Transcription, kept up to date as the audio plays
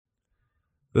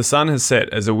The sun has set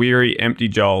as a weary, empty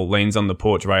Joel leans on the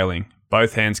porch railing,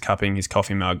 both hands cupping his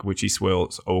coffee mug, which he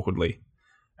swirls awkwardly.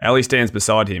 Ellie stands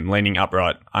beside him, leaning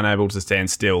upright, unable to stand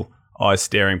still, eyes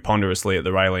staring ponderously at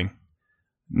the railing.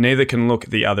 Neither can look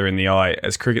the other in the eye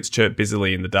as crickets chirp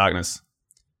busily in the darkness.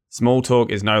 Small talk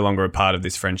is no longer a part of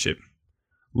this friendship.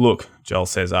 "Look," Joel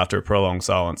says after a prolonged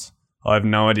silence, "I have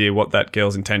no idea what that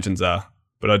girl's intentions are,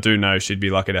 but I do know she'd be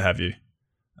lucky to have you."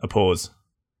 A pause.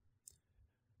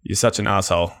 "You're such an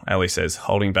asshole," Ellie says,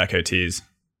 holding back her tears.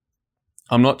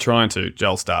 "I'm not trying to,"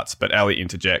 Joel starts, but Ellie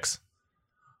interjects.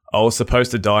 "I was supposed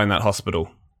to die in that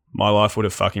hospital. My life would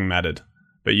have fucking mattered,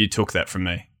 but you took that from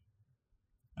me."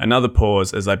 Another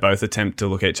pause as they both attempt to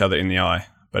look each other in the eye,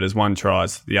 but as one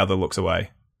tries, the other looks away.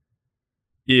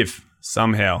 "If,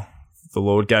 somehow, the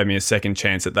Lord gave me a second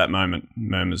chance at that moment,"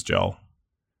 murmurs Joel,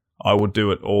 "I would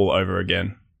do it all over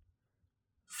again."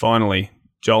 Finally,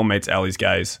 Joel meets Ellie's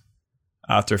gaze.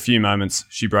 After a few moments,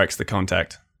 she breaks the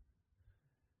contact.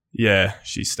 "Yeah,"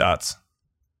 she starts.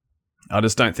 "I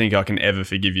just don't think I can ever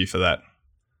forgive you for that.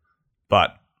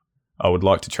 But I would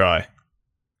like to try."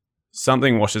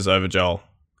 Something washes over Joel.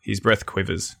 His breath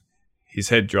quivers. His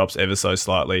head drops ever so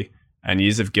slightly, and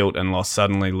years of guilt and loss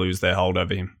suddenly lose their hold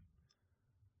over him.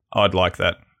 "I'd like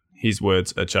that." His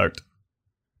words are choked.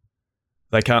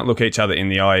 They can't look each other in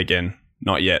the eye again,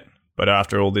 not yet, but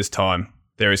after all this time,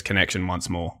 there is connection once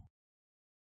more.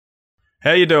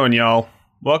 How you doing, y'all?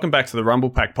 Welcome back to the Rumble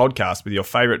Pack podcast with your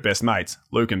favourite best mates,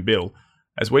 Luke and Bill,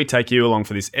 as we take you along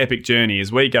for this epic journey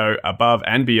as we go above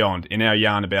and beyond in our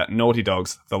yarn about Naughty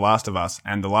Dog's The Last of Us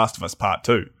and The Last of Us Part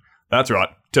 2. That's right,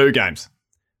 2 games.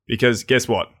 Because guess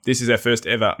what? This is our first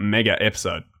ever mega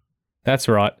episode. That's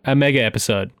right, a mega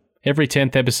episode. Every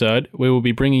 10th episode, we will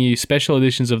be bringing you special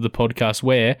editions of the podcast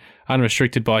where,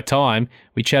 unrestricted by time,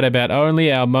 we chat about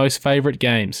only our most favourite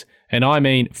games. And I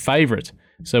mean favourite.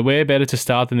 So where better to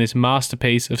start than this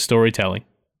masterpiece of storytelling?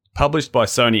 Published by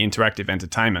Sony Interactive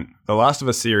Entertainment, The Last of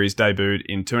Us series debuted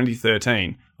in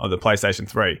 2013 on the PlayStation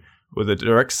 3, with a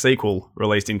direct sequel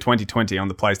released in 2020 on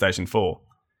the PlayStation 4.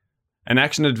 An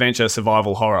action-adventure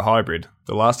survival horror hybrid,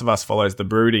 The Last of Us follows the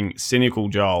brooding, cynical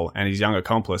Joel and his young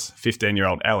accomplice,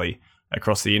 15-year-old Ellie,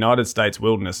 across the United States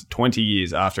wilderness 20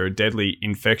 years after a deadly,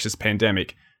 infectious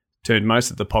pandemic turned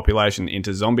most of the population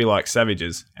into zombie-like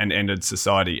savages and ended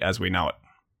society as we know it.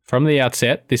 From the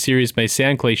outset, this series may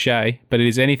sound cliché, but it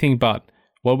is anything but.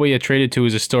 What we are treated to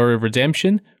is a story of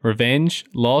redemption, revenge,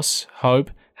 loss,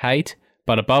 hope, hate,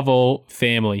 but above all,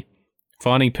 family.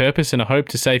 Finding purpose and a hope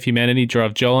to save humanity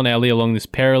drive Joel and Ellie along this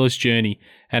perilous journey,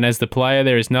 and as the player,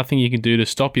 there is nothing you can do to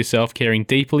stop yourself caring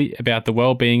deeply about the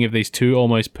well-being of these 2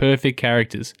 almost perfect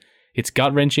characters. It's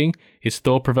gut-wrenching, it's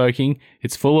thought-provoking,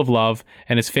 it's full of love,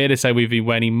 and it's fair to say we've been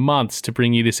waiting months to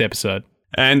bring you this episode.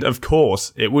 And, of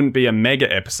course, it wouldn't be a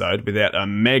mega episode without a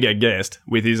mega guest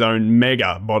with his own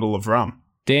mega bottle of rum.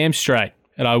 Damn straight.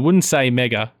 And I wouldn't say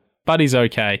mega, but he's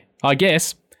okay. I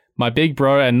guess my big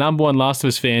bro and number 1 Last of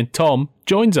Us fan, Tom,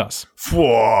 joins us.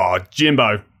 Whoa,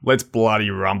 Jimbo, let's bloody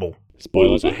rumble.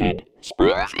 Spoilers ahead.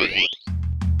 Spoilers ahead.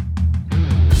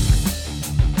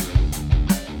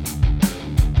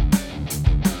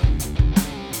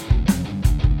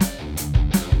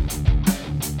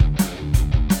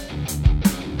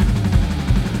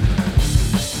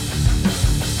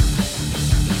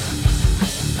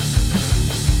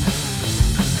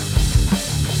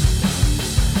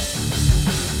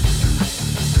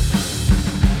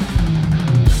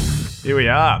 Here we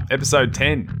are, episode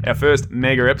 10, our first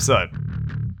mega episode.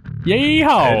 Yeehaw!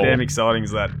 How damn exciting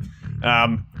is that?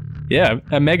 Yeah,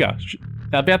 a mega.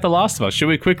 About The Last of Us. Should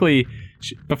we quickly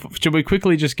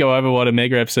just go over what a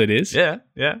mega episode is? Yeah.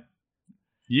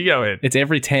 You go ahead. It's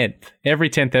every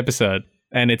 10th episode,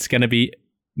 and it's going to be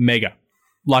mega,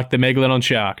 like the Megalodon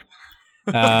shark.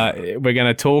 We're going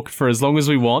to talk for as long as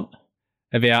we want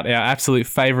about our absolute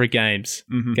favourite games,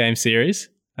 game series.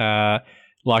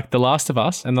 Like The Last of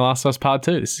Us and The Last of Us Part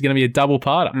 2. This is going to be a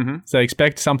double-parter. So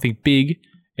expect something big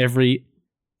every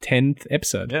 10th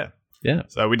episode. Yeah.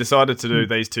 So we decided to do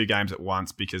these 2 games at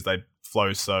once because they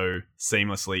flow so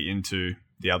seamlessly into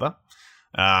the other.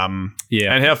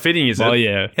 Yeah. And how fitting is it? Well,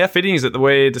 yeah. How fitting is it that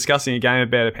we're discussing a game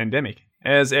about a pandemic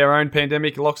as our own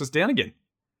pandemic locks us down again?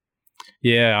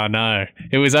 Yeah, I know.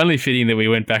 It was only fitting that we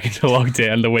went back into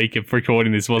lockdown the week of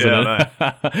recording this, wasn't it?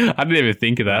 I didn't even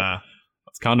think of that.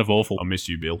 It's kind of awful. I miss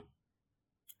you, Bill.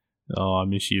 Oh, I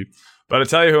miss you. But I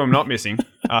tell you who I'm not missing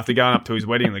after going up to his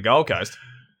wedding on the Gold Coast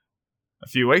a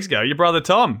few weeks ago, your brother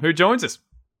Tom, who joins us.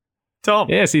 Tom.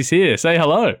 Yes, he's here. Say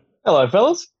hello. Hello,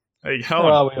 fellas. How you going? How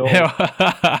are we all?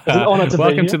 It's an honour to be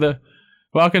here.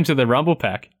 Welcome to the Rumble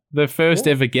Pack, the first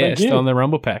ever guest on the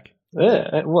Rumble Pack.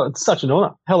 Yeah, well, it's such an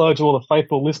honour. Hello to all the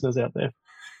faithful listeners out there.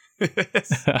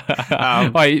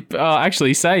 Wait,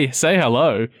 actually, say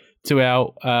hello to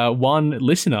our one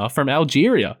listener from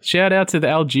Algeria. Shout out to the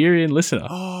Algerian listener.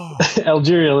 Oh,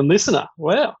 Algerian listener.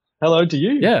 Wow. Hello to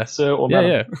you, Yeah. sir or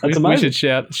madam. Yeah. That's We amazing.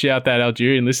 should shout that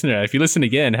Algerian listener out. If you listen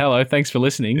again, hello, thanks for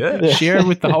listening. Yeah. Share it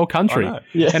with the whole country. I know.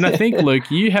 Yeah. And I think, Luke,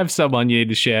 you have someone you need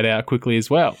to shout out quickly as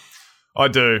well. I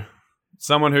do.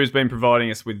 Someone who's been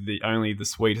providing us with the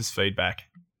sweetest feedback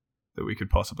that we could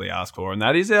possibly ask for, and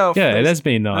that is our Yeah, it has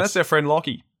been and nice. that's our friend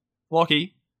Lockie.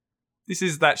 Lockie, this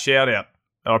is that shout out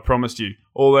I promised you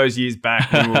all those years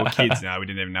back when we were kids. No, we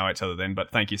didn't even know each other then,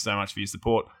 but thank you so much for your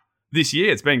support this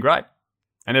year. It's been great,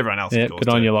 and everyone else. Yeah, of course, good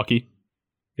on too. you, Lockie.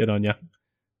 Good on you.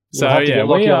 You'll have to yeah, get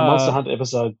Lockie we on a are. Monster Hunter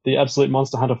episode, the absolute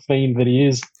Monster Hunter fiend that he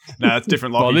is. No, it's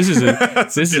different Lockie. Well, this is a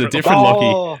It's different Lockie.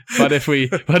 Oh, But if we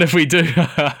do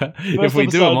if we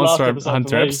do a Monster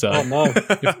Hunter episode, Oh no.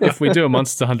 if we do a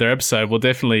Monster Hunter episode, we'll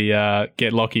definitely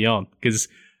get Lockie on because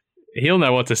he'll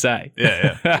know what to say.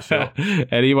 Yeah, for sure.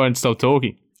 And he won't stop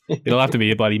talking. It'll have to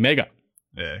be a bloody mega.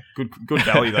 Yeah, good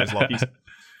value those Lockies.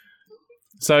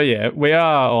 So yeah, we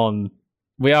are on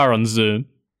Zoom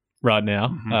right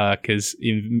now because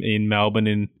in Melbourne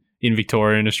in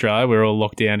Victoria and Australia we're all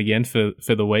locked down again for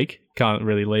the week. Can't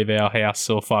really leave our house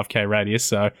or 5k radius.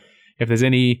 So if there's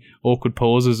any awkward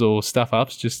pauses or stuff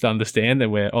ups, just understand that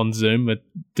we're on Zoom. We're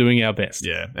doing our best.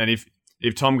 Yeah, and if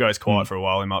Tom goes quiet for a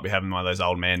while, he might be having one of those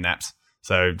old man naps.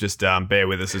 So just bear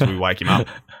with us as we wake him up.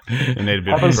 We need a bit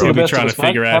Happens of to the be best trying of to us, mate.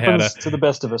 figure out how Happens to the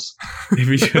best of us.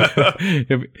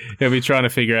 He'll be trying to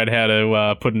figure out how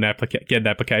to put get an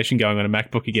application going on a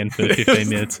MacBook again for 15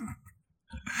 minutes.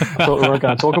 I thought we weren't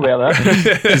going to talk about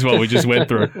that. This is what we just went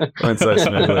through. Went so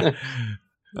smoothly.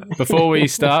 Before we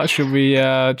start, should we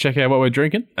check out what we're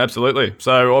drinking? Absolutely.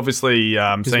 So obviously,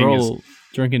 'Cause seeing we're as all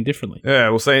drinking differently.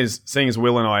 seeing as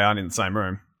Will and I aren't in the same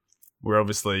room, we're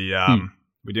obviously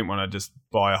we didn't want to just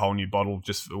buy a whole new bottle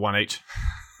just for one each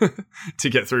to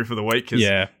get through for the week. Cause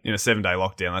Yeah. in a 7-day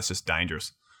lockdown, that's just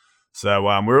dangerous. So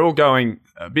we're all going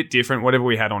a bit different. Whatever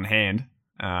we had on hand,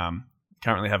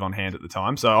 currently have on hand at the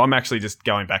time. So I'm actually just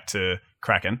going back to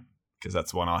Kraken because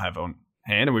that's the one I have on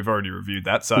hand, and we've already reviewed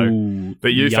that. So, Ooh,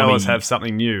 but you yummy. fellas have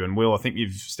something new, and Will, I think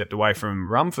you've stepped away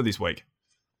from rum for this week.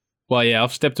 Well, yeah,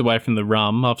 I've stepped away from the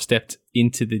rum. I've stepped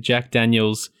into the Jack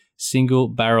Daniel's Single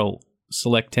Barrel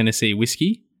Select Tennessee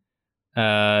Whiskey,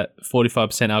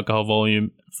 45% alcohol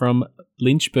volume from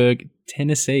Lynchburg,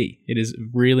 Tennessee. It is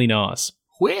really nice.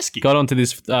 Whiskey. Got onto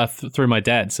this through my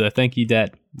dad, so thank you,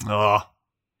 Dad. Oh,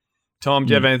 Tom, do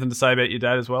you have anything to say about your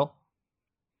dad as well?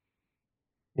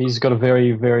 He's got a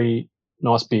very, very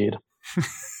nice beard.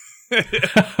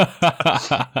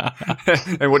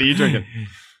 And what are you drinking?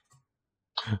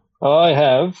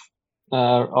 I've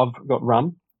got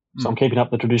rum, so I'm keeping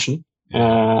up the tradition.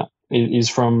 It is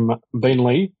from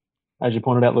Beanley. As you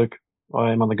pointed out, Luke,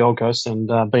 I am on the Gold Coast, and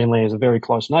Beanley is a very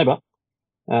close neighbour.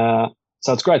 So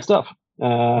it's great stuff.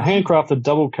 Handcrafted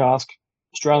double cask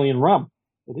Australian rum.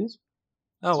 It is.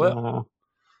 Oh, well.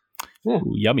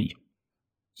 Ooh, yummy.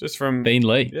 Just from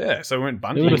Beanley. Yeah, so we went Who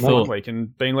Bundy would've one thought? week and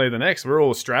Beanley the next. We're all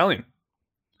Australian.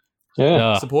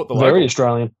 Yeah, Support the very local.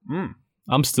 Australian.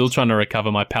 I'm still trying to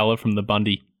recover my palate from the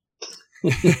Bundy.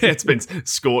 It's been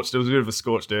scorched. It was a bit of a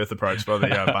scorched earth approach by the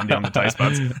Bundy on the taste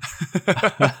buds.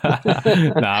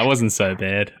 Nah, it wasn't so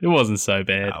bad. It wasn't so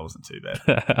bad. That wasn't too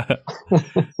bad.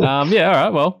 Yeah, all right.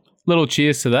 Well, little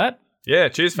cheers to that, Yeah,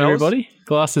 cheers, fellas. everybody.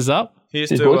 Glasses up. Here's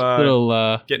Cheers, to boys.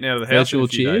 Little getting out of the house in virtual a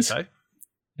few cheers. days,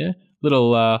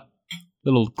 little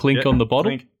clink Yeah, on the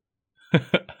bottle. clink.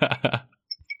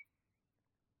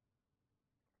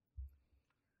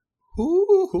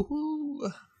 Ooh.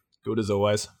 Good as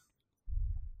always.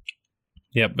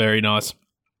 Yep, very nice.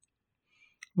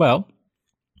 Well,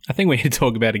 I think we need to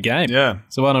talk about a game. Yeah.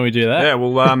 So why don't we do that? Yeah,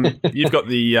 well, you've got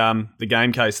the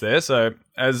game case there. So,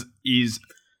 as is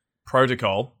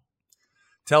protocol,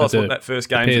 tell I us do. what that first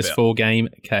The game's PS4 about. game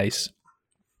case.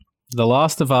 The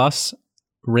Last of Us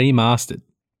Remastered.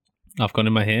 I've got it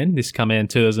in my hand. This came out in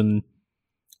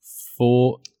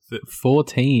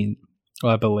 2014,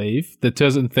 I believe. The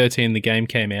 2013 the game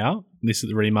came out. This is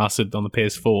the remastered on the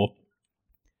PS4.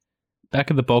 Back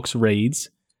of the box reads,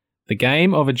 the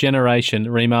game of a generation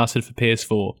remastered for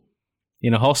PS4.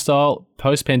 In a hostile,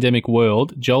 post-pandemic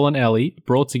world, Joel and Ellie,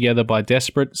 brought together by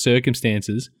desperate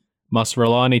circumstances, must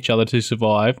rely on each other to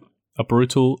survive a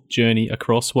brutal journey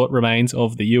across what remains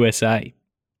of the USA.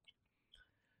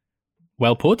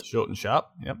 Well put. Short and sharp.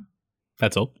 Yep.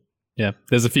 That's all. Yeah,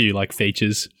 there's a few like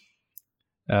features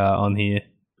on here,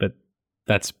 but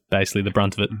that's basically the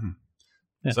brunt of it. Mhm.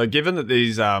 Yeah. So, given that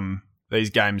these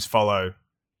games follow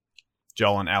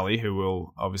Joel and Ellie, who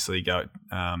will obviously go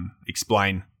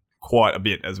explain quite a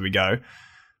bit as we go,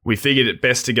 we figured it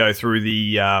best to go through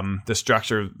the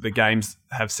structure the games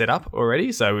have set up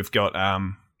already. So we've got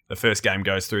the first game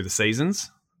goes through the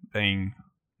seasons, being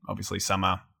obviously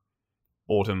summer,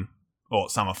 autumn, or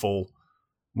summer, fall,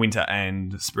 winter,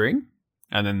 and spring.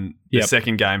 And then the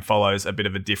second game follows a bit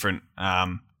of a different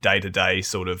day-to-day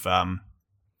sort of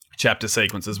chapter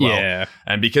sequence as well. Yeah.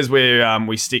 And because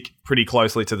we stick pretty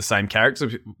closely to the same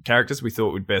characters, we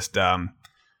thought we'd best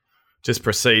just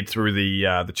proceed through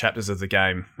the chapters of the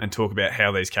game and talk about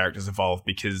how these characters evolve.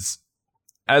 Because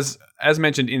as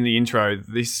mentioned in the intro,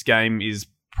 this game is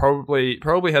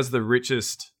probably has the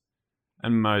richest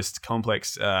and most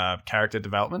complex character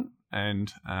development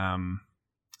and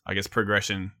I guess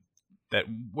progression that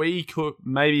we could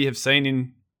maybe have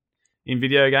seen in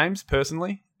video games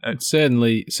personally. It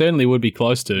certainly would be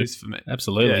close to. It is for me.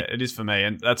 Absolutely. Yeah, it is for me.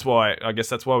 And that's why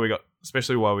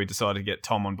especially why we decided to get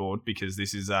Tom on board, because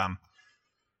this is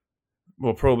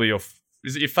probably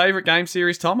is it your favourite game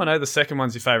series, Tom? I know the second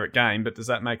one's your favourite game, but does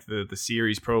that make the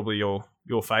series probably your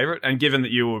favourite? And given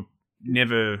that you were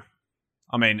never,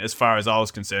 I mean, as far as I was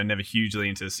concerned, never hugely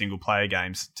into single player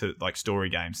games, to like story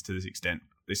games to this extent,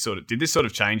 did this sort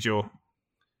of change your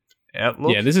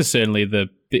outlook? Yeah, this is certainly the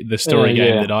story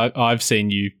game that I've seen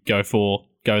you go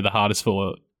the hardest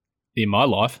for in my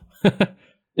life.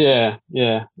 Yeah.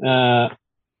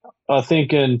 I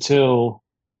think so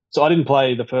I didn't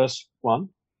play the first one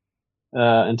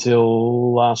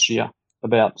until last year,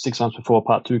 about 6 months before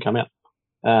Part 2 came out.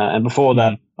 And before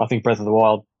that, I think Breath of the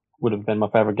Wild would have been my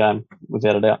favourite game,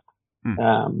 without a doubt.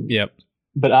 Yep.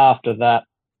 But after that,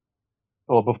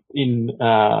 or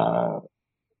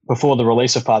before the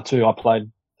release of Part 2, I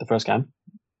played the first game,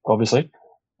 obviously,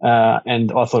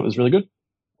 and I thought it was really good.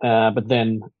 But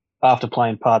then after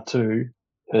playing Part 2,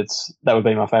 that would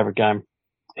be my favourite game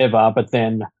ever. But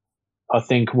then I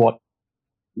think what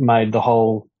made the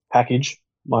whole package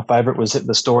my favourite was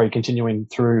the story continuing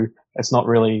through. It's not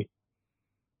really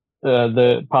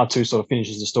the Part 2 sort of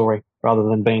finishes the story rather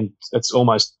than it's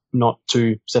almost not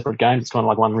two separate games. It's kind of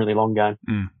like one really long game.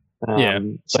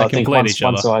 So I think once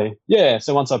I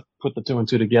put the two and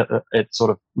two together, it sort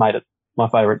of made it my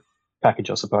favourite package,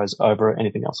 I suppose, over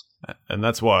anything else. And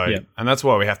that's why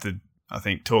we have to, I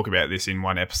think, talk about this in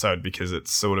one episode, because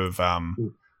it's sort of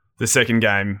the second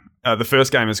game, the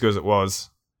first game, as good as it was,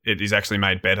 it is actually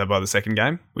made better by the second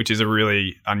game, which is a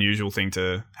really unusual thing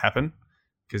to happen.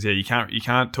 Because you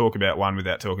can't talk about one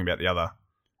without talking about the other.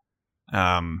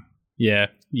 Yeah,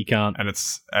 you can't,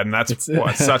 that's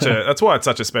why it's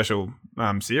such a special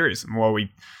series, and why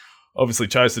we obviously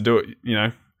chose to do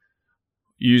it.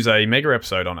 Use a mega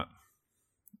episode on it,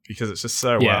 because it's just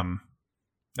so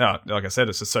like I said,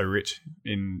 it's just so rich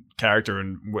in character,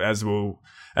 and as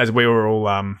we were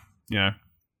all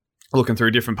looking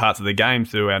through different parts of the game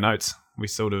through our notes, we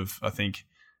sort of, I think,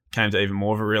 came to even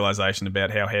more of a realization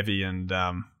about how heavy and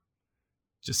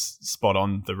just spot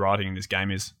on the writing in this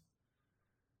game is.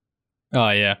 Oh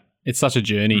yeah, it's such a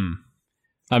journey.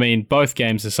 I mean, both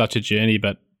games are such a journey,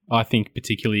 but I think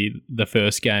particularly the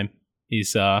first game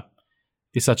is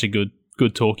such a good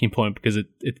talking point, because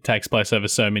it takes place over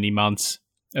so many months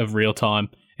of real time,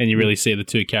 and you really see the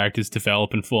two characters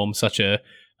develop and form such a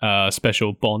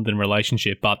special bond and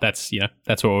relationship. But that's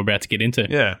what we're about to get into.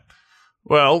 Yeah.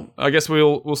 Well, I guess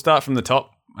we'll start from the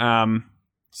top.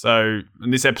 So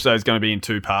this episode is going to be in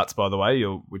two parts, by the way,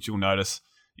 which you'll notice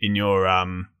in your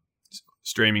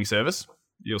streaming service.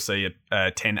 You'll see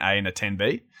a 10A and a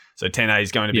 10B. So 10A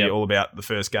is going to be all about the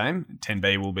first game.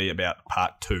 10B will be about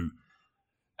part 2,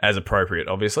 as appropriate,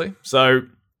 obviously. So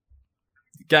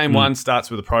game 1 starts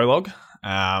with a prologue,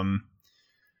 and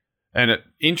it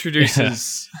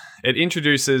introduces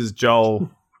Joel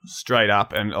straight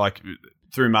up, and like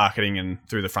through marketing and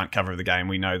through the front cover of the game,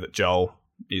 we know that Joel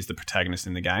is the protagonist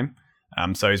in the game.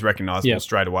 So he's recognizable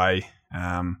straight away.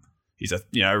 He's a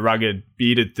rugged,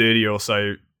 bearded 30 or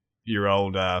so year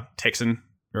old Texan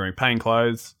wearing plain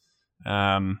clothes.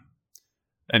 And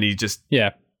he just... Yeah,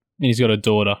 and he's got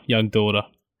a young daughter.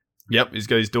 Yep, he's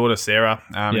got his daughter, Sarah,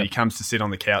 and he comes to sit on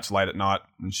the couch late at night,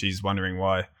 and he's wondering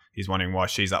why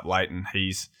she's up late, and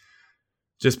he's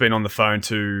just been on the phone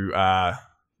to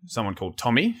someone called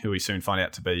Tommy, who we soon find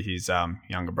out to be his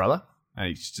younger brother,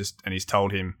 and he's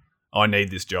told him, "I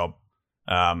need this job,"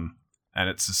 and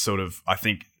it's a sort of, I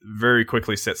think, very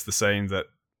quickly sets the scene that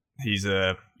he's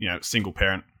a single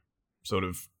parent, sort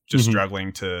of just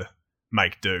struggling to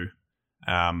make do.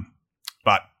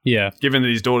 But given that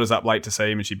his daughter's up late to see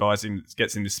him, and she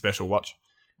gets him this special watch,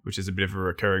 which is a bit of a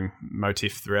recurring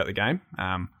motif throughout the game.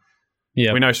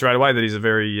 We know straight away that he's a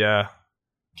very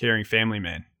caring family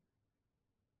man.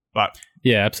 But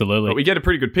absolutely. we get a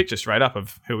pretty good picture straight up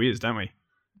of who he is, don't we?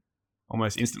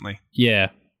 Almost instantly. Yeah,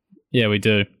 we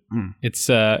do. It's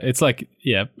like,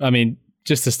 I mean,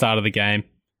 just the start of the game,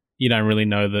 you don't really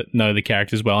know the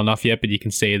characters well enough yet, but you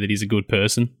can see that he's a good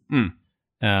person.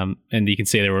 And you can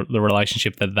see the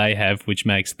relationship that they have, which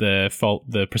makes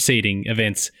the preceding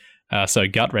events so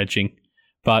gut-wrenching.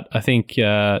 But I think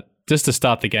just to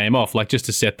start the game off, like just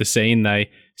to set the scene,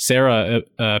 Sarah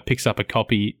picks up a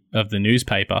copy of the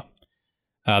newspaper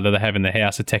that they have in the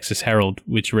house, the Texas Herald,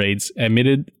 which reads,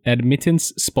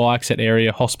 admittance spikes at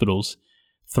area hospitals,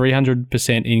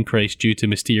 300% increase due to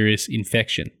mysterious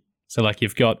infection. So like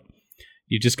you've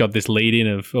just got this lead in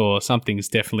of, something's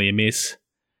definitely amiss.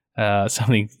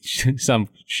 Some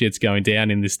shit's going down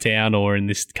in this town or in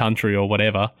this country or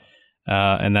whatever.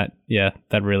 And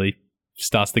that really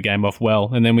starts the game off well.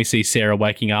 And then we see Sarah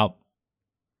waking up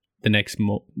the next,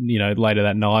 later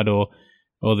that night or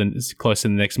then it's close to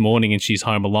the next morning, and she's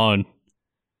home alone.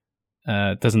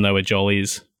 Doesn't know where Joel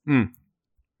is.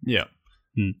 Yeah.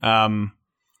 And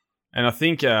I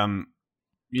think,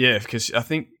 because I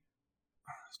think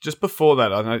just before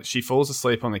that, I know she falls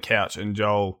asleep on the couch, and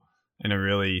Joel, in a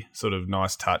really sort of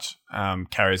nice touch,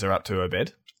 carries her up to her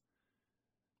bed.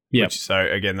 Yeah. So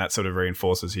again, that sort of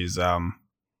reinforces his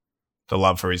the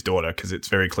love for his daughter, because it's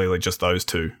very clearly just those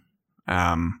two.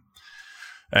 And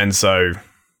so,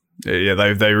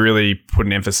 they really put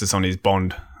an emphasis on his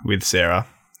bond with Sarah,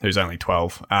 who's only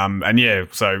 12.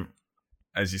 So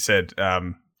as you said,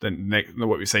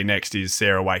 what we see next is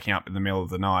Sarah waking up in the middle of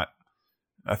the night.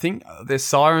 I think there's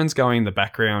sirens going in the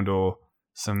background or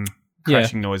some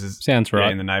crashing noises. Sounds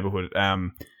right. In the neighborhood.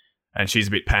 And she's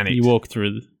a bit panicked. You walk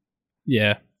through.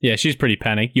 Yeah, she's pretty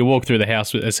panicked. You walk through the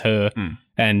house as her,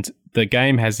 and the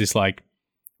game has this like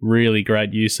really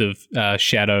great use of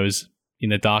shadows in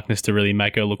the darkness to really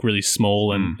make her look really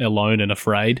small and alone and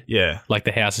afraid. Yeah. Like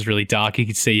the house is really dark. You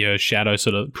can see her shadow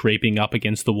sort of creeping up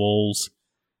against the walls.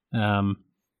 And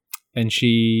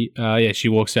she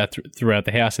walks out throughout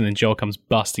the house, and then Joel comes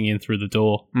busting in through the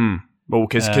door. Well,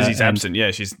 because he's absent. Yeah,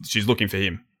 she's looking for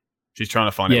him. She's trying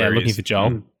to find out where he is. Looking for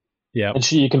Joel. Yeah. And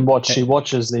she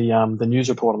watches the news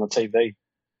report on the TV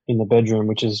in the bedroom,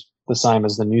 which is the same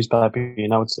as the newspaper.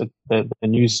 It's the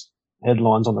news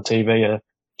headlines on the TV are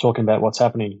talking about what's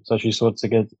happening. So she starts to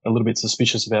get a little bit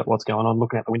suspicious about what's going on,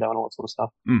 looking out the window and all that sort of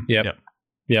stuff. Yep.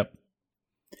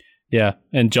 Yeah.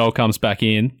 And Joel comes back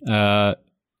in,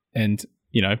 and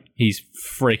he's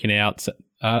freaking out.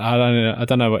 I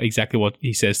don't know exactly what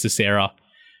he says to Sarah,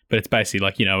 but it's basically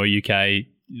like, are you okay?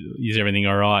 Is everything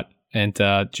all right? And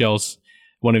Joel's,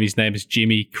 one of his neighbors,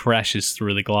 Jimmy, crashes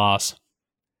through the glass.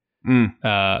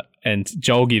 And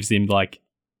Joel gives him like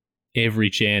every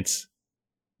chance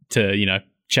to,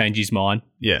 change his mind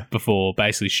before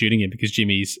basically shooting him, because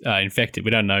Jimmy's infected.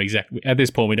 We don't know exactly. At this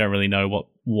point, we don't really know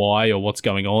why or what's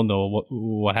going on or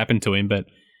what happened to him. But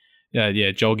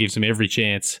Joel gives him every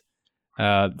chance.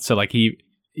 So like you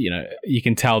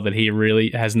can tell that he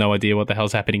really has no idea what the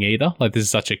hell's happening either. Like this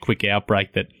is such a quick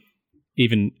outbreak that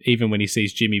even when he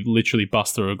sees Jimmy literally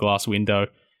bust through a glass window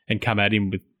and come at him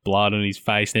with blood on his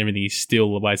face and everything, he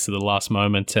still waits to the last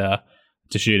moment to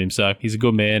shoot him. So he's a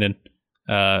good man and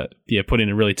put in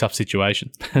a really tough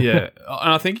situation. And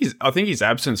I think his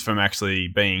absence from actually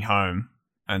being home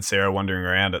and Sarah wandering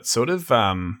around, it's sort of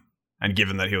and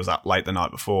given that he was up late the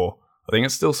night before, I think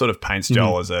it still sort of paints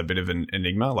Joel as a bit of an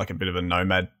enigma, like a bit of a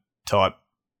nomad type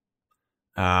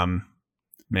man.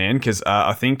 Because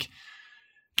I think,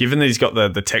 given that he's got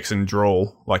the Texan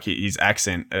drawl, like his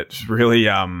accent, it's really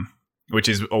which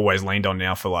is always leaned on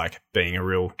now for like being a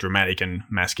real dramatic and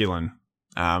masculine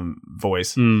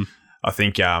voice. I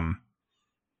think, I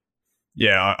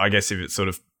guess if it sort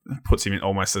of puts him in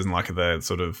almost as like the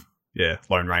sort of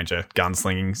Lone Ranger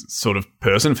gunslinging sort of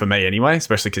person for me anyway,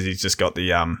 especially because he's just got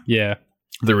the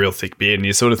real thick beard, and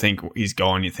you sort of think he's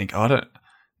gone. You think,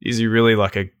 is he really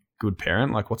like a good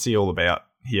parent? Like, what's he all about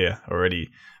here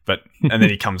already? But and then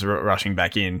he comes rushing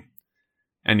back in,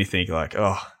 and you think like,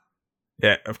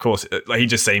 of course, like he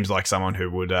just seems like someone who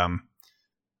would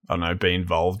be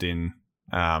involved in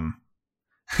a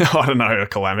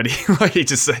calamity. Like he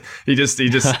just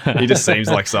seems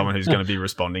like someone who's going to be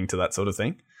responding to that sort of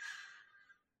thing.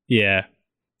 Yeah.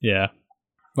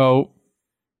 Well,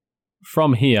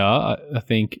 from here, I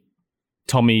think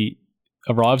Tommy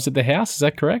arrives at the house. Is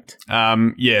that correct?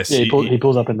 Yes. Yeah, he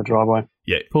pulls up in the driveway.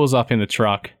 Yeah, pulls up in the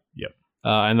truck. Yep.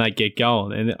 And they get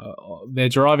going, and they're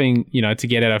driving, to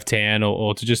get out of town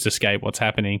or to just escape what's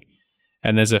happening.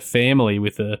 And there's a family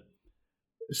with a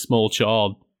small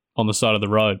child on the side of the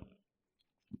road,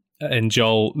 and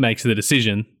Joel makes the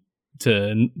decision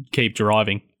to keep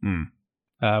driving,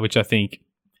 which I think,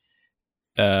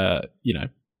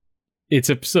 it's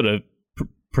a sort of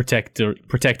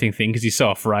protecting thing because he's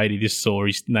so afraid. He just saw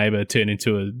his neighbor turn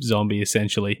into a zombie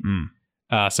essentially.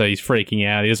 So he's freaking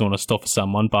out. He doesn't want to stop for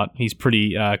someone, but he's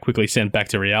pretty quickly sent back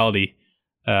to reality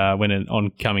when an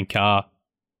oncoming car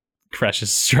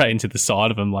crashes straight into the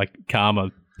side of him, like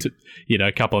karma,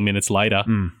 a couple of minutes later.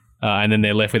 And then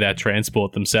they're left without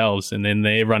transport themselves, and then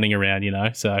they're running around,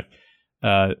 So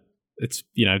it's,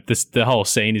 the whole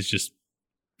scene is just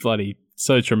bloody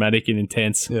so traumatic and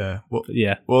intense. Yeah.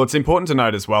 Well, it's important to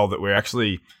note as well that we're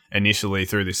actually initially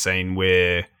through this scene,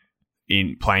 we're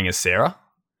playing as Sarah.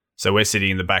 So we're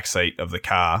sitting in the back seat of the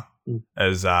car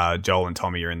as Joel and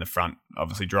Tommy are in the front,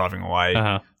 obviously driving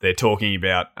away. They're talking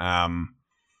about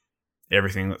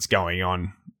everything that's going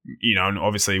on, and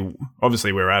obviously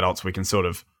we're adults. We can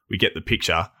we get the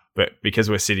picture, but because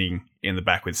we're sitting in the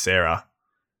back with Sarah,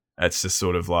 it's just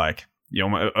sort of like,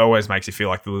 it always makes you feel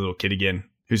like the little kid again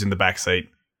who's in the back seat,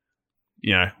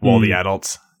 while the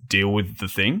adults deal with the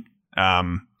thing.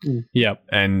 Yep.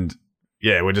 And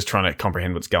yeah, we're just trying to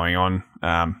comprehend what's going on.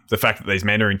 The fact that these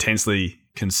men are intensely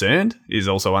concerned is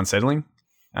also unsettling,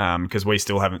 because we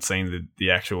still haven't seen the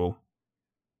actual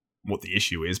what the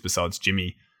issue is, besides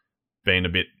Jimmy being a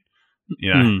bit,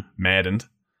 maddened.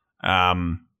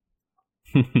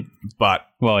 But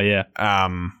well, yeah.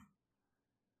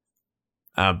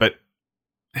 But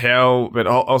how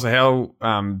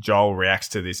Joel reacts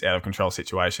to this out of control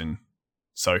situation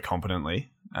so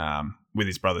competently, with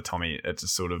his brother Tommy, it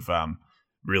just sort of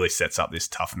really sets up this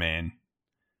tough man.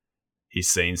 He's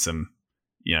seen some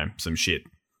shit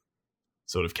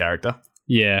sort of character.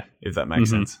 Yeah, if that makes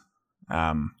sense.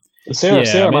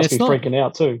 Sarah must be freaking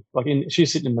out too. Like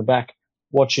she's sitting in the back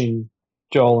watching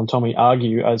Joel and Tommy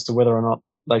argue as to whether or not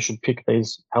they should pick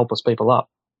these helpless people up,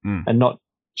 and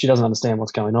she doesn't understand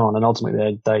what's going on, and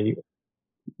ultimately they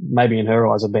maybe in her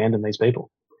eyes abandon these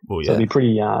people. Well, yeah. So it'd be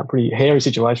pretty hairy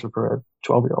situation for a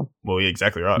 12-year-old. Well, yeah,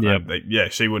 exactly right. Yeah,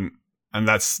 she wouldn't, and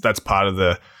that's part of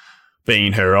the being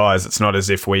in her eyes. It's not as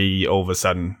if we all of a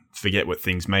sudden forget what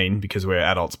things mean because we're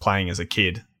adults playing as a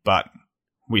kid, but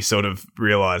we sort of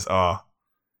realise,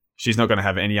 she's not going to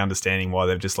have any understanding why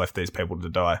they've just left these people to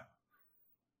die.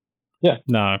 Yeah,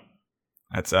 no,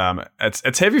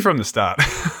 it's heavy from the start.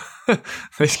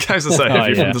 These games are so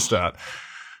heavy from the start.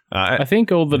 I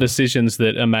think all the decisions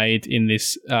that are made in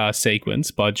this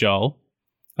sequence by Joel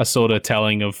are sort of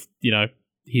telling of,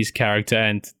 his character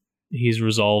and his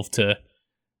resolve to,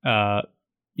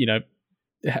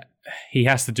 he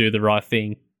has to do the right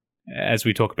thing as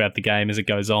we talk about the game as it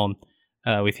goes on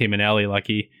with him and Ellie. Like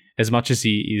as much as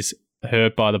he is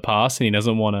hurt by the past and he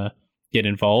doesn't want to get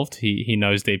involved, he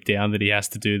knows deep down that he has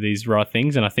to do these right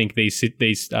things. And I think these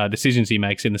decisions he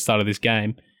makes in the start of this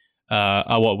game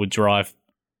are what would drive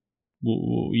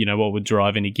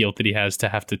any guilt that he has to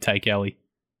have to take Ellie.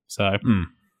 So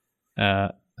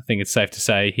I think it's safe to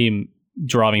say him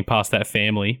driving past that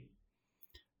family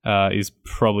is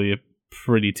probably a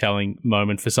pretty telling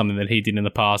moment for something that he did in the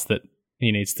past that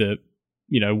he needs to,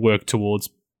 work towards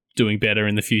doing better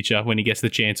in the future when he gets the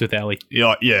chance with Ellie.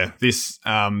 Yeah. This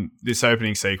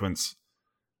opening sequence,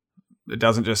 it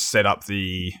doesn't just set up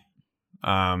the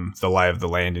lay of the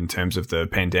land in terms of the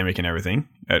pandemic and everything.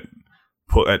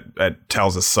 It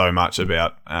tells us so much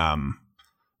about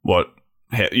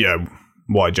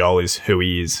why Joel is who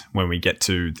he is when we get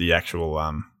to the actual,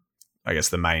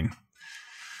 the main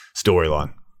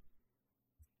storyline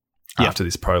after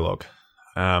this prologue.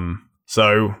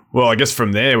 I guess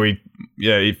from there we're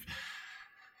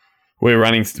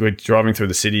driving through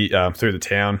the city, through the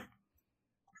town.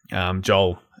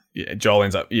 Joel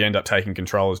end up taking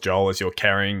control as Joel as you're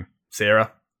carrying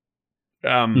Sarah.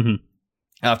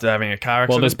 After having a car accident.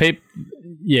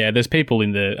 Well, there's people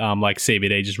in the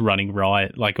CBD just running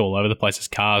riot like all over the place. There's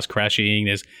cars crashing.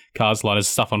 There's cars lighting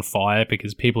stuff on fire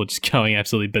because people are just going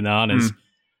absolutely bananas.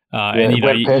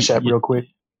 Pear shape real quick.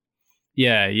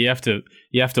 Yeah, you have to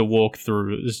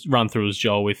run through as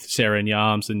Joel with Sarah in your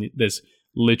arms, and there's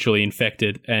literally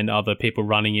infected and other people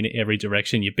running in every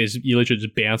direction. You're literally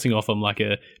just bouncing off them like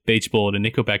a beach ball at a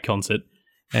Nickelback concert.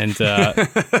 And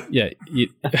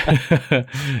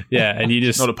and you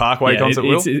just not a Parkway concert.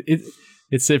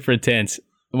 It's super intense.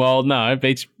 Well, no,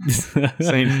 beach.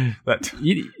 Seen that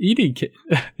you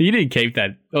didn't keep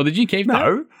that, or did you keep that?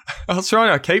 No, I was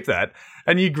trying to keep that,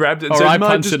 and you grabbed it. And said, I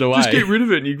punched it away. Just get rid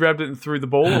of it, and you grabbed it and threw the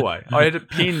ball away. I had it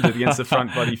pinned against the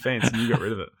front bloody fence, and you got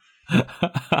rid of it.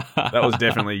 That was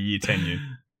definitely year 10 you.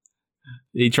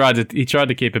 He tried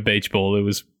to keep a beach ball. It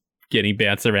was getting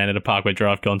bounced around at a Parkway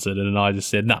Drive concert, and I just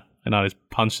said, "No, and I just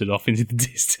punched it off into the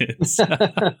distance.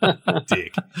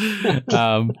 Dick.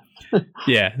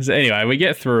 Yeah. So anyway, we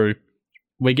get through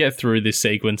this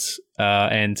sequence,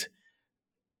 and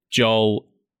Joel.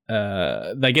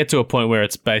 They get to a point where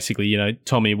it's basically,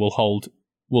 Tommy will hold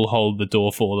the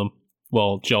door for them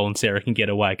while Joel and Sarah can get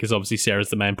away, because obviously Sarah's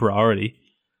the main priority.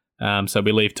 So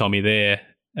we leave Tommy there,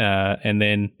 and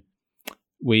then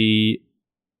we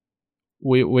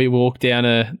walk down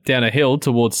a hill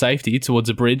towards safety, towards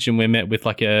a bridge, and we're met with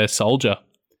like a soldier,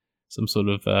 some sort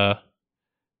of I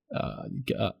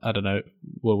don't know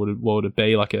what would it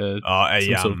be, like some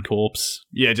sort of corpse.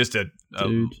 Yeah, just an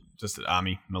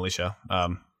army militia,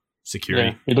 security.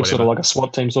 Yeah, he looks sort of like a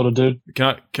SWAT team sort of dude.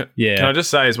 Can I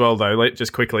just say as well though,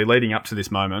 just quickly leading up to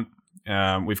this moment,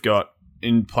 we've got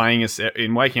in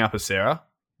waking up as Sarah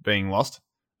being lost,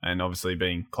 and obviously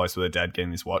being close with her dad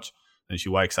getting this watch. And she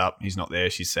wakes up, he's not there,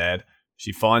 she's sad.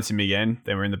 She finds him again,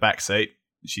 then we're in the back seat,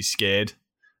 she's scared,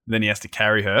 then he has to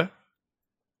carry her.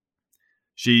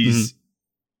 She's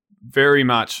very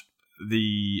much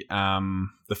the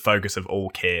focus of all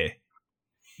care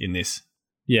in this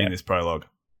prologue.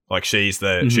 Like she's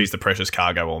the precious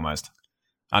cargo almost,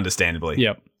 understandably.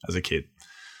 Yep. As a kid.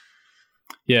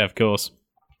 Yeah, of course.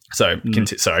 So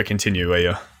continue where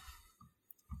you're.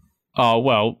 Oh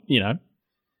well,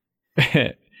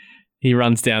 he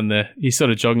runs down he's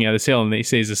sort of jogging out this hill, and he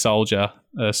sees a soldier,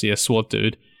 a SWAT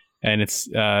dude, and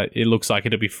it looks like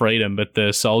it'll be freedom, but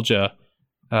the soldier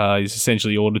is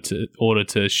essentially ordered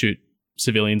to shoot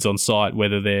civilians on sight,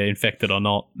 whether they're infected or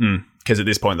not. Because at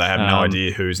this point they have no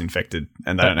idea who's infected,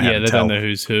 and they don't know how to tell. Yeah, they don't know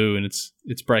who's who, and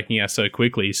it's breaking out so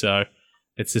quickly. So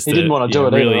it's just he didn't want to do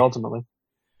it really, either, ultimately.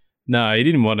 No, he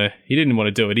didn't want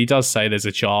to do it. He does say there's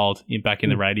a child back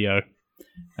in the radio,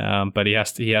 but he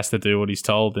has to do what he's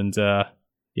told, and that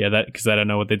because they don't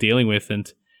know what they're dealing with,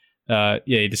 and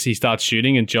he starts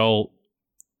shooting, and Joel,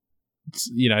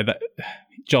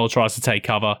 Joel tries to take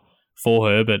cover for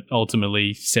her, but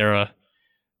ultimately Sarah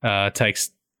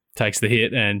takes the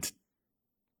hit, and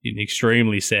in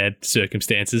extremely sad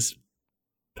circumstances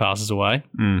passes away.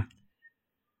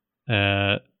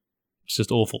 It's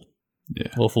just awful. Yeah.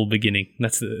 Awful beginning.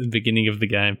 That's the beginning of the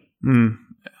game. And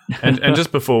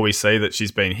just before we see that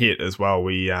she's been hit as well,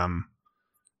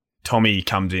 Tommy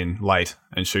comes in late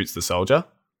and shoots the soldier.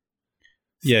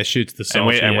 Yeah, shoots the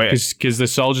soldier. Because the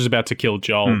soldier's about to kill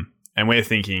Joel. And we're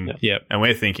thinking,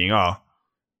 oh,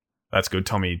 that's good.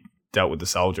 Tommy dealt with the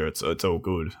soldier. It's all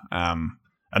good.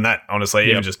 And that, honestly,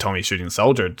 even just Tommy shooting the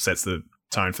soldier sets the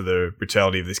tone for the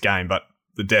brutality of this game. But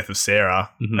the death of Sarah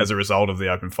as a result of the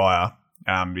open fire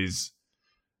is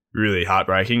really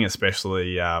heartbreaking,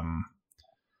 especially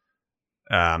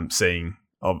seeing,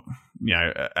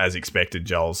 as expected,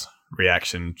 Joel's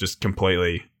reaction, just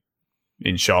completely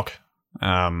in shock.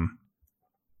 I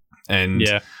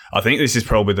think this is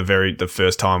probably the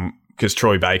first time, because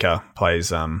Troy Baker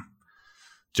plays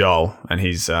Joel, and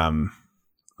he's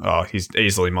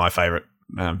easily my favorite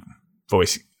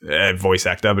voice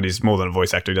actor, but he's more than a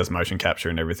voice actor. He does motion capture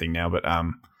and everything now, but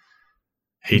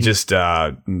he just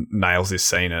nails this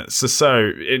scene. It's just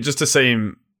just to see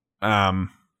him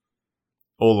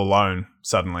all alone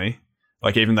suddenly,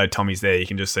 like even though Tommy's there, you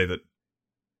can just see that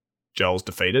Joel's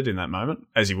defeated in that moment,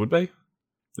 as he would be,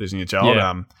 losing a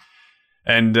child.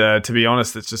 To be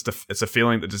honest, it's a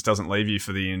feeling that just doesn't leave you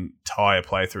for the entire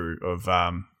playthrough of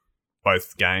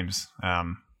both games.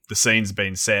 The scene's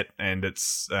been set, and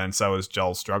so is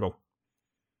Joel's struggle.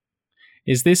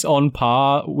 Is this on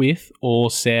par with or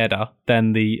sadder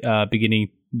than the beginning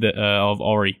of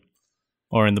Ori,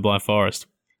 or in the Blind Forest?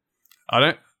 I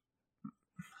don't.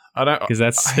 Because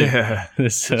that's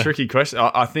it's a tricky question.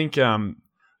 I think I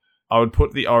would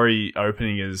put the Ori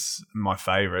opening as my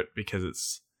favorite because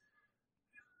it's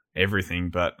everything.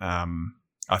 But I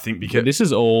think because this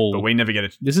is all. But we never get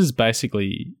it. This is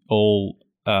basically all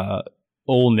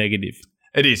negative.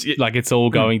 It is. Like it's all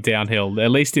going downhill.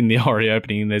 At least in the Ori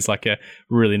opening, there's like a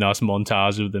really nice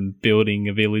montage of them building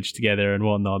a village together and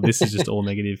whatnot. This is just all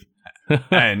negative.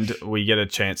 And we get a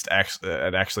chance to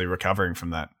actually recovering from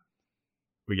that.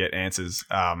 We get answers.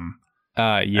 And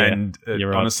you're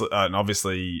right. Honestly, and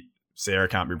obviously Sarah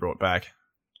can't be brought back.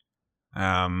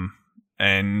 And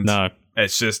no,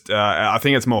 it's just I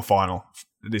think it's more final.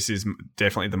 This is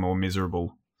definitely the more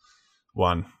miserable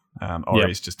one.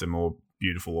 Ori is just a more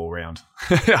beautiful all round.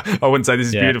 I wouldn't say this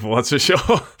is beautiful, that's for sure.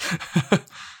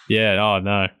 Oh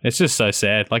no, it's just so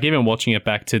sad. Like even watching it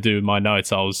back to do my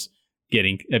notes, I was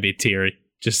getting a bit teary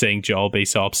just seeing Joel be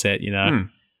so upset,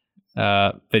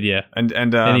 But yeah, and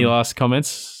any last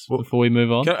comments before we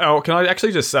move on? Can I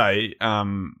actually just say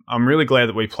I'm really glad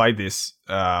that we played this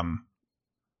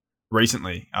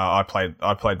recently. I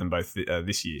played them both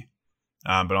this year,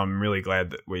 but I'm really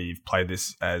glad that we've played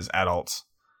this as adults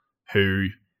who,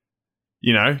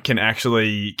 can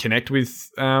actually connect with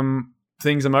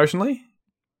things emotionally,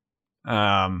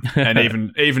 and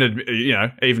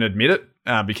even admit it.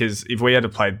 Because if we had to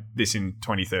play this in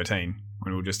 2013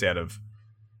 when we were just out of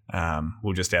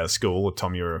school, or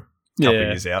Tom, you were a couple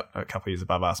of years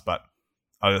above us, but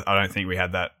I don't think we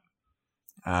had that.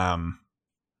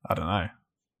 I don't know,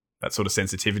 that sort of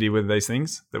sensitivity with these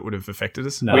things that would have affected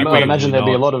us. No, I'd imagine there'd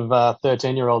be a lot of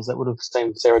 13-year-olds that would have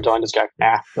seen Sarah die and just go,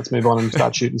 nah, let's move on and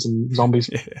start shooting some zombies.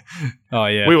 Yeah. Oh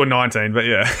yeah, we were 19, but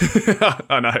yeah,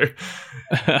 I know.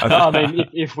 I mean,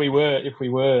 if we were,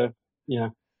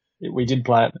 we did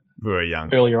play it. We were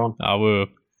young earlier on.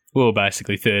 We were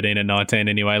basically 13 and 19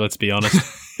 anyway. Let's be honest.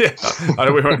 Yeah, I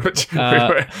know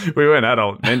we weren't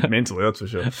adult mentally. That's for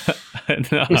sure.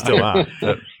 No. We still aren't.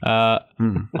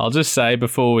 I'll just say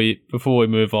before we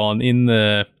move on, in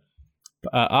the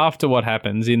after what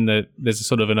happens there's a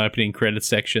sort of an opening credits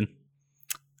section,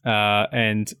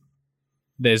 and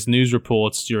there's news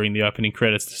reports during the opening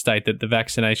credits to state that the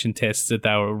vaccination tests that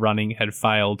they were running had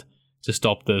failed to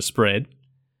stop the spread.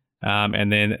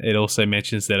 And then it also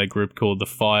mentions that a group called the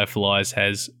Fireflies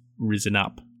has risen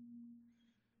up.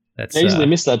 That's I easily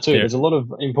missed that too. There's a lot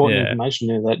of important information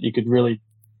there that you could really,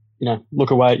 look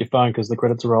away at your phone because the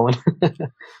credits are rolling.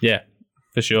 Yeah,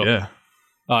 for sure. Yeah.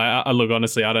 I look,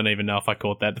 honestly, I don't even know if I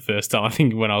caught that the first time. I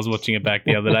think when I was watching it back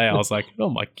the other day, I was like,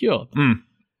 oh my God.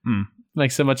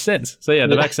 Makes so much sense. So yeah,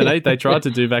 they tried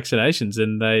to do vaccinations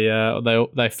and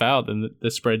they failed, and the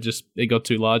spread it got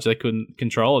too large. They couldn't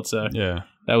control it. So yeah,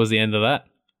 that was the end of that.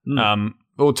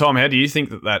 Well, Tom, how do you think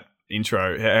that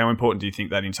intro? How important do you think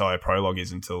that entire prologue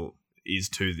is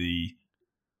to the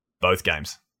both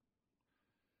games?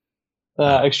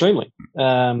 Extremely.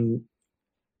 I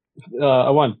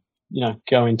won't,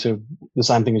 go into the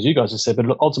same thing as you guys have said,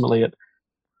 but ultimately it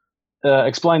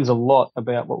explains a lot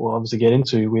about what we'll obviously get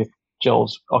into with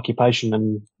Joel's occupation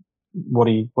and what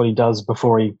he does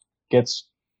before he gets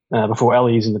before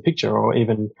Ellie is in the picture, or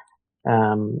even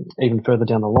further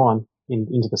down the line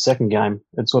into the second game.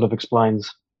 It sort of explains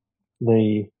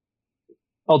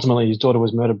ultimately his daughter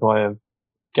was murdered by a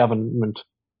government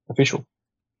official.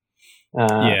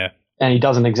 And he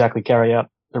doesn't exactly carry out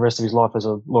the rest of his life as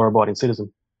a law-abiding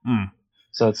citizen.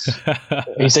 So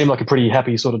he seemed like a pretty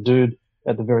happy sort of dude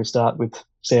at the very start with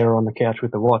Sarah on the couch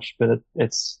with the watch, but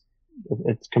it's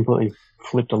completely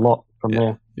flipped a lot from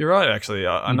there. You're right, actually.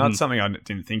 I know it's something I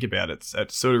didn't think about. It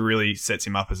sort of really sets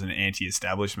him up as an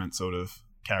anti-establishment sort of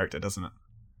character, doesn't it?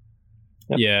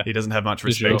 Yep. Yeah, he doesn't have much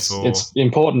respect for. It's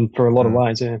important for a lot of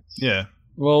ways. Yeah. Yeah.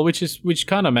 Well, which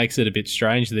kind of makes it a bit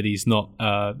strange that he's not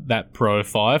that pro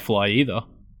Firefly either,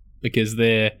 because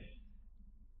they're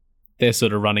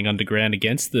sort of running underground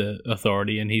against the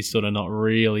authority, and he's sort of not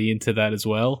really into that as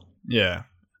well. Yeah,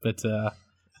 but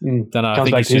don't know.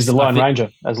 Comes back to he's the Lone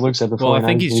Ranger, as Luke said before. Well, I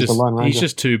think he's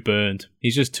just too burned.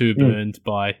 He's just too burned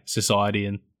by society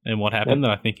and what happened.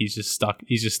 That I think he's just stuck.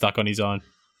 He's just stuck on his own.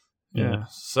 Yeah.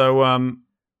 So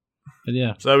But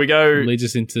yeah. So we go. It leads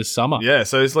us into summer. Yeah.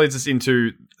 So this leads us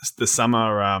into the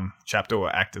summer chapter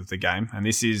or act of the game, and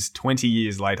this is 20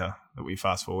 years later that we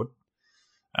fast forward.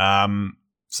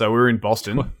 So we're in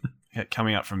Boston,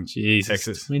 coming up from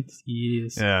Texas. 20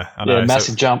 years. Yeah, I know. Yeah,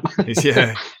 massive jump.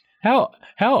 Yeah. How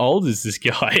old is this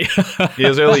guy? He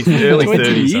was early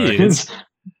 30s. Years.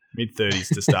 Mid 30s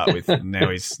to start with. Now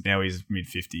he's mid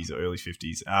 50s or early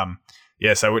 50s.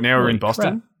 Yeah. So now we're in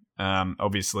Boston.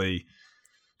 Obviously,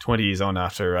 20 years on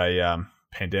after a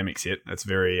pandemic's hit. That's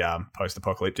very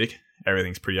post-apocalyptic.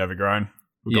 Everything's pretty overgrown.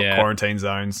 We've got quarantine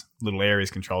zones, little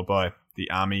areas controlled by the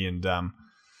army, and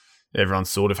everyone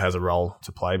sort of has a role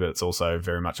to play, but it's also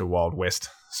very much a Wild West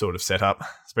sort of setup,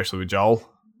 especially with Joel,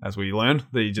 as we learn,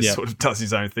 that he just sort of does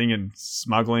his own thing and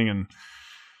smuggling and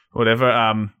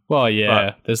whatever. Well,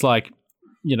 yeah, but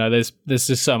there's there's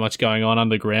just so much going on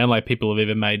underground. Like, people have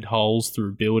even made holes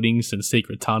through buildings and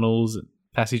secret tunnels and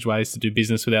passageways to do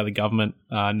business without the government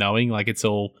knowing. Like, it's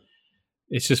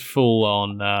just full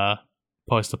on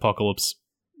post-apocalypse,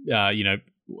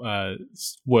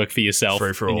 work for yourself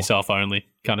and yourself only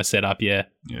kind of setup. Yeah.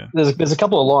 There's a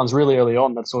couple of lines really early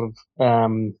on that sort of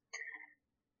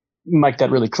make that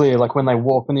really clear. Like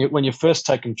when you first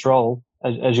take control,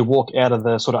 as you walk out of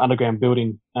the sort of underground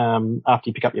building after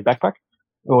you pick up your backpack,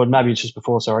 or maybe it's just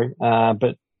before,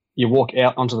 but you walk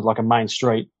out onto a main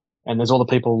street, and there's all the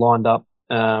people lined up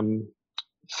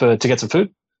to get some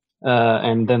food,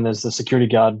 and then there's the security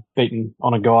guard beating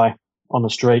on a guy on the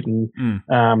street, and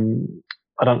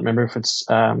I don't remember if it's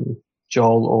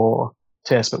Joel or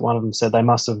Tess, but one of them said they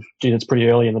must have, it's pretty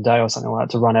early in the day or something like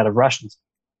that, to run out of rations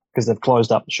because they've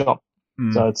closed up the shop.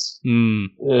 So it's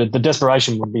the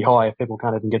desperation would be high if people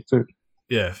can't even get food.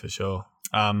 Yeah, for sure.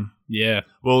 Yeah.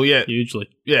 Well, yeah. Hugely.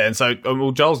 Yeah, and so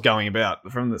Joel's going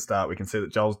about, from the start we can see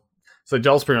that Joel's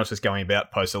pretty much just going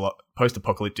about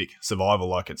post-apocalyptic survival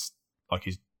like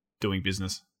he's doing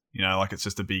business. Like it's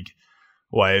just a big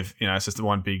way of, it's just the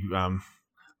one big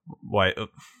way,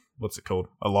 what's it called?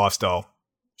 A lifestyle.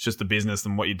 It's just the business,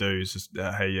 and what you do is just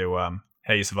how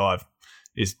you survive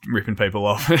is ripping people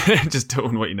off, just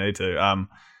doing what you need to.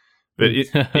 But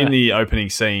in the opening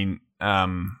scene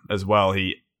as well,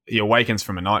 he awakens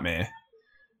from a nightmare,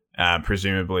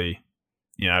 presumably,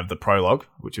 of the prologue,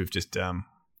 which we've just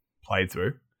played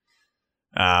through.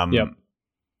 Yep.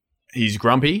 He's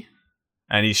grumpy,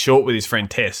 and he's short with his friend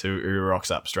Tess, who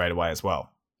rocks up straight away as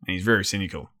well. And he's very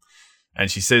cynical. And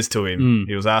she says to him,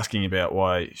 he was asking about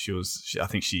why I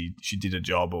think she did a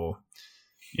job, or,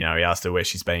 he asked her where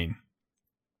she's been.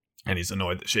 And he's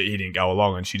annoyed that he didn't go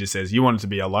along. And she just says, you wanted to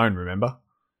be alone, remember?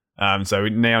 So we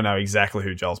now know exactly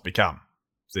who Joel's become.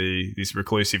 This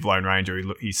reclusive Lone Ranger.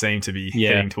 He seemed to be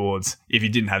heading towards, if he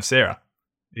didn't have Sarah,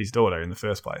 his daughter, in the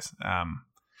first place.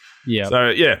 So,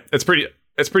 yeah, it's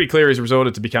pretty clear he's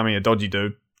resorted to becoming a dodgy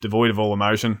dude, devoid of all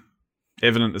emotion.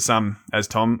 Evident to some, as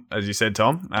you said,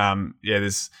 Tom.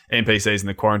 There's NPCs in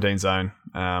the quarantine zone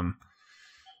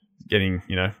getting,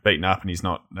 beaten up, and he's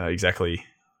not exactly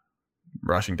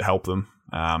rushing to help them.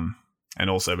 And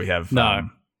also we have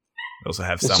someone. It's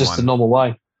just the normal way.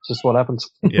 It's just what happens.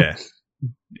 Yeah,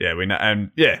 we know,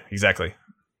 and exactly.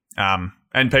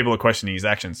 And people are questioning his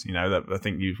actions. I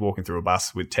think he's walking through a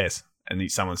bus with Tess, and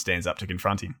someone stands up to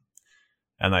confront him,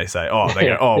 and they say,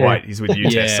 wait, he's with you,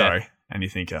 Tess. Sorry, and you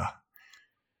think,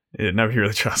 nobody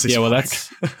really trusts this. Yeah, well,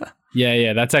 that's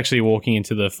that's actually walking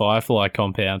into the Firefly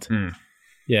compound.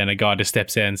 Yeah, and a guy just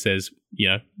steps out and says,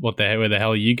 where the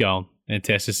hell are you going? And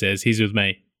Tessa says, he's with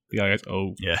me. The guy goes,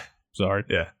 oh, yeah, sorry.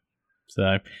 Yeah.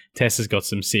 So Tessa's got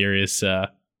some serious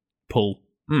pull,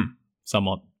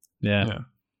 somewhat. Yeah.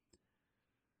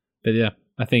 But yeah,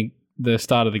 I think the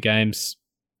start of the games,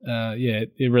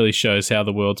 it really shows how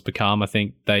the world's become. I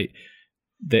think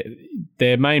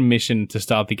their main mission to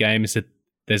start the game is that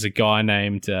there's a guy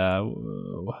named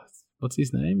what's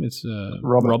his name? It's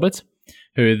Robert,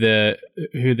 who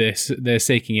they're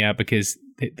seeking out because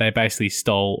they basically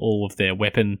stole all of their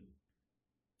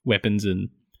weapons and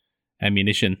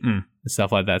ammunition and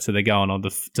stuff like that. So they're going on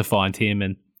to find him,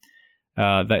 and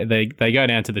they go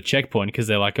down to the checkpoint because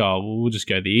they're like, we'll just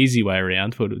go the easy way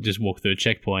around. We'll just walk through a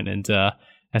checkpoint, and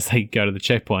as they go to the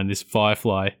checkpoint, this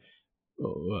Firefly,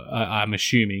 I'm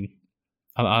assuming,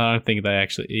 I don't think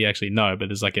you actually know, but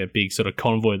there's like a big sort of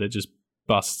convoy that just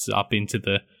busts up into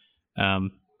the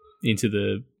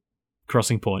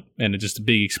crossing point, and it's just a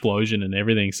big explosion and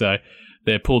everything. So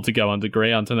they're pulled to go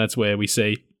underground, and that's where we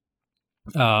see,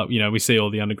 we see all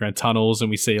the underground tunnels, and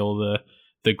we see all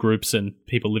the groups and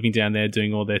people living down there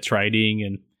doing all their trading,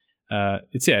 and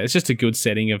it's just a good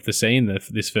setting of the scene.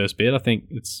 This first bit, I think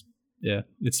it's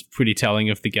pretty telling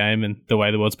of the game and the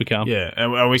way the world's become. Yeah,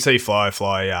 and we see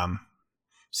Firefly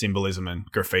symbolism and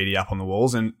graffiti up on the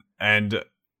walls, and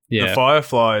the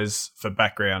Fireflies, for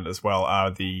background as well,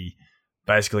 are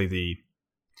basically the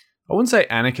I wouldn't say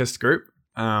anarchist group,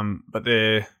 but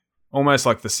they're almost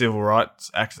like the civil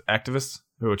rights activists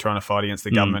who are trying to fight against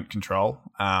the government control.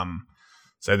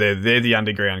 So they're the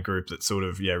underground group that sort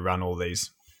of run all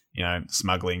these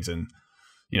smugglings and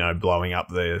blowing up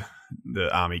the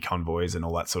army convoys and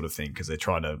all that sort of thing, because they're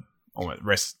trying to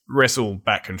almost wrestle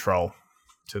back control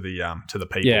to the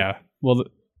people. Yeah,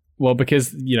 well,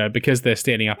 because they're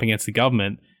standing up against the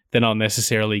government, they're not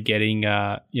necessarily getting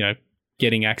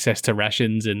access to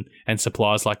rations and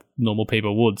supplies like normal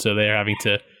people would. So they're having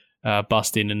to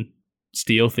bust in and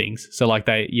steal things. So like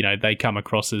they come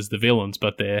across as the villains,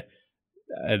 but they're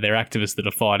activists that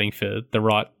are fighting for the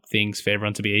right things for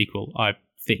everyone to be equal, I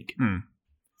think.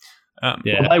 Well,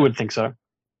 they would think so.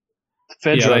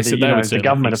 Federally, the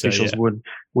government officials would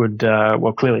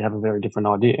clearly have a very different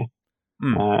idea.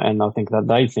 And I think that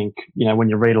they think, when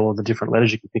you read all of the different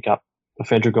letters you can pick up, the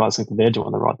federal guys think that they're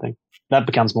doing the right thing. That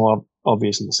becomes more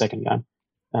obvious in the second game.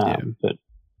 But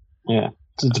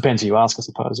it depends who you ask, I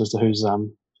suppose, as to who's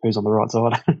on the right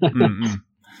side.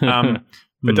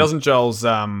 But doesn't Joel's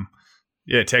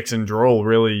Texan drawl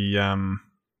really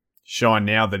shine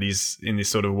now that he's in this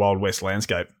sort of Wild West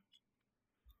landscape?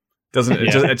 Doesn't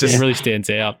it? It just really stands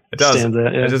out. It does.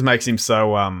 It just makes him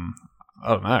so. I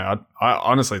don't know. I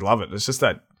honestly love it. It's just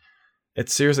that it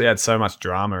seriously adds so much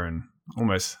drama and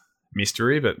almost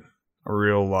mystery, but a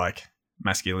real like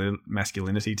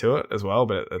masculinity to it as well.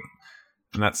 But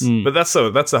And that's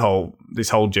the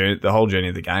whole journey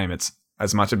of the game. It's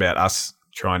as much about us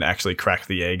trying to actually crack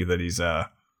the egg that is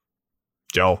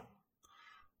Joel.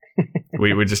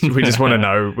 we just want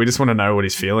to know what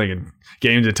he's feeling and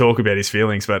get him to talk about his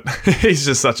feelings, but he's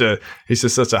just such a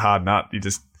hard nut. You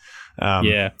just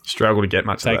struggle to get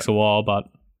much. Takes of that. a while, but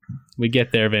we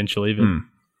get there eventually, but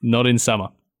not in summer.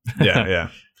 Yeah.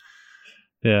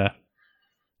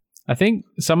 I think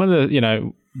some of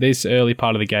the this early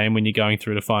part of the game when you're going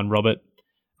through to find Robert,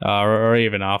 or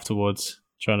even afterwards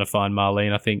trying to find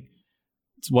Marlene, I think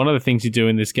it's one of the things you do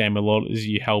in this game a lot is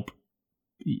you help.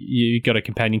 You got a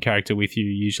companion character with you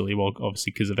usually, well,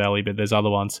 obviously because of Ellie, but there's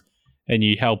other ones, and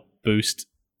you help boost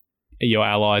your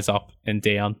allies up and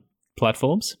down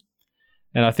platforms.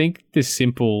 And I think it's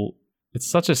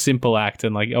such a simple act,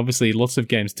 and like obviously lots of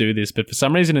games do this, but for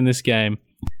some reason in this game,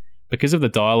 because of the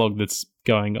dialogue that's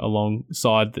going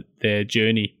alongside their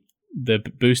journey, the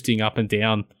boosting up and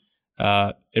down,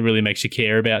 it really makes you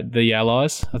care about the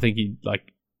allies. I think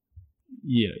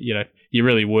you're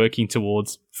really working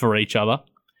towards for each other.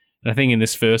 And I think in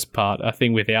this first part, I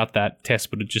think without that, Tess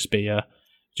would just be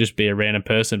a random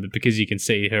person. But because you can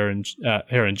see her and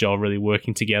Joel really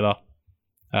working together,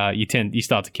 you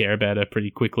start to care about her pretty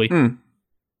quickly. And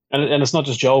it's not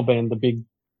just Joel being the big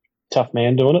tough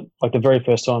man doing it. Like the very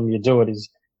first time you do it is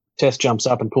Tess jumps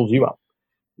up and pulls you up.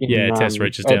 Tess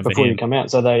reaches down before you come out,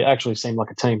 so they actually seem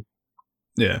like a team.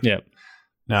 Yeah.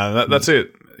 No, that's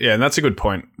it. Yeah, and that's a good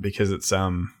point because it's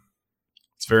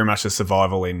very much a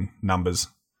survival in numbers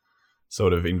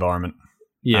sort of environment.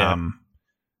 Yeah,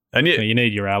 and you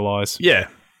need your allies. Yeah,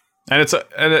 and it's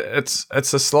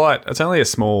only a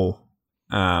small,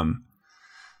 a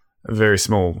very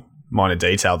small minor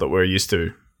detail that we're used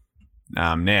to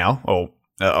now. Or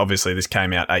obviously this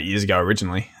came out 8 years ago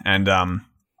originally, and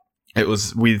it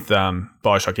was with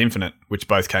BioShock Infinite, which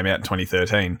both came out in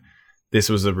 2013. This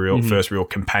was the first real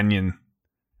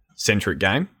companion-centric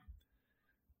game.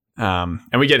 And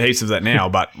we get heaps of that now,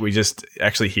 but we just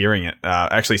actually hearing it,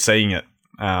 actually seeing it,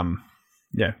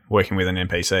 working with an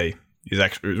NPC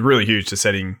is really huge to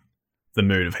setting the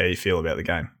mood of how you feel about the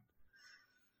game.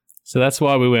 So that's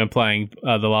why we weren't playing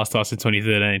The Last of Us in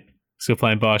 2013. Still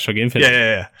playing BioShock Infinite.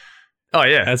 Yeah. Oh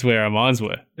yeah, that's where our minds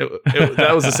were.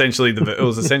 That was essentially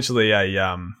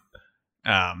a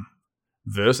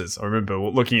versus. I remember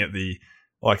looking at the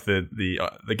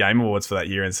Game Awards for that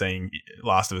year and seeing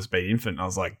Last of Us beat Infinite. And I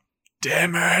was like,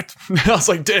 damn it! I was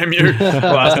like, damn you,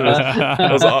 Last of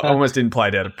Us. I almost didn't play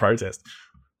it out of protest.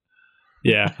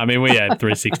 Yeah, I mean we had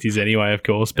 360s anyway, of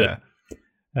course, but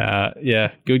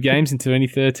good games in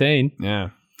 2013. Yeah.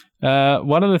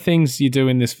 One of the things you do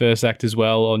in this first act as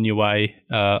well on your way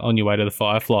to the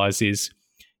Fireflies is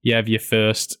you have your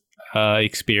first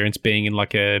experience being in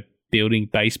like a building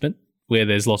basement where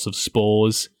there's lots of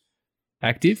spores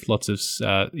active, lots of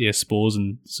spores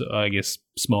and I guess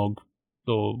smog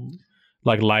or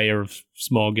like layer of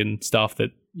smog and stuff that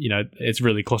it's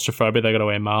really claustrophobic. They got to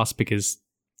wear masks because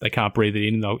they can't breathe it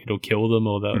in. It'll kill them,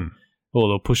 or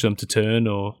they'll push them to turn.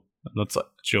 Or I'm not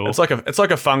sure. It's like a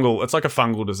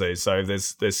fungal disease. So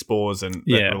there's spores and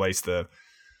that release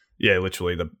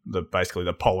literally the basically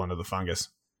the pollen of the fungus,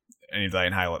 and if they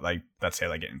inhale it, that's how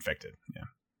they get infected. Yeah.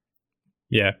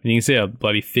 Yeah, and you can see how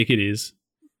bloody thick it is.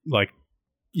 Like,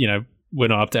 we're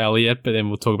not up to Ellie yet, but then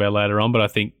we'll talk about it later on. But I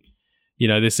think,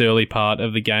 this early part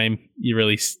of the game,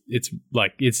 it's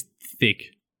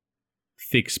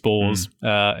thick spores,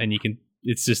 and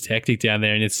it's just hectic down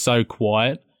there, and it's so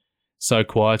quiet.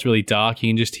 It's really dark. You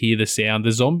can just hear the sound.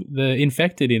 The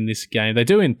infected in this game, they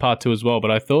do in part 2 as well,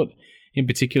 but I thought in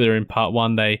particular in part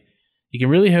 1, you can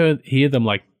really hear them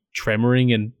like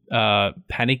tremoring and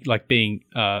panic, like being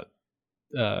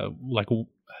like I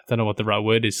don't know what the right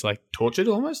word is, like tortured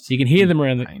almost. You can hear them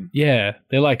around they're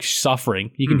like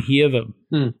suffering. You can hear them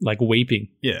like weeping.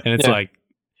 Yeah. And it's like,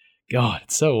 God,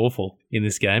 it's so awful in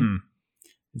this game.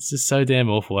 It's just so damn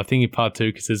awful. I think in part 2,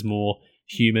 because there's more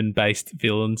human-based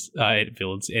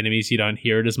enemies, you don't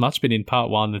hear it as much. But in part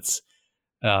 1, it's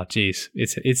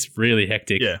really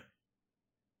hectic. Yeah.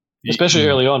 Especially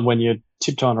early on when you're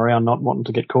tiptoeing around not wanting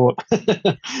to get caught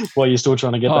while you're still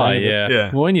trying to get that. Oh,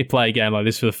 yeah. Well, when you play a game like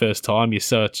this for the first time, you're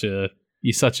such a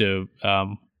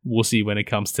wussy when it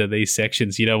comes to these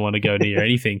sections. You don't want to go near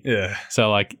anything. Yeah.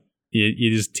 So, like,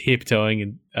 you're just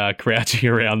tiptoeing and crouching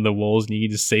around the walls, and you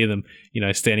can just see them,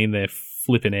 standing there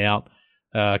flipping out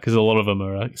because a lot of them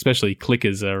are, especially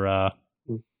clickers are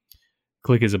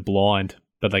blind,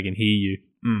 but they can hear you,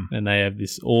 and they have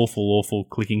this awful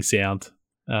clicking sound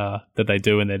that they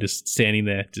do, and they're just standing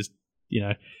there, just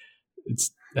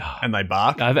it's. And they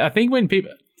bark. I think when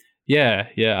people, Yeah.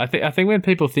 I think when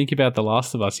people think about The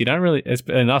Last of Us, you don't really,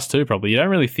 and us too probably, you don't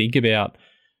really think about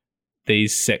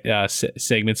these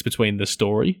segments between the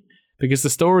story, because the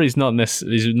story is not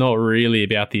really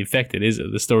about the infected, is it?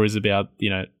 The story is about,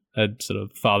 a sort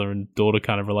of father and daughter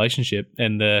kind of relationship,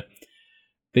 and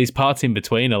these parts in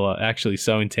between are actually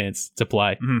so intense to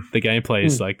play. The gameplay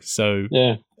is like so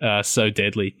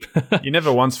deadly. You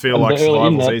never once feel like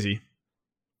survival's easy.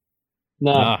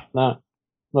 No, not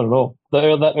at all.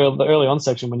 The early on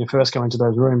section when you first go into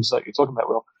those rooms, like you're talking about,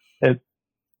 Will,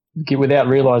 without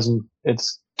realizing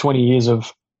it's 20 years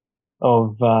of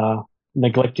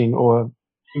neglecting, or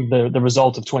the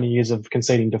result of 20 years of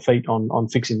conceding defeat on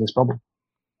fixing this problem.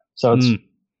 So it's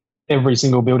every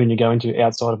single building you go into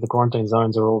outside of the quarantine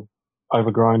zones are all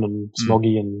overgrown and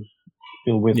smoggy and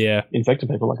filled with infected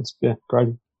people. Like, it's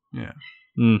crazy. Yeah.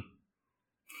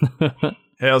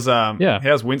 Yeah.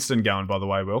 How's Winston going, by the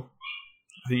way, Will?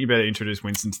 I think you better introduce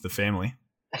Winston to the family.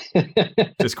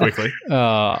 Just quickly.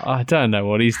 I don't know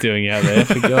what he's doing out there,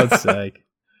 for God's sake.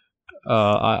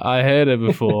 I heard it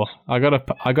before. I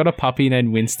got a puppy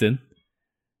named Winston,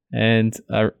 and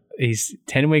he's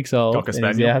 10 weeks old. Cocker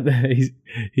spaniel.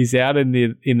 He's out in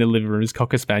the living room. He's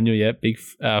Cocker spaniel, yeah, big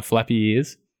flappy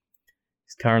ears.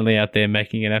 He's currently out there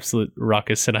making an absolute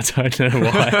ruckus, and I don't know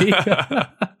why.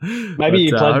 Maybe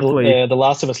he played The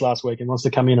Last of Us last week and wants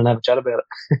to come in and have a chat about it.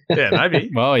 Yeah, maybe.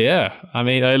 Well, yeah. I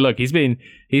mean, look, he's been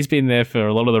there for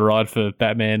a lot of the ride for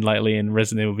Batman lately in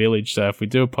Resident Evil Village. So if we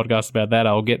do a podcast about that,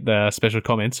 I'll get the special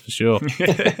comments for sure.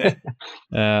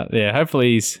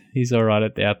 Hopefully he's all right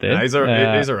out there. No, he's all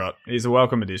right. He's a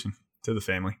welcome addition to the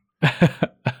family.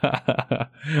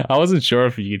 I wasn't sure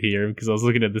if you could hear him because I was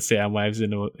looking at the sound waves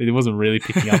and it wasn't really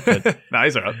picking up. But no,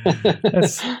 he's all right.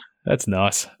 That's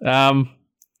nice.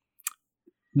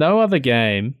 No other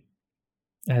game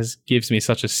gives me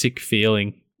such a sick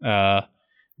feeling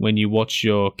when you watch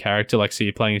your character, like, so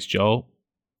you're playing as Joel,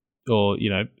 or,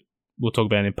 we'll talk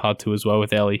about it in part 2 as well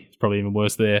with Ellie. It's probably even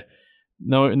worse there.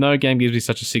 No game gives me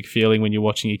such a sick feeling when you're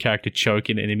watching your character choke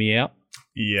an enemy out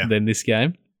than this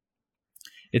game.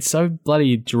 It's so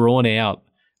bloody drawn out.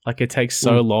 Like, it takes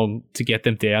so long to get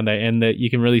them down there, and that you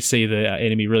can really see the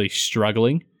enemy really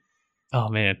struggling. Oh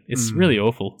man, it's really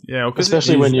awful. Yeah,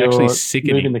 especially when you're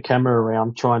moving the camera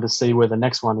around trying to see where the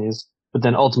next one is, but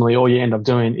then ultimately all you end up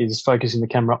doing is focusing the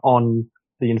camera on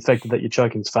the infected that you're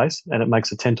choking's face, and it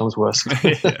makes it 10 times worse.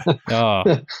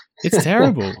 It's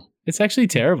terrible. It's actually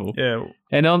terrible. Yeah.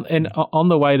 And on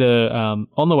the way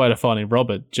to finding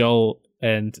Robert, Joel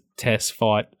and Tess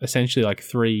fight essentially like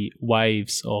 3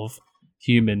 waves of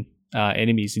human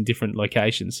enemies in different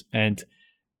locations, and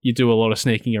you do a lot of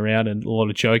sneaking around and a lot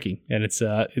of choking, and it's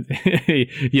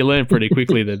you learn pretty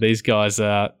quickly that these guys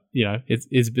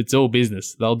it's all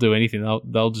business. They'll do anything.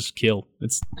 They'll just kill.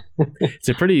 It's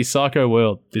a pretty psycho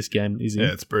world this game is in.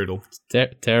 Yeah, it's brutal. It's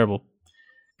terrible.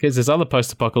 Because there's other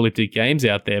post-apocalyptic games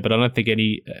out there, but I don't think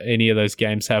any of those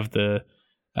games have the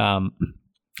I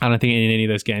don't think in any of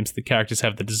those games the characters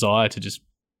have the desire to just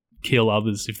kill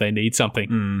others if they need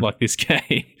something like this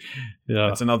game.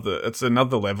 Yeah. It's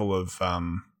another level of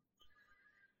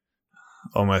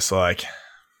almost like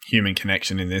human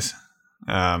connection in this.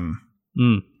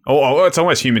 It's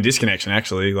almost human disconnection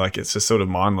actually. Like, it's just sort of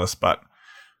mindless, but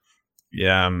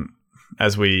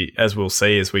as we'll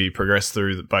see as we progress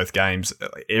through both games,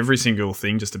 every single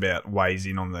thing just about weighs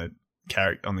in on the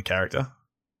character,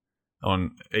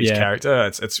 on each character.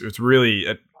 It's really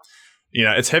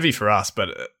it's heavy for us, but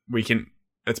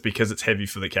it's because it's heavy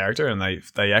for the character, and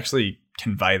they actually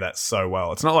convey that so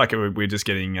well. It's not like we're just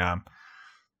getting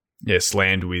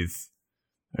slammed with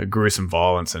gruesome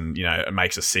violence and it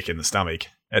makes us sick in the stomach.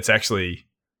 It's actually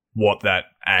what that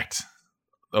act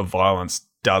of violence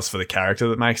does for the character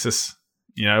that makes us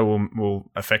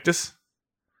will affect us.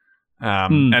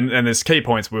 And there's key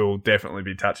points we'll definitely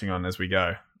be touching on as we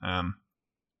go.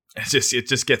 It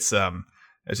just gets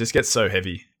so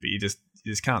heavy, but you just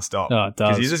can't stop. Oh, it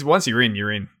does. Because once you're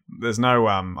in. There's no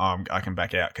I can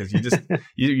back out, because you just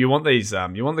you want these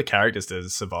you want the characters to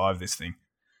survive this thing.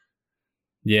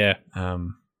 Yeah.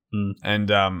 And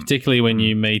particularly when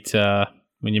you meet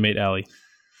Ellie.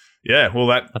 Yeah, well,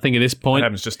 that I think at this point, that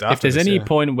happens just after. If there's any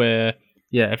point where,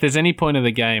 if there's any point of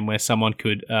the game where someone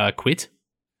could quit,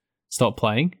 stop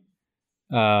playing,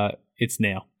 it's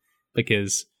now,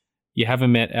 because you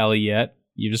haven't met Ellie yet.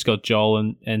 You've just got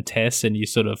Joel and Tess, and you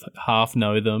sort of half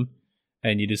know them,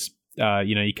 and you just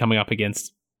you're coming up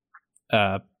against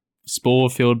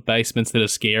spore-filled basements that are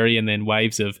scary, and then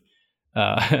waves of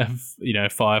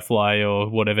firefly or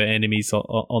whatever enemies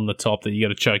on the top that you got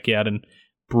to choke out and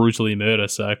brutally murder.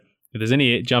 So If there's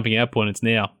any jumping out point, it's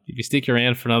now. If you stick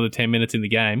around for another 10 minutes in the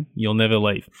game, you'll never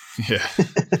leave. Yeah,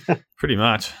 pretty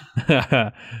much.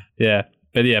 Yeah.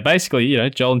 But yeah, basically,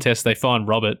 Joel and Tess, they find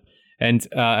Robert. And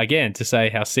again, to say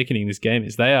how sickening this game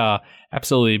is, they are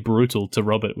absolutely brutal to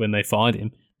Robert when they find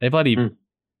him. They bloody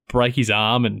break his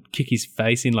arm and kick his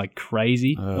face in like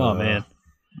crazy. Oh, man.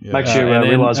 Yeah. Makes you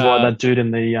realise why that dude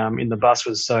in the bus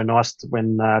was so nice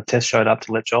when Tess showed up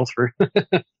to let Joel through.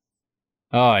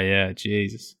 Oh, yeah,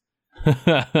 Jesus.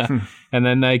 And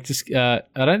then they just, I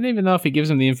don't even know if he gives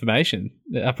them the information.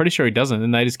 I'm pretty sure he doesn't,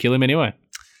 and they just kill him anyway.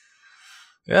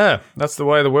 Yeah, that's the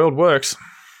way the world works.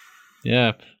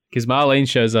 Yeah, because Marlene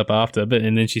shows up after,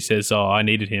 and then she says, "Oh, I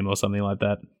needed him," or something like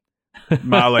that.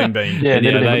 Marlene being...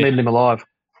 needed him alive.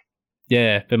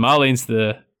 Yeah, but Marlene's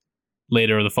the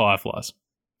leader of the Fireflies.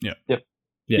 Yep.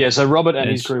 Yeah, so Robert and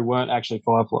his crew weren't actually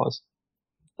Fireflies.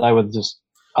 They were just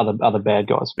other bad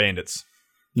guys. Bandits.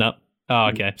 No. Oh,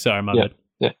 okay. Sorry, my bad.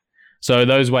 Yeah. So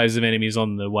those waves of enemies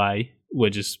on the way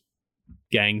were just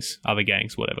gangs, other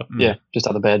gangs, whatever. Yeah, just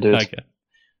other bad dudes. Okay.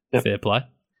 Yep. Fair play.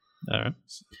 All right.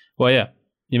 Well, yeah.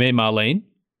 You meet Marlene.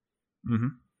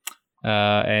 Mm-hmm.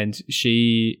 And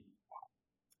she...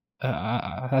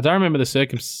 I don't remember the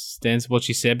circumstance of what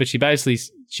she said, but she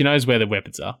knows where the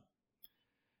weapons are.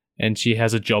 And she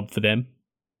has a job for them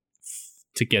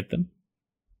to get them.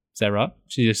 Is that right?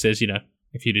 She just says,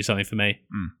 if you do something for me,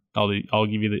 I'll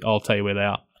give you I'll tell you where they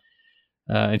are.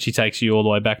 And she takes you all the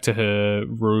way back to her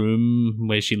room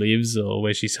where she lives, or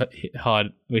where she's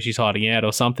hiding out,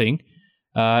 or something.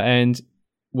 And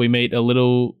we meet a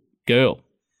little girl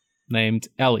named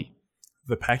Ellie.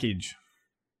 The package.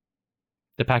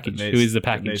 The package. Who is the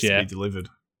package? Needs to be delivered.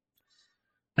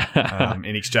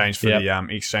 In exchange for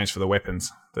the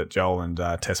weapons that Joel and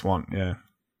Tess want. Yeah.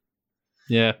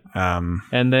 Yeah.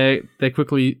 And they're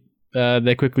quickly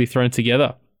thrown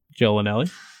together, Joel and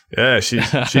Ellie. Yeah,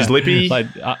 she's lippy.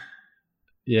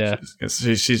 Yeah. She's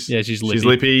lippy. She's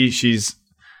lippy. She's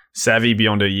savvy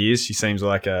beyond her years. She seems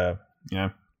like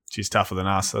she's tougher than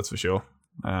us, that's for sure.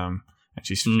 And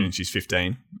she's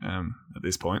 15 at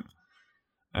this point.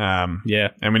 Yeah.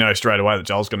 And we know straight away that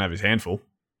Joel's going to have his hands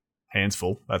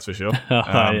full, that's for sure.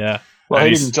 Yeah. Well,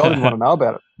 Joel didn't want to know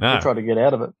about it. No. He tried to get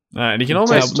out of it. And he can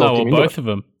almost... both of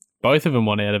them. Both of them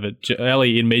want out of it.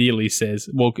 Ellie immediately says,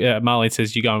 Marlene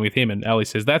says, "You're going with him." And Ellie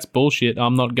says, "That's bullshit.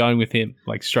 I'm not going with him."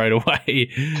 Like, straight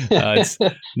away.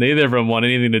 Neither of them want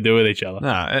anything to do with each other.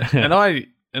 No,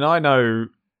 and I know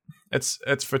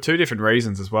it's for two different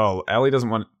reasons as well. Ellie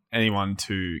doesn't want anyone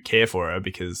to care for her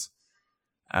because,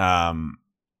 as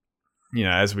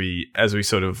we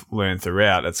sort of learn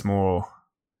throughout, it's more...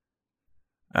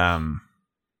 we'll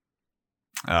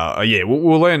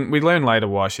learn. We learn later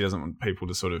why she doesn't want people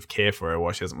to sort of care for her,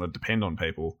 why she doesn't want to depend on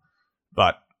people.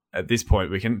 But at this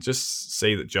point, we can just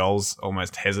see that Joel's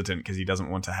almost hesitant because he doesn't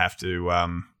want to have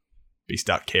to be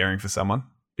stuck caring for someone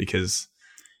because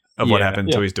of what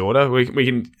happened to his daughter. We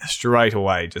can straight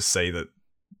away just see that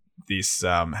this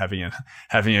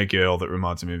having a girl that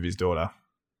reminds him of his daughter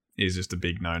is just a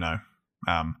big no-no.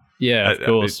 Of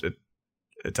course, it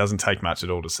doesn't take much at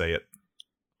all to see it.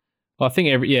 I think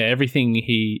everything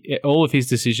all of his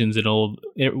decisions and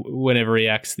whenever he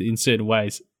acts in certain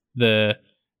ways, I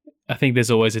think there's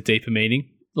always a deeper meaning.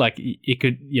 Like it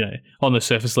could, on the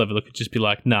surface level, it could just be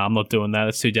like, "No, I'm not doing that.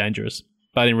 It's too dangerous."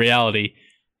 But in reality,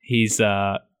 he's,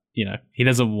 he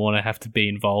doesn't want to have to be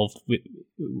involved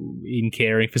in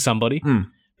caring for somebody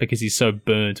because he's so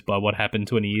burnt by what happened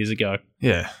 20 years ago.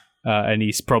 Yeah, and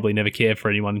he's probably never cared for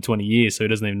anyone in 20 years, so he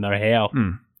doesn't even know how.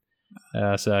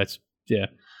 So it's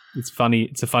It's funny.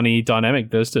 It's a funny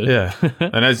dynamic, those two. Yeah,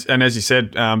 and as you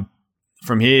said,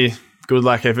 from here, good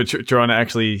luck ever trying to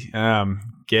actually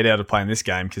get out of playing this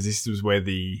game because this is where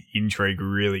the intrigue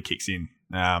really kicks in.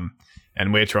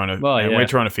 And we're trying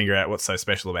to figure out what's so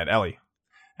special about Ellie.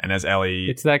 And as Ellie,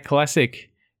 it's that classic.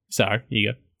 Sorry,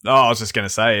 you go. Oh, I was just going to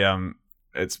say,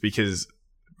 it's because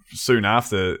soon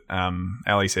after,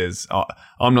 Ellie says, "Oh,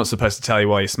 I'm not supposed to tell you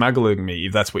why you're smuggling me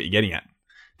if that's what you're getting at."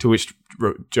 To which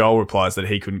Joel replies that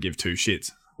he couldn't give two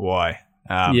shits. Why?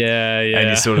 And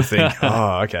you sort of think,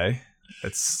 oh, okay.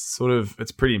 It's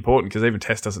pretty important because even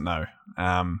Tess doesn't know.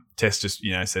 Tess just,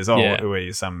 says,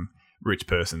 we're some rich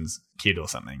person's kid or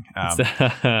something.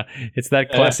 It's that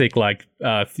classic,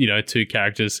 two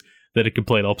characters that are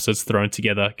complete opposites thrown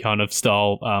together kind of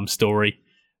style story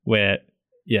where,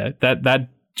 that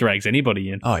drags anybody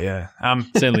in. Oh yeah,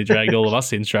 certainly dragged all of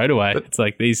us in straight away. It's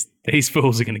like these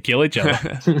fools are going to kill each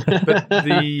other. But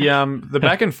the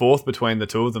back and forth between the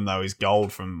two of them though is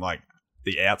gold from like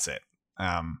the outset.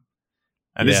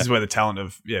 And this is where the talent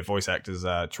of voice actors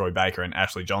Troy Baker and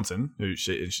Ashley Johnson, who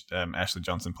Ashley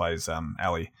Johnson plays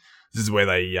Ellie. This is where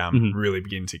they really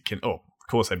begin to of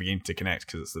course they begin to connect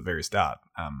because it's the very start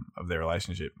of their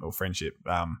relationship or friendship.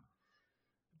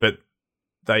 But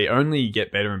they only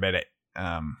get better and better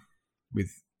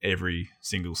with every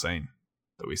single scene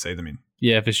that we see them in.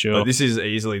 Yeah, for sure. But this is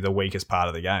easily the weakest part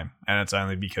of the game, and it's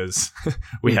only because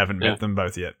we haven't met them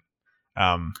both yet.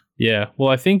 Yeah, well,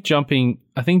 I think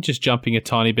just jumping a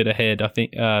tiny bit ahead, I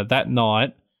think that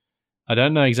night, I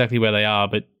don't know exactly where they are,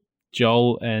 but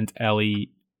Joel and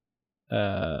Ellie,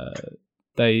 they're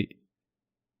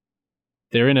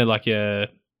in a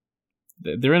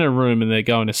room and they're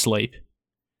going to sleep.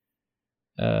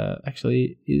 So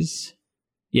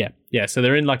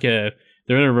they're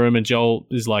in a room and Joel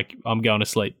is like, I'm going to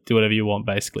sleep, do whatever you want,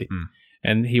 basically.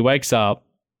 And he wakes up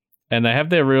and they have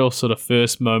their real sort of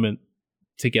first moment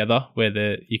together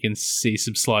where you can see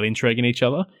some slight intrigue in each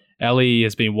other. Ellie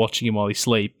has been watching him while he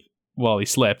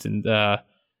slept and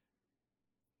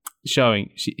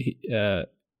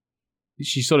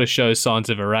she sort of shows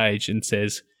signs of her age and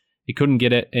says, it couldn't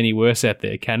get any worse out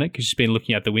there, can it? Because she's been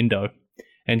looking out the window.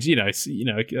 And,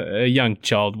 a young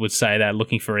child would say that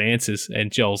looking for answers,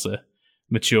 and Joel's a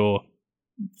mature,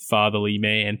 fatherly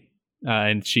man.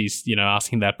 And she's,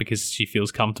 asking that because she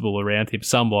feels comfortable around him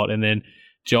somewhat. And then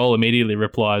Joel immediately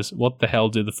replies, what the hell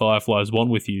do the Fireflies want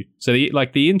with you? So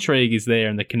the intrigue is there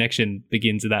and the connection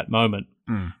begins at that moment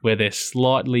where they're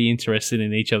slightly interested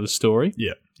in each other's story.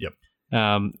 Yeah, yep.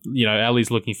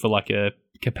 Ellie's looking for like a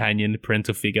companion,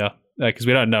 parental figure, because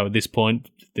we don't know at this point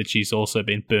that she's also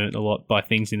been burnt a lot by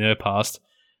things in her past.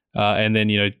 And then,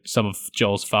 some of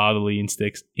Joel's fatherly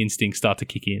instincts start to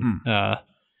kick in.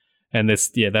 And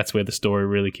that's where the story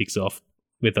really kicks off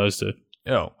with those two.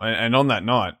 Oh, and on that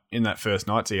night, in that first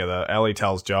night together, Ellie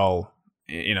tells Joel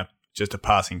in just a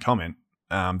passing comment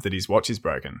that his watch is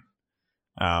broken.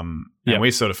 And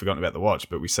we've sort of forgotten about the watch,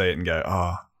 but we see it and go,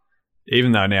 oh,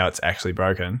 even though now it's actually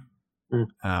broken,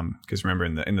 because remember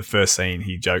in the first scene,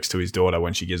 he jokes to his daughter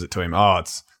when she gives it to him, oh,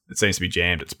 it seems to be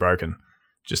jammed, it's broken,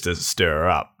 just to stir her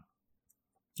up.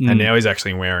 And now he's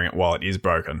actually wearing it while it is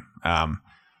broken. Because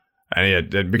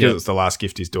it's the last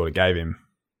gift his daughter gave him,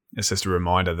 it's just a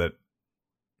reminder that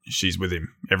she's with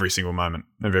him every single moment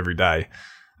of every day.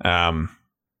 And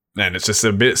it's just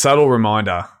a bit subtle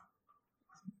reminder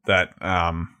that,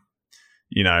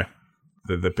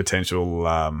 the potential,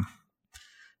 I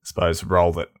suppose,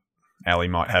 role that Ellie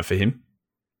might have for him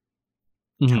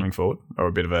coming forward, or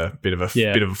a bit of a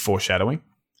foreshadowing.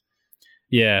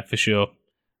 Yeah, for sure.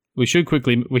 We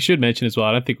should mention as well,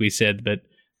 I don't think we said, but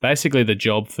basically the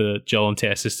job for Joel and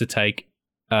Tess is to take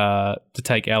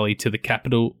Ellie to the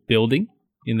Capitol building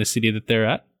in the city that they're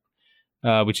at,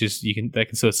 which is they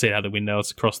can sort of see out the window.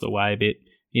 It's across the way a bit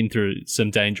in through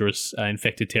some dangerous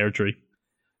infected territory,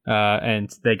 and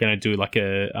they're going to do like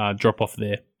a drop off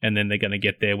there, and then they're going to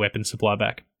get their weapon supply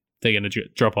back. They're going to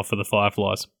drop off for the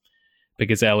Fireflies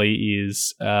because Ellie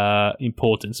is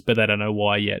important, but they don't know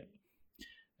why yet.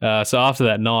 So after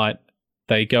that night,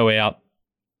 they go out.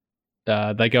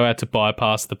 They go out to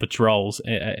bypass the patrols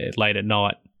late at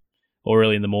night or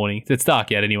early in the morning. It's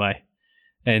dark out anyway.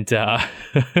 And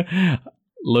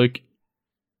Luke,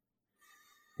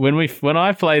 when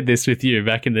I played this with you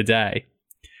back in the day,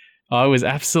 I was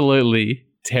absolutely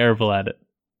terrible at it.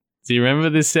 Do you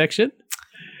remember this section?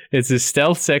 It's a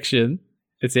stealth section.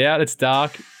 It's out. It's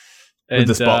dark. With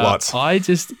the spotlights.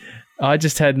 I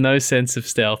just had no sense of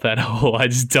stealth at all. I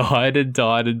just died and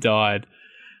died and died.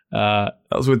 That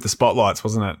was with the spotlights,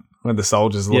 wasn't it? When the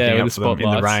soldiers are looking up for them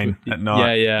in the rain at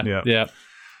night. Yeah.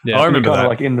 I remember that.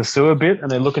 Like in the sewer bit,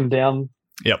 and they're looking down.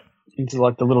 Yep. Into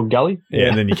like the little gully. Yeah,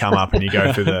 and then you come up and you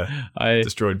go through the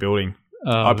destroyed building.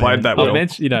 I played that well,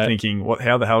 thinking,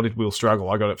 how the hell did Will struggle?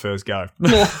 I got it first go.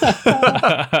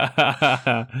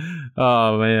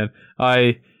 Oh man,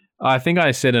 I think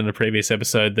I said in a previous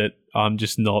episode that I'm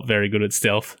just not very good at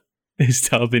stealth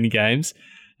in games.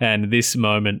 And this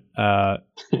moment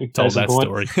told that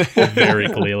story very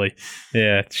clearly.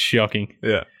 Yeah, it's shocking.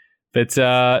 Yeah. But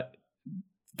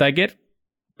they get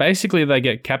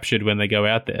captured when they go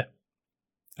out there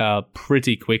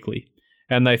pretty quickly.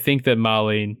 And they think that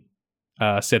Marlene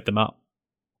set them up.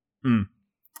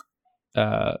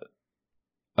 I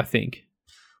think.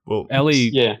 Well, Ellie,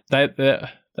 they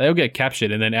all get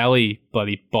captured, and then Ellie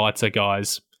bloody bites a guy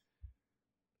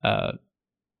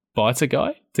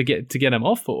to get him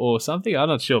off or something. I'm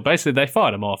not sure. Basically, they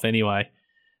fight him off anyway.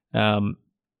 And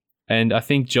I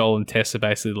think Joel and Tess are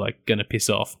basically like going to piss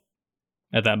off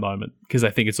at that moment because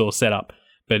they think it's all set up.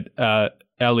 But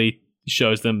Ellie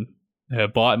shows them her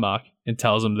bite mark and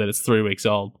tells them that it's 3 weeks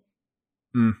old.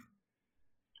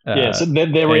 So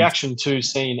their reaction to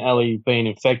seeing Ellie being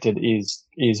infected is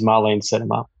Marlene set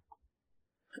him up.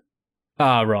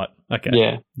 Ah, right.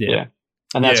 Okay. Yeah.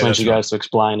 And that's when she goes to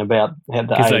explain about how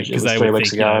the age it was 3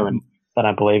 weeks ago, and they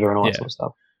don't believe her and all that sort of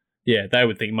stuff. Yeah, they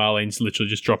would think Marlene's literally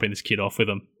just dropping this kid off with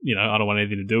them. I don't want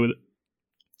anything to do with it.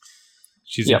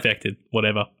 She's infected,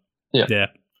 whatever. Yeah.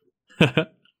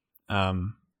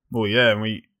 Well, yeah, and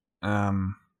we,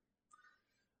 and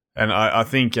I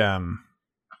think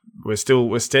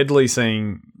we're steadily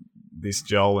seeing this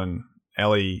Joel and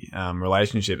Ellie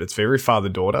relationship. It's very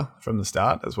father-daughter from the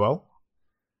start as well.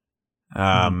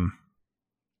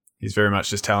 He's very much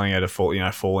just telling her to fall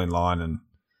in line, and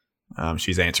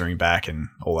she's answering back and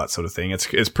all that sort of thing.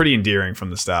 It's pretty endearing from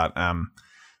the start.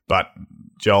 But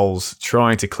Joel's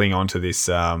trying to cling on to this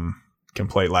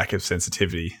complete lack of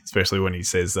sensitivity, especially when he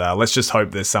says, "Let's just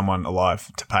hope there's someone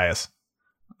alive to pay us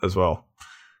as well."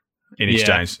 In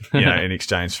exchange, in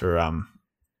exchange for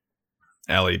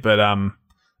Ellie. But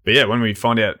yeah, when we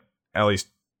find out Ellie's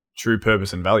true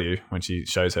purpose and value, when she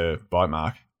shows her bite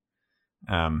mark,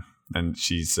 and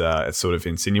she's it's sort of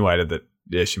insinuated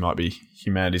that she might be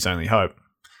humanity's only hope.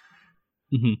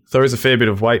 Mm-hmm. So there is a fair bit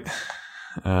of weight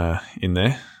in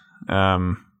there.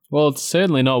 Well, it's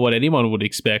certainly not what anyone would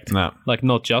expect. No, like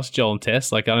not just Joel and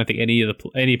Tess. Like I don't think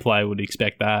any player would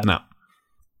expect that. No,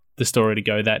 the story to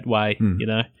go that way.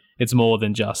 It's more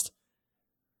than just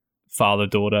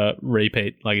father-daughter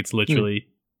repeat. Like it's literally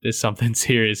there's something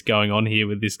serious going on here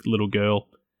with this little girl.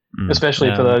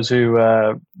 Especially for those who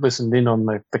listened in on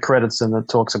the credits, and it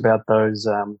talks about those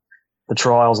the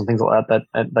trials and things like that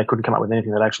they couldn't come up with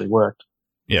anything that actually worked.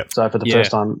 Yeah. So for the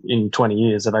first time in 20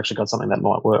 years, they've actually got something that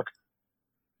might work.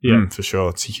 Yeah, for sure.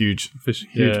 It's a huge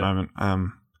moment.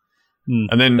 And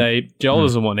then Joel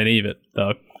doesn't want any of it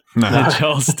though. No.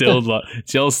 Joel's still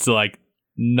like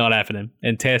not having him,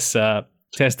 and Tess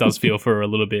does feel for her a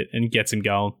little bit and gets him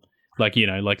going. Like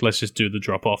let's just do the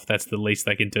drop off. That's the least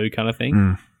they can do, kind of thing.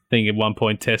 I think at one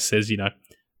point Tess says,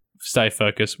 stay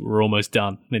focused. We're almost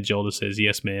done. And Joel just says,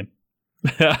 yes, ma'am.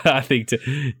 I think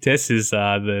Tess is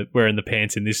the wearing the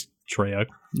pants in this trio,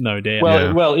 no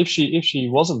doubt. Well, if she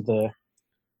wasn't there,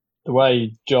 the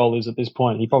way Joel is at this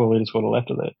point, he probably just would have left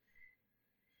her there.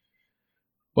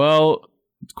 Well,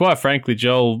 quite frankly,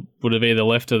 Joel would have either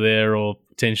left her there or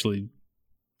potentially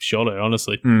shot her.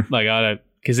 Honestly, like I don't,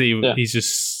 because he's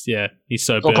just he's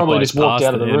so. Or probably just walked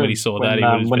out of the room when he saw that.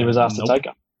 When he was asked to take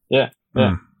her. Yeah.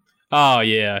 Oh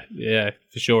yeah,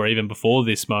 for sure. Even before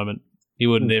this moment, he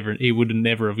would never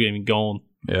have even gone.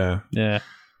 Yeah.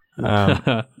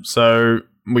 So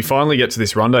we finally get to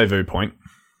this rendezvous point.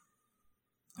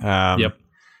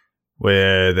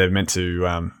 Where they're meant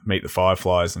to meet the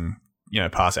Fireflies and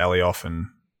pass Ellie off and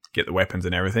get the weapons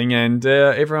and everything, and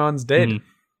everyone's dead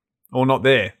or not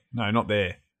there. No, not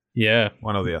there. Yeah,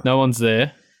 one or the other. No one's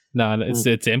there. No,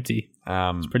 it's empty.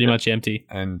 It's pretty much empty.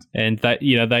 Mm. And that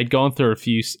they'd gone through a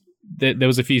few. There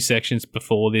was a few sections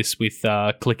before this with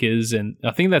clickers, and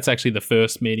I think that's actually the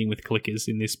first meeting with clickers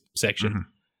in this section.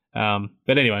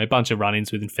 But anyway, a bunch of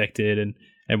run-ins with infected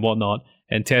and whatnot.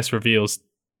 And Tess reveals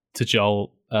to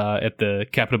Joel at the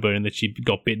Capitol building that she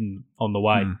got bitten on the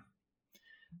way.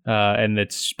 And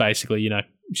that's basically,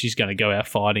 she's going to go out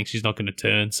fighting. She's not going to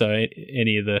turn. So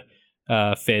any of the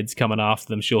feds coming after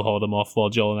them, she'll hold them off while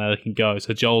Joel and Ellie can go.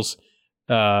 So Joel's,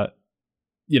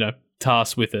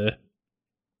 tasked with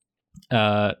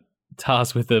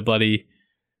a bloody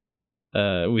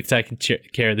with taking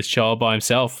care of this child by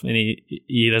himself, and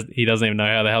he doesn't even know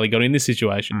how the hell he got in this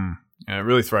situation. It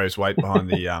really throws weight behind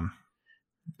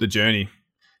the journey,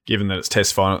 given that it's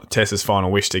Tess's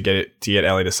final wish to get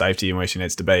Ellie to safety and where she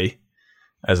needs to be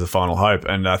as the final hope.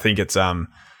 And I think it's and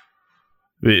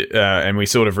we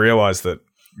sort of realise that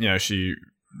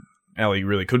Ellie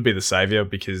really could be the saviour,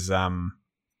 because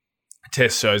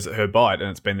Tess shows that her bite, and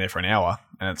it's been there for an hour,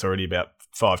 and it's already about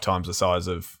 5 times the size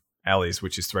of Ellie's,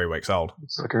 which is 3 weeks old.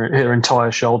 It's like her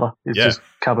entire shoulder is just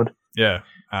covered. Yeah.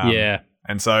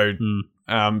 And so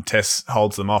Tess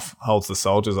holds the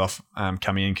soldiers off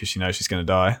coming in because she knows she's going to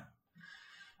die.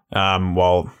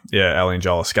 While Ellie and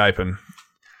Joel escape, and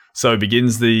so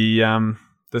begins the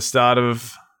start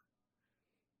of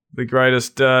the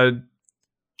greatest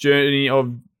journey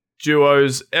of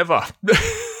duos ever.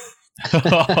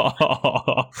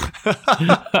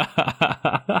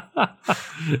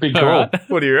 Big call. Right.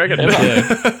 What do you reckon?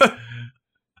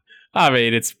 I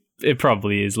mean, it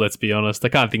probably is. Let's be honest. I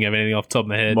can't think of anything off the top of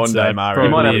my head. Monday Mario. You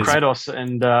might have Kratos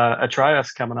and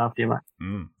Atreus coming after you,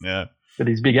 mate. Yeah. With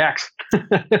his big axe.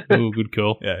 Ooh, good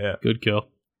call. Yeah. Good call.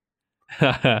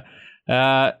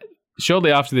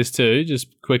 Shortly after this too,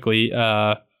 just quickly,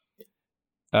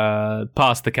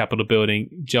 past the Capitol building,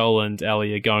 Joel and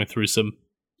Ellie are going through some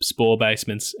spore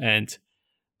basements, and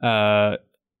Joel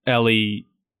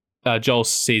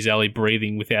sees Ellie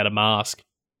breathing without a mask,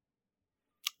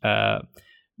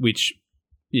 which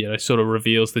sort of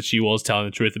reveals that she was telling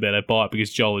the truth about her bite,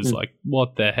 because Joel is like,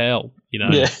 "What the hell?"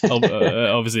 Yeah.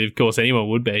 Obviously, of course, anyone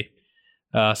would be.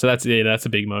 So that's a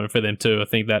big moment for them too. I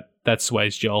think that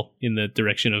sways Joel in the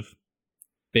direction of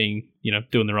being,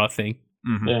 doing the right thing.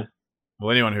 Mm-hmm. Yeah.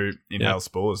 Well, anyone who inhales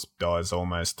spores dies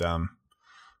almost,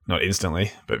 not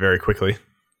instantly, but very quickly.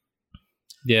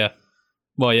 Yeah.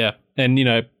 Well, yeah. And,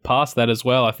 past that as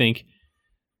well, I think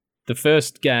the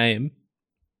first game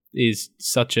is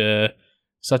such a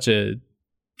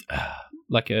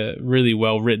like a really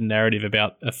well-written narrative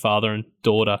about a father and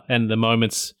daughter, and the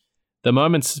moments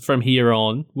from here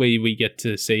on, we get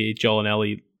to see Joel and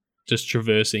Ellie just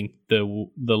traversing the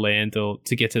land or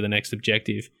to get to the next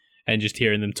objective, and just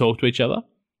hearing them talk to each other.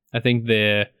 I think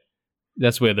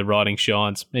that's where the writing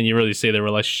shines, and you really see the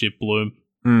relationship bloom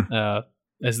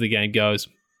as the game goes.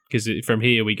 Because from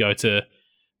here we go to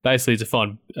basically to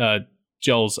find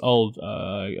Joel's old,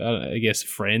 I guess,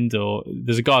 friend, or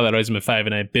there's a guy that owes him a favour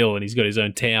named Bill, and he's got his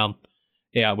own town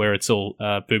out where it's all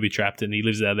booby-trapped, and he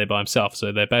lives out there by himself.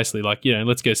 So they're basically like,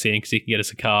 let's go see him because he can get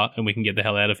us a car and we can get the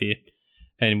hell out of here.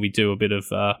 And we do a bit of,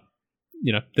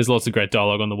 there's lots of great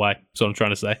dialogue on the way. That's what I'm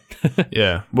trying to say.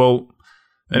 Yeah. Well,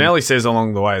 and Ellie says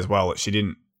along the way as well that she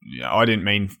didn't, I didn't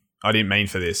mean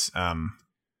for this,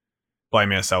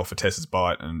 blaming herself for Tess's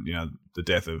bite and, the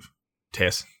death of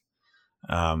Tess.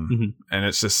 And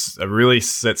it's just, it really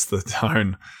sets the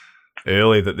tone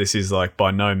early that this is like by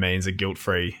no means a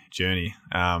guilt-free journey.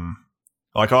 I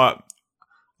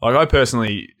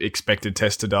personally expected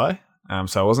Tess to die,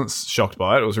 so I wasn't shocked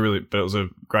by it. But it was a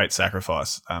great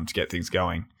sacrifice to get things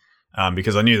going,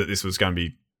 because I knew that this was going to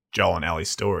be Joel and Ellie's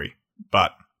story.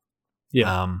 But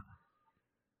yeah,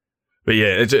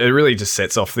 it really just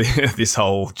sets off this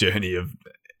whole journey of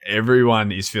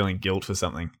everyone is feeling guilt for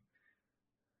something.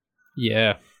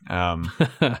 Yeah. And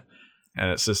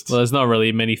it's just... Well, there's not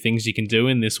really many things you can do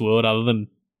in this world other than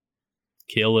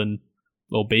kill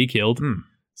or be killed.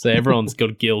 So everyone's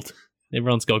got guilt.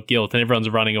 Everyone's got guilt, and everyone's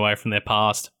running away from their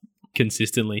past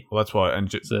consistently. Well, that's why.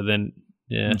 So then,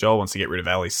 yeah. Joel wants to get rid of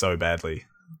Ellie so badly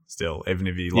still, even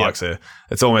if he likes her.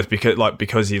 It's almost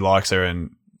because he likes her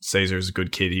and sees her as a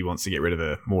good kid, he wants to get rid of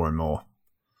her more and more.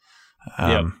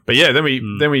 But yeah, then we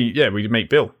meet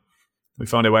Bill. We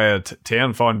find our way out of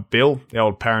town, find Bill, the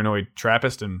old paranoid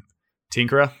Trappist and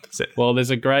tinkerer. Well,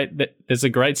 there's a great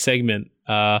segment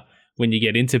when you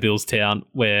get into Bill's town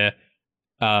where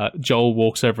Joel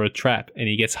walks over a trap and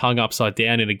he gets hung upside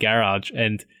down in a garage,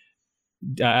 and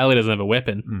Ellie doesn't have a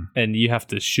weapon, and you have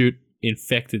to shoot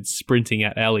infected sprinting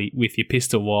at Ellie with your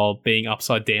pistol while being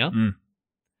upside down.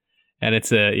 And it's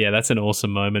that's an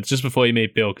awesome moment just before you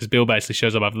meet Bill, because Bill basically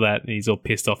shows up after that and he's all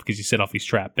pissed off because you set off his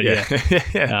trap.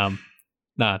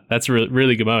 But that's a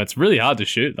really good moment. It's really hard to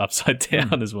shoot upside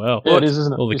down as well. Yeah, it is,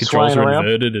 isn't it? All the You're controls are swaying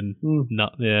inverted and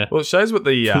Well, it shows what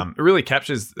the it really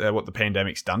captures what the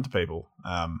pandemic's done to people.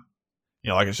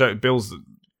 Like it shows Bill's,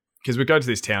 because we go to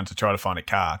this town to try to find a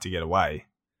car to get away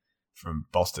from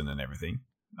Boston and everything.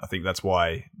 I think that's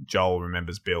why Joel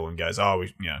remembers Bill and goes, "Oh,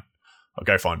 I'll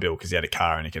go find Bill because he had a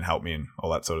car and he can help me," and all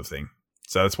that sort of thing.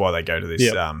 So that's why they go to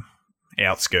this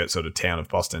outskirts sort of town of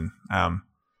Boston.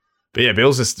 But yeah,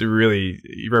 Bill's just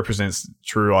he represents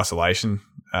true isolation.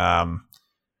 And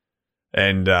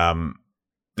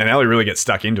Ellie really gets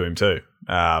stuck into him too.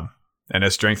 And her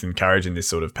strength and courage in this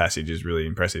sort of passage is really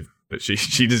impressive. But she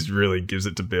just really gives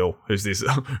it to Bill, who's this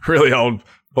really old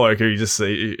bloke who you just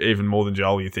see, even more than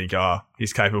Joel, you think,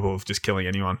 he's capable of just killing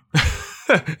anyone.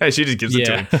 And she just gives it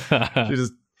to him.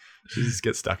 She just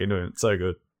gets stuck into him. It's so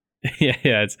good.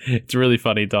 Yeah, it's really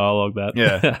funny dialogue, that.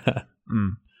 Yeah.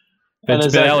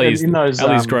 But Ellie's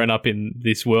grown up in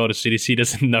this world. She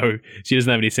doesn't know. She doesn't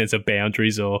have any sense of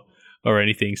boundaries or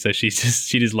anything. So she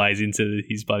just lays into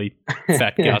his bloody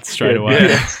fat guts straight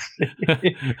away.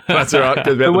 Yeah. That's all right.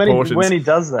 About the portions. When he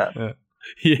does that,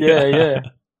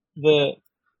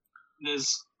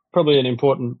 there's probably an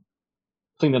important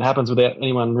thing that happens without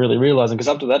anyone really realizing. Because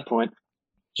up to that point,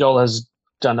 Joel has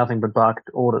done nothing but bark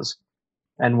orders,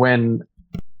 and when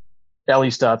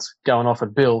Ellie starts going off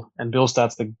at Bill, and Bill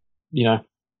starts to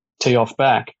tee off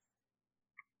back,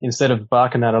 instead of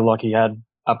barking at her like he had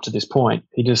up to this point,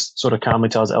 he just sort of calmly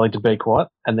tells Ellie to be quiet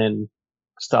and then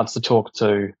starts to talk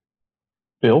to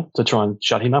Bill to try and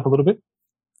shut him up a little bit.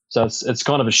 So it's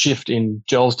kind of a shift in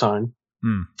Joel's tone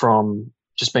from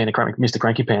just being a Mr.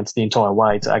 Cranky Pants the entire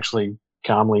way to actually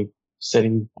calmly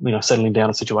settling down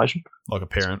a situation. Like a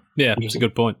parent. Yeah, that's a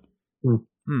good point.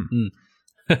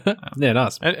 Yeah,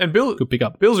 nice. And Bill, Good pick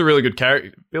up. Bill's a really good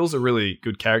character. Bill's a really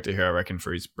good character here, I reckon,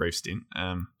 for his brief stint.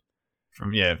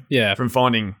 From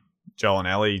finding Joel and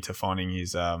Ellie to finding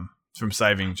his from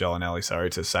saving Joel and Ellie,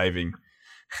 to saving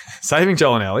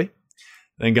Joel and Ellie,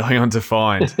 then going on to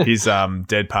find his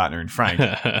dead partner in Frank.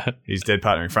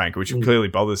 Which clearly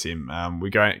bothers him. We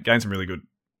gained some really good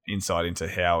insight into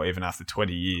how even after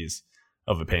 20 years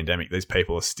of a pandemic, these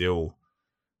people are still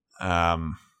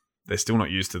they're still not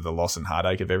used to the loss and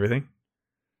heartache of everything.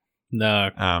 No.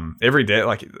 Every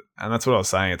death, and that's what I was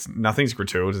saying. Nothing's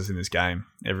gratuitous in this game.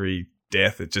 Every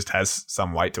death, it just has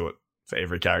some weight to it for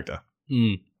every character.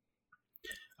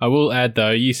 I will add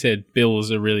though, you said Bill is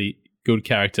a really good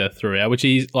character throughout, which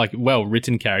he's well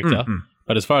written character. Mm-hmm.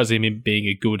 But as far as him being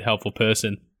a good, helpful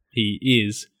person, he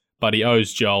is. But he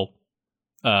owes Joel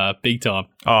big time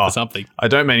for something. I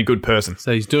don't mean a good person.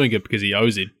 So he's doing it because he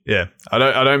owes him. Yeah, I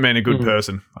don't mean a good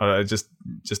person. Just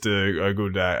a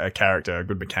good character, a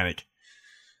good mechanic.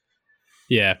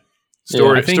 Yeah.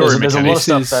 Story there's a lot of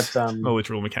stuff that a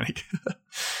literal mechanic.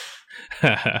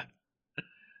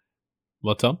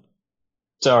 What, Tom?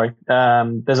 Sorry.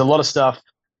 There's a lot of stuff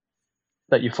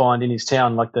that you find in his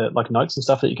town, like notes and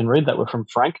stuff that you can read that were from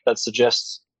Frank that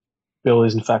suggests Bill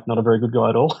is in fact not a very good guy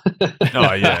at all.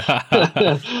 Oh yeah.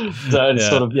 So it's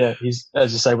sort of he's,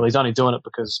 as you say, he's only doing it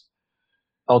because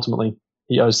ultimately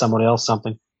he owes someone else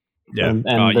something. Yeah.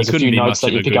 And there's a few notes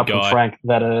that you pick up from Frank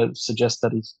that suggest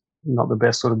that he's not the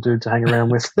best sort of dude to hang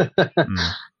around with.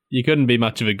 You couldn't be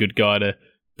much of a good guy to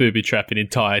booby trap an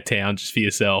entire town just for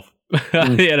yourself.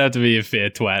 You'd have to be a fair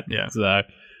twat. Yeah. So,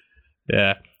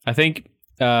 yeah. I think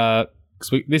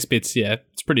this bit's,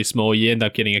 it's pretty small. You end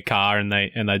up getting a car and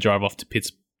they drive off to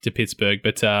Pittsburgh.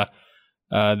 But the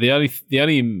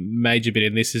only major bit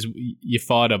in this is you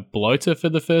fight a bloater for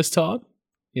the first time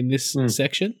in this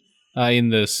section in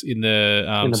the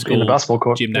school basketball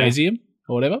court gymnasium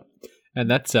or whatever,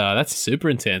 and that's super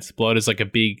intense. Bloater's like a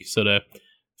big sort of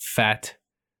fat.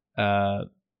 I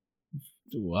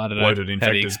don't know Bloated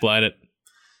how do you explain it.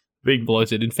 Big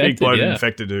bloated infected,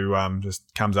 infected who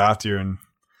just comes after you and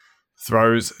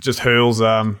hurls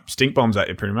stink bombs at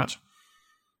you pretty much.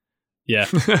 Yeah,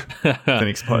 then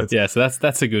explodes. Yeah, so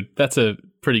that's a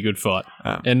pretty good fight.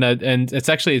 And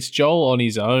it's Joel on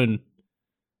his own.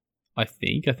 I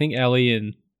think Ellie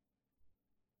and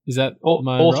is that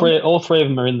all three of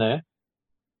them are in there.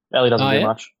 Ellie doesn't do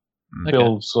much. Okay.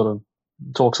 Bill sort of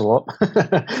talks a lot.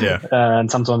 Yeah. And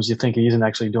sometimes you think he isn't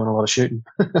actually doing a lot of shooting.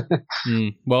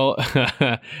 Well,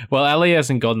 Ellie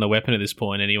hasn't gotten the weapon at this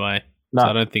point anyway. No. So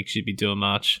I don't think she'd be doing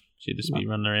much. She'd just be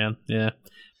running around. Yeah.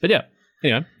 But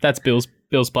yeah, that's Bill's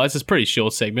place. It's a pretty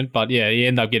short segment, but yeah, you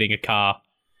end up getting a car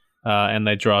and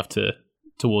they drive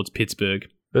towards Pittsburgh.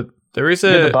 But there is you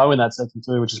get the bow in that section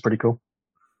too, which is pretty cool.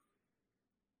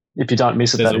 If you don't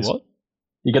miss it, There's that is. What?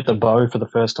 You get the bow for the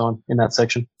first time in that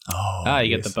section. Oh,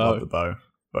 you get the bow. I love the bow.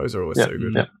 Bows are always so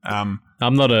good. Yep. I'm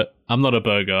not a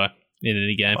bow guy in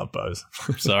any game. I love bows.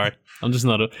 Sorry, I'm just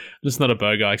not a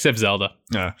bow guy except Zelda.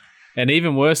 Yeah. And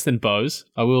even worse than bows,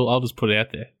 I'll just put it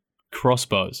out there.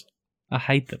 Crossbows. I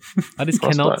hate them. I just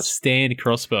cannot stand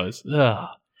crossbows. Ugh.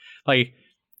 Like,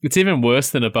 it's even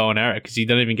worse than a bow and arrow because you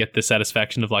don't even get the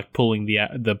satisfaction of like pulling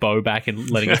the bow back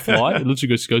and letting it fly. It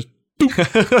literally just goes.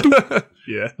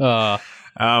 Yeah.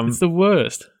 It's the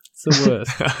worst. It's the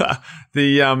worst.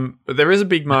 There is a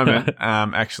big moment,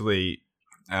 actually,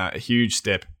 a huge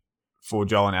step for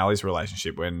Joel and Ellie's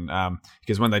relationship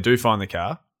because when they do find the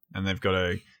car and they've got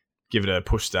to give it a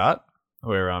push start,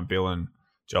 where Bill and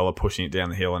Joel are pushing it down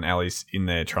the hill and Ellie's in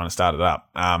there trying to start it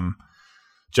up.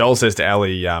 Joel says to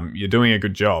Ellie, "You're doing a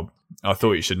good job. I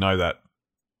thought you should know that."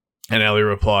 And Ellie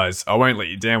replies, "I won't let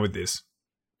you down with this."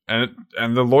 And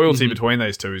the loyalty between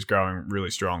these two is growing really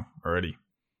strong already.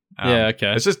 Yeah,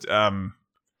 okay. It's just I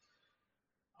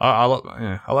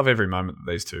love every moment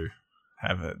that these two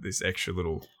have this extra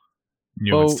little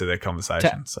nuance to their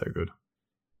conversation. So good.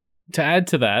 To add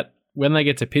to that, when they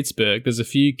get to Pittsburgh, there's a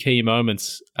few key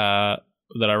moments that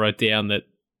I wrote down that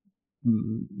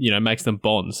makes them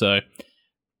bond. So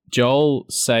Joel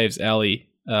saves Ellie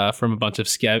from a bunch of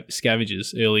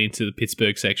scavengers early into the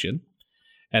Pittsburgh section.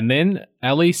 And then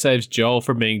Ellie saves Joel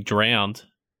from being drowned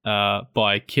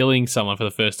by killing someone for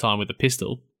the first time with a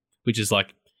pistol, which is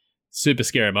like super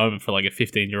scary moment for like a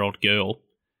 15-year-old girl.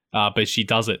 But she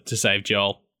does it to save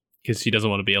Joel because she doesn't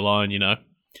want to be alone,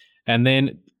 And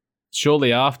then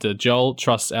shortly after, Joel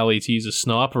trusts Ellie to use a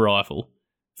sniper rifle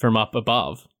from up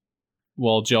above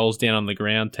while Joel's down on the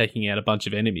ground taking out a bunch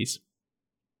of enemies.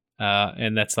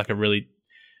 And that's like a really,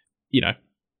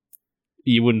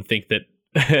 you wouldn't think that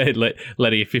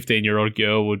letting a 15-year-old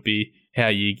girl would be how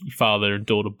you father and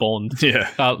daughter bond. Yeah.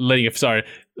 Letting a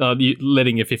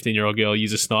 15-year-old girl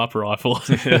use a sniper rifle.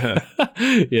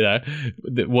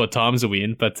 What times are we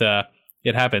in? But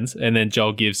it happens, and then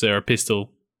Joel gives her a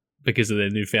pistol because of their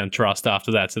newfound trust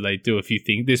after that. So they do a few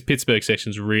things. This Pittsburgh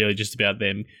section's really just about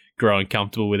them growing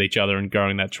comfortable with each other and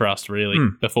growing that trust, really,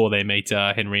 before they meet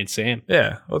Henry and Sam.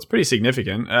 Yeah, well, it's pretty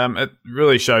significant. It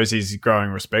really shows his growing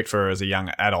respect for her as a young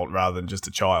adult rather than just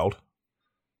a child.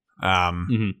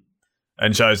 And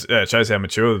shows how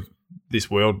mature this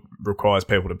world requires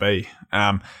people to be.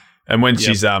 And when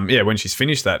she's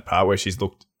finished that part where she's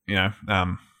looked,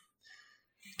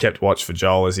 kept watch for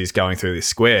Joel as he's going through this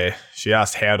square, she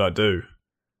asked, "How'd I do?"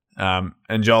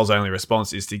 And Joel's only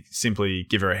response is to simply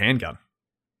give her a handgun,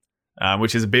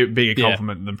 which is a bit bigger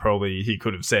compliment than probably he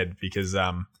could have said because,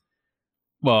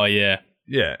 well, yeah,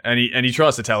 and he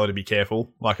tries to tell her to be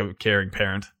careful, like a caring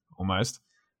parent almost,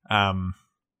 and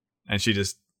she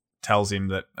just tells him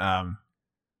that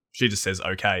she just says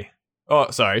okay. Oh,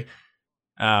 sorry.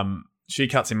 She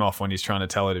cuts him off when he's trying to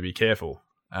tell her to be careful,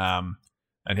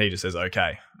 and he just says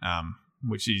okay,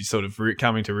 which he's sort of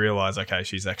coming to realize, okay,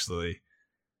 she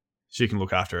can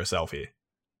look after herself here.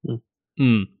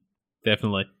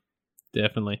 Definitely.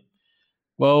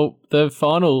 Well, the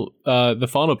final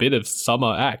bit of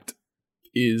summer act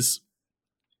is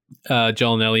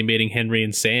Joel and Ellie meeting Henry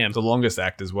and Sam. The longest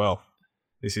act as well.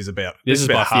 This is about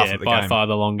half of the by game. far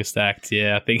the longest act.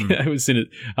 Yeah, I think it was in it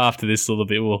after this little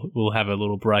bit. We'll have a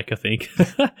little break, I think.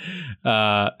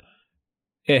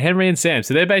 Henry and Sam.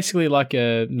 So they're basically like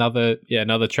another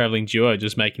traveling duo,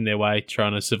 just making their way,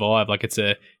 trying to survive. Like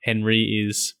Henry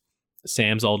is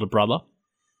Sam's older brother.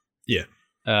 Yeah.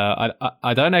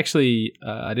 I don't actually.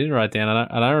 I didn't write down.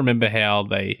 I don't remember how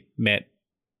they met.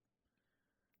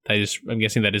 I'm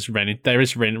guessing they just run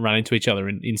into each other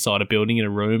inside a building in a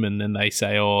room, and then they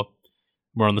say, "Oh,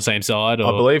 we're on the same side." Or,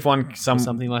 I believe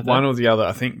something like that. One or the other.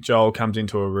 I think Joel comes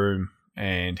into a room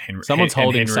and someone's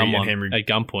holding Henry, someone Henry, at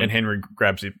gunpoint, and Henry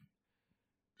grabs it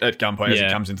at gunpoint as he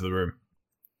comes into the room.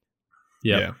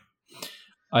 Yep. Yeah,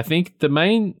 I think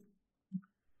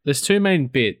there's two main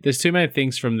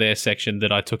things from their section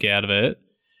that I took out of it,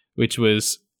 which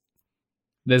was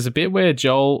there's a bit where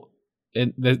Joel.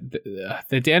 And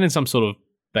they're down in some sort of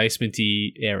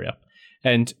basement-y area,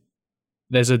 and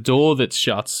there's a door that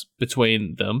shuts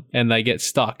between them, and they get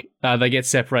stuck. They get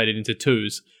separated into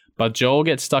twos, but Joel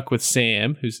gets stuck with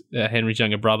Sam, who's Henry's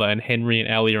younger brother, and Henry and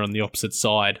Ellie are on the opposite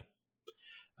side.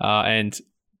 And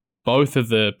both of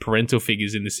the parental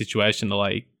figures in this situation are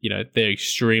they're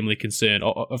extremely concerned.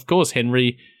 Of course,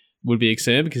 Henry would be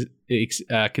concerned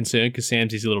because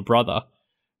Sam's his little brother,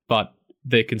 but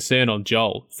the concern on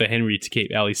Joel for Henry to keep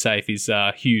Ellie safe is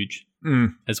huge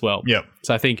as well. Yep.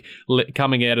 So I think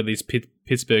coming out of this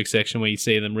Pittsburgh section where you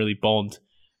see them really bond,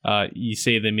 you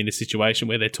see them in a situation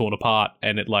where they're torn apart,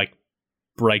 and it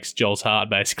breaks Joel's heart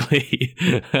basically.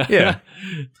 Yeah.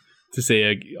 To see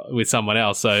her with someone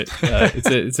else. So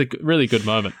it's a really good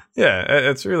moment. Yeah,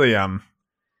 it's really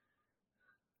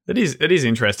it is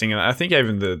interesting, and I think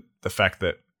even the fact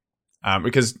that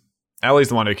because Ellie's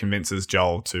the one who convinces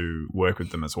Joel to work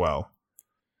with them as well.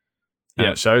 And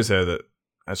it shows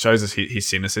us his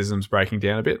cynicism's breaking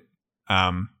down a bit.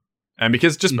 And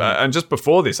because just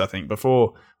before this, I think,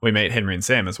 before we meet Henry and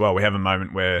Sam as well, we have a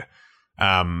moment where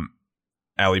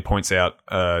Ellie points out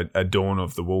a Dawn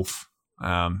of the Wolf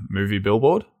movie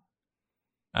billboard.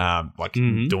 Dawn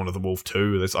of the Wolf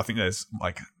 2. I think there's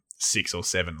 6 or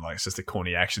 7. It's just a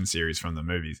corny action series from the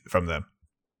movies,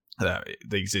 that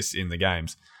exists in the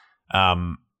games.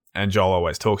 And Joel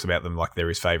always talks about them like they're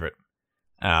his favorite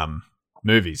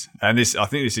movies. And I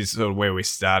think this is sort of where we're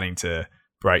starting to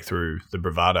break through the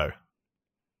bravado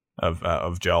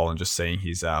of Joel and just seeing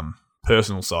his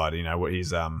personal side. What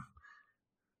his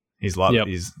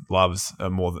loves are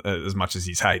more as much as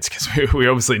his hates, because we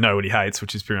obviously know what he hates,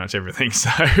 which is pretty much everything. So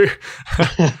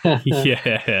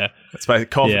yeah, it's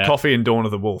basically coffee and Dawn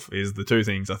of the Wolf is the two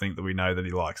things I think that we know that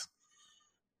he likes.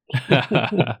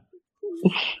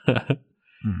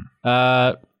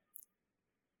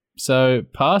 So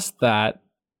past that,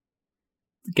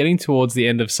 getting towards the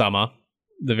end of summer,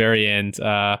 the very end,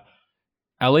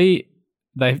 Ellie,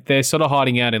 they're sort of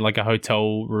hiding out in a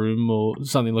hotel room or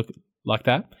something like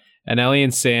that, and Ellie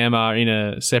and Sam are in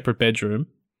a separate bedroom,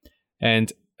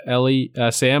 and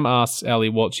Sam asks Ellie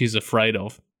what she's afraid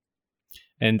of,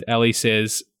 and Ellie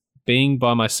says, "Being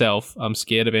by myself, I'm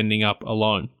scared of ending up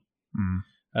alone."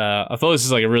 I thought this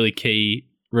is a really key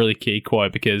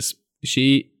quote, because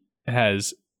she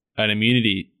has an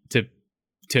immunity to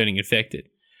turning infected,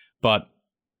 but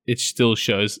it still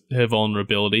shows her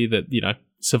vulnerability that,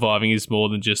 surviving is more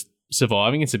than just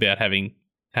surviving. It's about having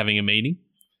a meaning.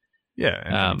 Yeah,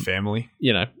 and having family.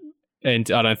 You know, and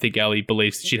I don't think Ellie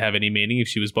believes she'd have any meaning if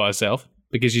she was by herself,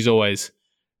 because she's always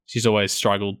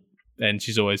struggled and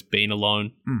she's always been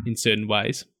alone in certain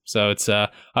ways. So it's I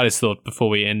just thought before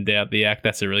we end out the act,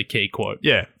 that's a really key quote.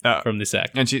 Yeah, from this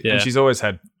act, and she's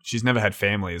never had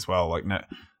family as well. Like, no,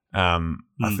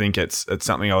 I think it's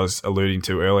something I was alluding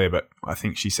to earlier, but I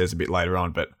think she says a bit later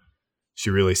on. But she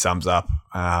really sums up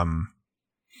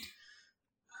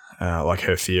like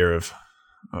her fear of,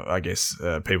 I guess,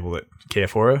 people that care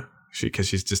for her. Because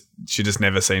she just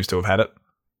never seems to have had it.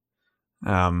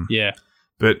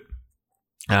 But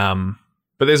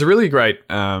there's a really great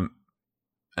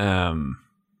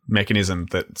mechanism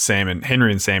that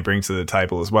Henry and Sam bring to the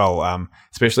table as well.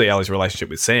 Especially Ellie's relationship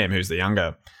with Sam, who's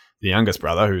the youngest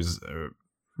brother, who's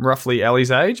roughly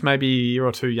Ellie's age, maybe a year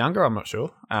or two younger. I'm not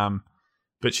sure.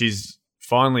 But she's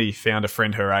finally found a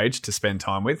friend her age to spend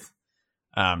time with.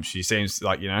 She seems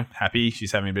like, happy.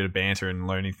 She's having a bit of banter and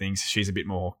learning things. She's a bit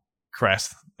more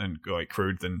crass and like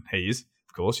crude than he is.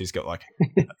 Of course, she's got like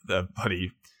the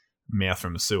bloody mouth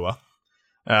from a sewer.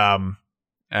 But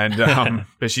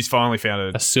she's finally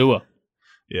found a sewer.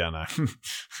 Yeah, I know.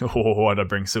 Why'd I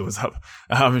bring sewers up?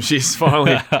 She's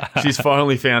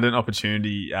finally found an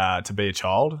opportunity to be a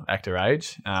child, act her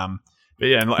age. But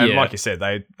yeah, and like you said,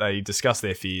 they discuss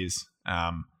their fears,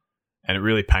 and it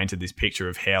really painted this picture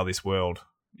of how this world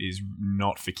is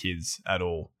not for kids at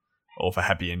all, or for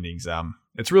happy endings.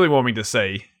 It's really warming to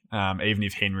see, even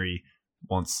if Henry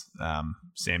wants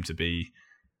Sam to be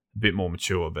a bit more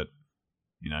mature, but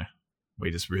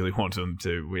we just really want them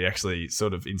to. We actually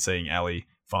sort of, in seeing Ellie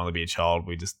finally be a child,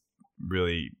 we just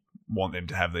really want them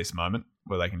to have this moment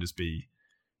where they can just be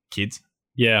kids.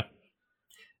 Yeah,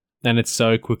 and it's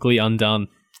so quickly undone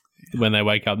when they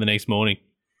wake up the next morning.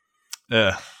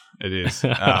 It is. So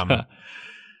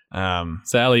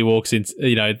Ellie walks in.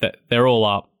 They're all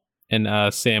up,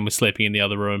 and Sam was sleeping in the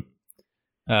other room.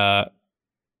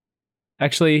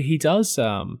 Actually, he does.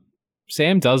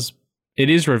 Sam does. It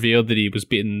is revealed that he was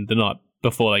bitten the night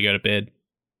before they go to bed.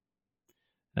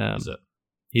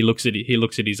 He looks at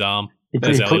his arm. He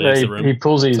pulls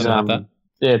his like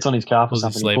it's on his calf or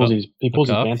something. He pulls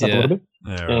his pants up a little bit.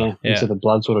 You see the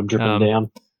blood sort of dripping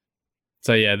down.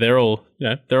 So yeah, they're all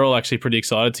actually pretty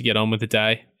excited to get on with the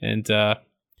day, and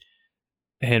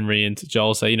Henry and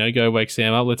Joel say, go wake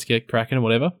Sam up, let's get cracking or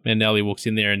whatever. And Ellie walks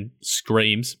in there and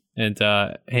screams, and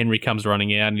Henry comes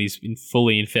running out, and he's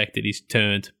fully infected. He's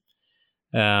turned,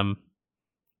 and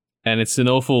it's an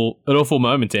awful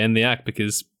moment to end the act,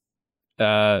 because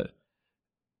I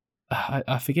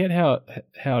forget how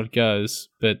it goes,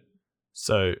 but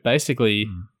so basically,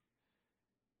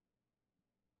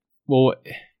 well,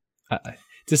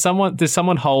 does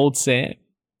someone hold Sam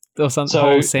or something?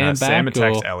 Hold Sam back? Sam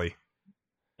attacks or? Ellie.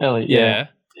 Ellie, yeah.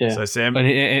 So Sam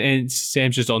and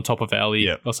Sam's just on top of Ellie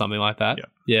or something like that.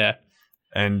 Yeah.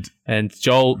 And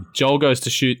Joel goes to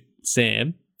shoot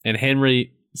Sam, and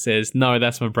Henry says, "No,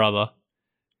 that's my brother."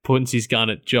 Points his gun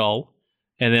at Joel,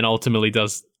 and then ultimately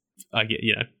does,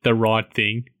 the right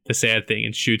thing, the sad thing,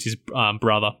 and shoots his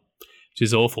brother, which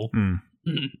is awful.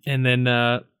 And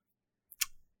then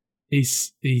he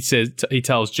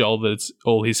tells Joel that it's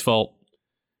all his fault.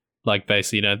 Like,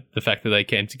 basically, the fact that they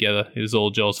came together, it was all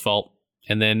Joel's fault.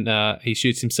 And then he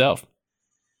shoots himself.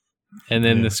 And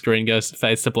then the screen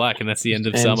fades to black, and that's the end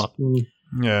of summer.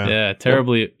 Yeah,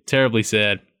 terribly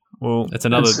sad. Well, it's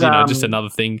another, just another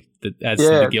thing that adds to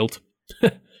the guilt.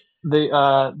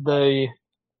 The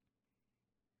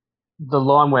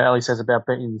line where Ellie says about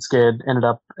being scared,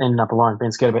 ending up alone,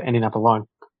 being scared about ending up alone.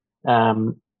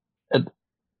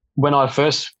 When I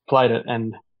first played it,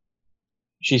 and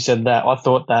she said that, I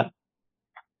thought that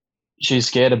she's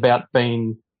scared about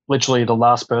being literally the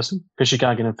last person, because she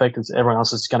can't get infected. So everyone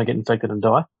else is going to get infected and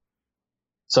die.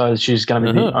 So she's going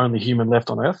to be the only human left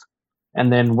on Earth.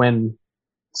 And then when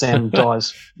Sam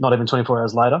dies, not even 24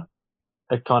 hours later,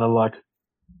 it kind of like,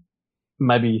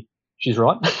 maybe she's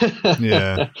right.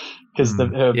 Yeah. Because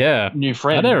her new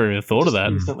friend. I never even thought of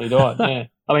that. Instantly died. Yeah.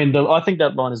 I mean, I think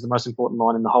that line is the most important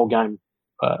line in the whole games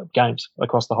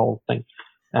across the whole thing,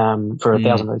 for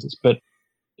 1,000 reasons. But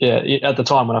yeah, at the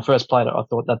time when I first played it, I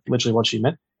thought that's literally what she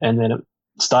meant, and then it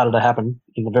started to happen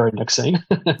in the very next scene.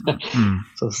 So I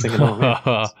was thinking,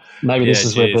 maybe this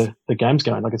is where the game's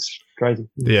going. Like, it's crazy.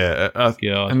 Yeah,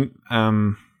 and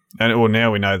now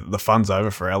we know that the fun's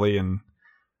over for Ellie, and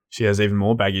she has even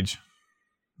more baggage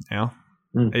now.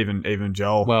 Even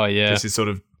Joel. Well, yeah, this is sort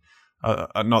of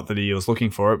not that he was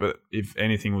looking for it, but if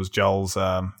anything was Joel's,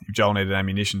 if Joel needed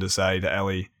ammunition to say to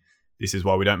Ellie, "This is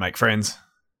why we don't make friends,"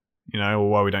 or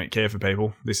why we don't care for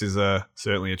people. This is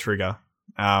certainly a trigger.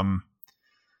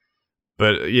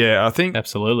 But yeah, I think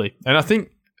Absolutely.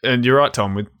 And you're right,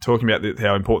 Tom, with talking about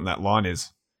how important that line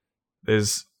is.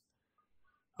 There's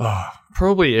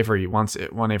probably every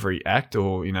act,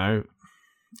 or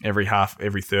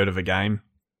every third of a game,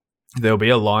 there'll be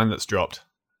a line that's dropped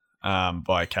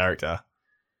by a character.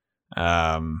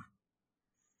 There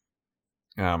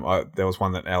was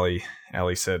one that Ellie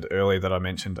said earlier that I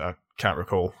mentioned. I can't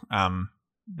recall.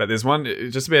 But there's one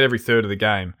just about every third of the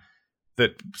game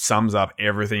that sums up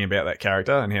everything about that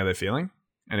character and how they're feeling,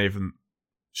 and even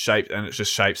it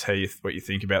just shapes what you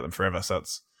think about them forever. So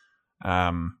it's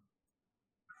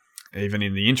even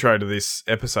in the intro to this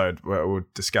episode where we're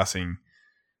discussing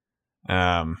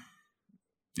a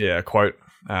quote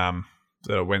that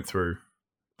I went through,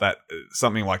 that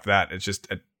something like that. It's just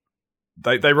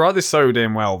they write this so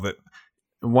damn well that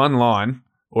one line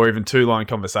or even 2-line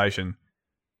conversation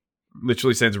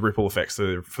literally sends ripple effects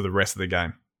for the rest of the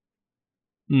game.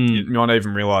 You might not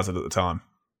even realize it at the time,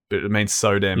 but it means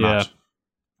so damn much.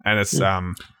 And it's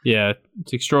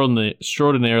it's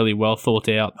extraordinarily well thought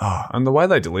out. And the way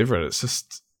they deliver it, it's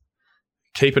just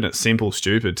keeping it simple,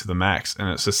 stupid to the max, and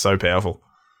it's just so powerful.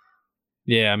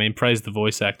 Yeah, I mean, praise the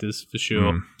voice actors for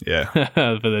sure.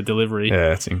 For the delivery.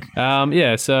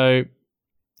 Yeah, so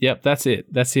that's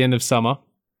it. That's the end of summer.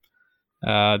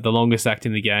 The longest act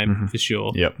in the game for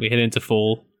sure. Yep. We head into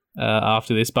fall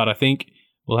after this, but I think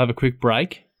we'll have a quick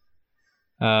break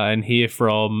and hear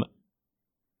from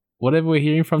whatever we're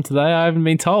hearing from today. I haven't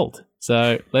been told.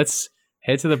 So let's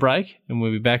head to the break and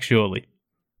we'll be back shortly.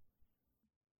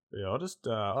 Yeah, I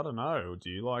don't know. Do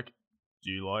you like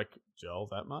Joel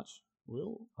that much,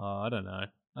 Will? I don't know.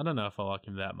 I don't know if I like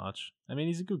him that much. I mean,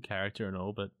 he's a good character and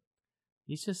all, but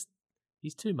he's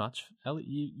too much. Ellie,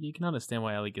 you can understand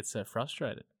why Ellie gets so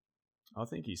frustrated. I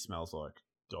think he smells like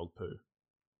dog poo.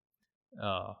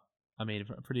 I mean,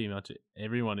 pretty much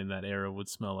everyone in that era would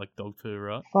smell like dog poo,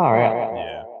 right? Far out.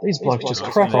 Yeah. These blokes just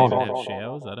crack on. Have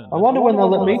showers? I don't know. I wonder when they'll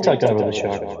let me take over the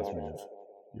show.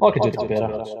 I could do this better.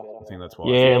 I think that's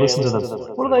why. Yeah, listen to them.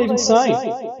 What are they even saying?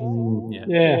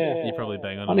 Yeah. You're probably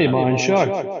bang on. I need my own show.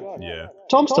 Yeah.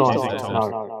 Tom's time. Do you think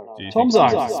Tom's Tom's own.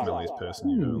 the smelliest person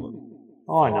you've ever looked?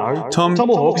 I know. Tom,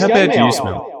 Tomahawk's how bad do game you out.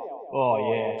 smell?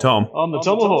 Oh, yeah. Tom. I'm the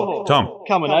Tomahawk. Tom.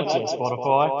 Coming at you,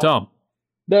 Spotify. Tom.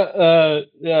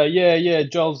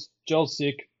 Joel's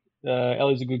sick.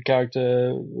 Ellie's a good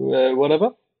character.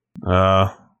 Whatever.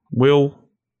 Will,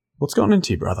 what's gone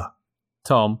into you, brother?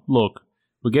 Tom, look,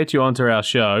 we'll get you onto our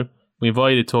show. We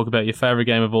invite you to talk about your favourite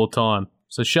game of all time.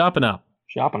 So sharpen up.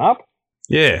 Sharpen up?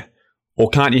 Yeah. Or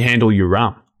can't you handle your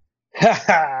rum?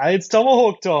 It's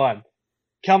Tomahawk time.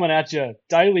 Coming at you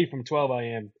daily from 12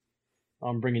 a.m.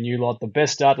 I'm bringing you lot the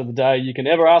best start to the day you can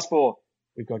ever ask for.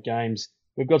 We've got games.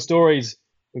 We've got stories.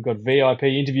 We've got VIP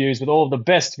interviews with all of the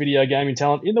best video gaming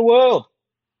talent in the world.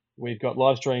 We've got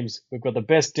live streams. We've got the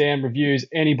best damn reviews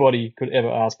anybody could ever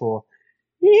ask for.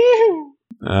 Yee-hoo.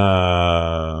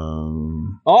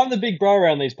 I'm the big bro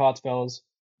around these parts, fellas.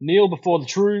 Kneel before the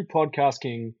true podcast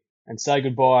king and say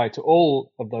goodbye to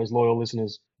all of those loyal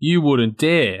listeners. You wouldn't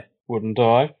dare. Wouldn't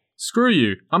I? Screw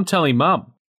you. I'm telling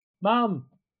Mum. Mum,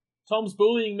 Tom's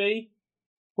bullying me.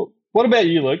 What about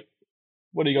you, Luke?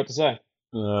 What do you got to say?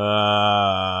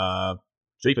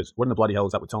 Jeepers, what in the bloody hell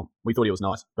is up with Tom? We thought he was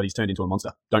nice, but he's turned into a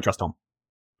monster. Don't trust Tom.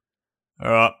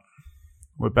 All right.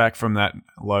 We're back from that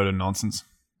load of nonsense.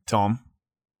 Tom,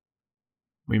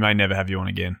 we may never have you on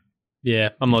again. Yeah,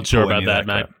 I'm not sure about that,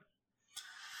 mate. Crap.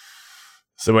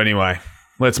 So anyway,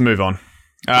 let's move on.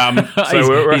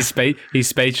 He's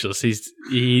speechless.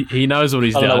 He knows what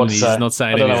he's done. He's not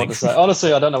saying anything. I don't know what to say.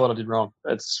 Honestly, I don't know what I did wrong.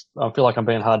 I feel like I'm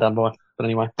being hard done by. But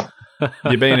anyway,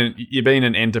 you're being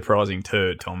an enterprising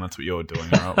turd, Tom. That's what you're doing.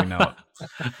 All right, we know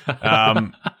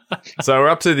it. So we're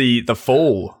up to the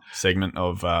fall segment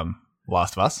of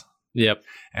Last of Us. Yep.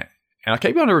 And I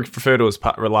keep going to refer to it as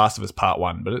Last of Us Part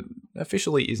 1, but it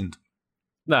officially isn't.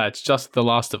 No, it's just The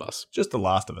Last of Us. Just The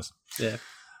Last of Us. Yeah.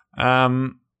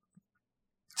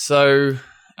 So,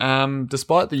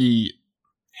 despite the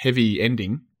heavy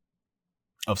ending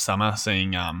of summer,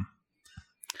 seeing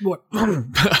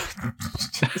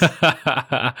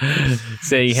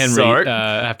seeing Henry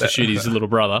have to shoot his little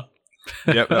brother.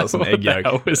 Yep, that was some egg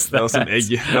yolk. That was some egg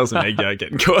yolk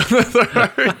getting caught in the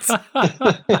throat.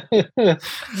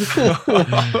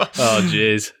 Oh,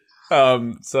 jeez.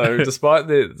 So, despite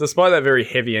that very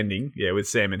heavy ending, with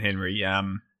Sam and Henry,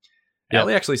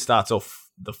 Ellie actually starts off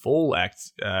the fall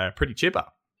act pretty chipper.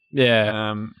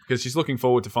 Yeah. Because she's looking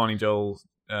forward to finding Joel's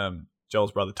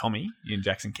brother Tommy in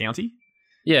Jackson County.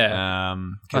 Yeah.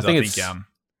 Because I think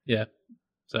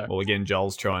So well, again,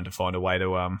 Joel's trying to find a way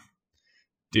to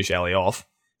dish Ellie off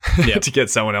Yep. to get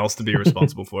someone else to be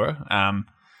responsible for her.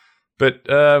 But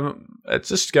it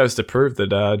just goes to prove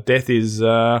that death is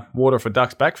water for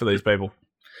ducks back for these people.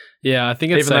 yeah, I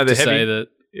think it's Even though safe to they're say heavy. that.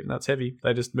 Even though it's heavy,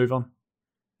 they just move on.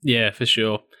 Yeah, for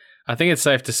sure. I think it's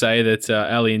safe to say that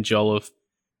Ellie and Joel have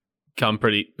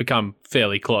become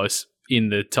fairly close in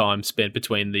the time spent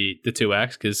between the two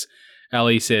acts, because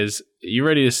Ellie says, "Are you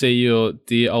ready to see your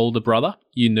dear older brother?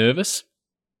 You nervous?"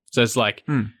 So it's like,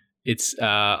 it's,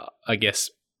 I guess,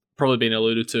 probably been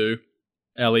alluded to,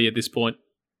 Ellie, at this point,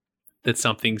 that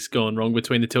something's gone wrong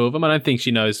between the two of them. I don't think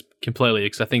she knows completely,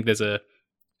 because I think there's a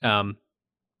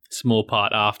small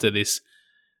part after this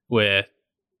where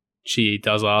she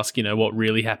does ask, what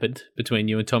really happened between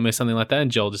you and Tommy or something like that.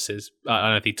 And Joel just says,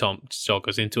 I don't think Joel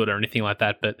goes into it or anything like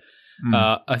that. But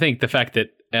I think the fact that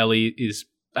Ellie is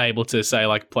able to say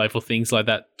like playful things like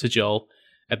that to Joel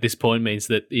at this point means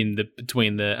that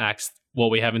between the acts,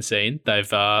 what we haven't seen,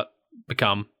 they've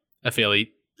become a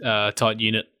fairly tight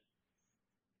unit.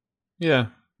 Yeah.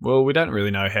 Well, we don't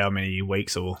really know how many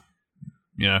weeks or,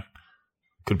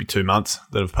 could be 2 months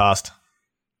that have passed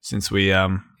since we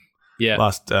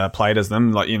last played as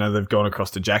them. Like, they've gone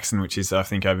across to Jackson, which is, I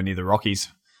think, over near the Rockies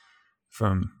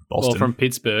from Boston. Well, from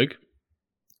Pittsburgh.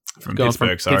 From Gone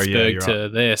Pittsburgh, from Pittsburgh you're to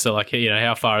right. there. So, like,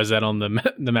 how far is that on the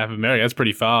map of America? That's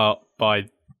pretty far by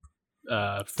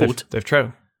foot. They've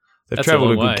travelled That's a a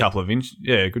long good way. couple of inches.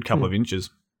 Yeah, a good couple of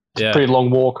inches. Yeah. Pretty long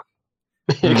walk.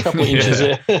 A couple of inches,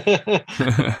 yeah.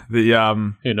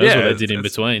 Who knows what they did in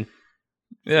between?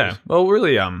 Yeah. Well,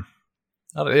 really,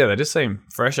 they just seem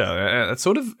fresher.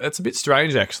 It's a bit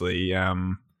strange, actually,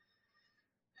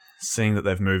 seeing that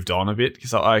they've moved on a bit,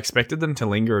 because I expected them to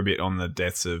linger a bit on the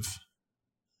deaths of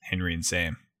Henry and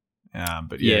Sam.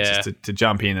 But just to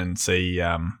jump in and see.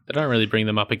 They don't really bring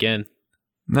them up again.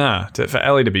 For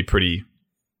Ellie to be pretty,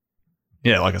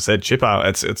 like I said, chipper.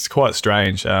 It's quite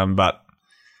strange. But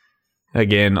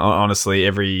again, honestly,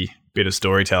 every bit of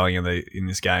storytelling in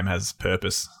this game has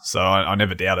purpose, so I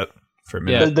never doubt it for a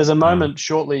minute. There's a moment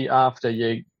shortly after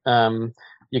you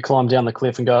climb down the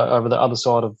cliff and go over the other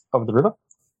side of the river,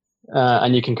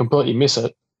 and you can completely miss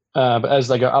it. But as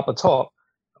they go up the top,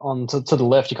 to the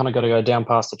left, you kind of got to go down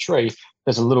past the tree.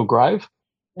 There's a little grave,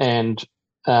 and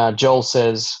Joel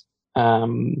says,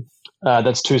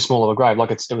 "That's too small of a grave.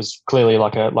 Like it was clearly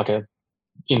like a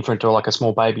infant or like a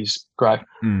small baby's grave."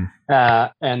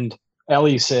 And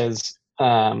Ellie says,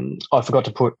 "I forgot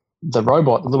to put the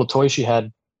robot, the little toy she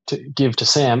had to give to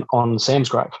Sam, on Sam's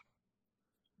grave."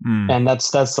 And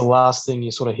that's the last thing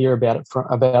you sort of hear about it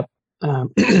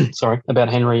about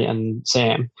Henry and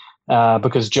Sam,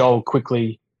 because Joel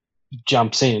quickly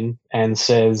jumps in and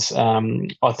says,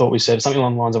 "I thought we said something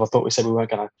along the lines of, I thought we said we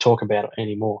weren't going to talk about it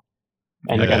anymore,"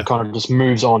 and it kind of just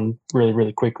moves on really,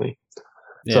 really quickly.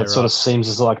 So it sort of seems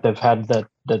as like they've had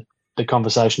the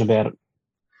conversation about it,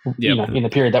 in the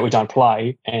period that we don't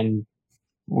play, and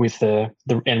with the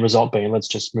end result being, let's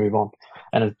just move on.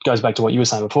 And it goes back to what you were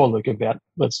saying before, Luke, about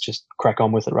let's just crack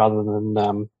on with it rather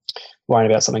than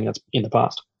worrying about something that's in the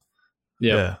past.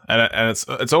 Yeah. And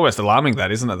it's almost alarming,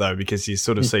 that, isn't it, though? Because you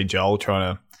sort of see Joel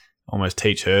trying to almost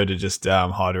teach her to just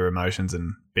hide her emotions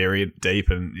and bury it deep,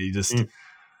 and you just,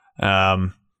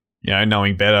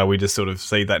 knowing better, we just sort of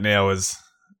see that now as,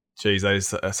 geez, that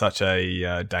is such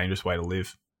a dangerous way to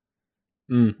live.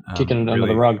 Kicking it under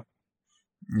the rug.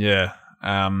 Yeah.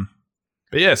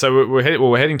 But yeah, so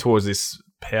we're heading towards this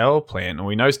power plant, and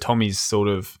we know Tommy's sort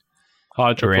of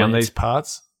hydro around plant. these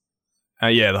parts.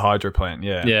 The hydro plant.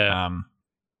 Yeah. Yeah.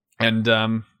 And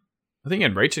I think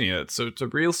in reaching it, it's a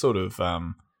real sort of,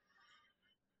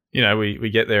 we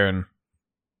get there and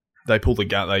they pull the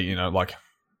gun. They, like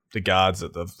the guards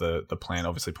at the plant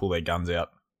obviously pull their guns out,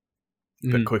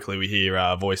 but quickly we hear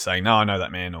a voice saying, "No, I know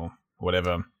that man," or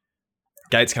whatever.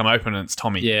 Gates come open and it's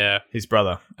Tommy, his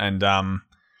brother, and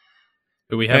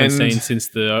but we haven't seen since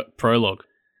the prologue.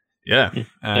 Yeah,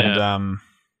 and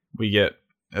we get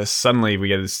suddenly we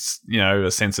get this, a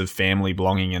sense of family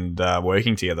belonging and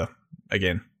working together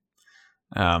again.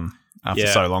 After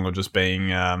so long of just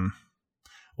being,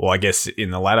 I guess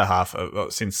in the latter half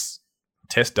since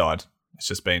Tess died, it's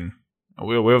just been,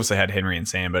 we obviously had Henry and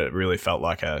Sam, but it really felt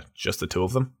like just the two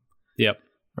of them. Yep.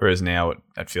 Whereas now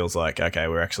it feels like, okay,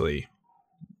 we're actually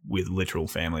with literal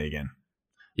family again,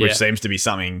 which seems to be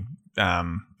something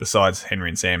besides Henry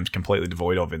and Sam completely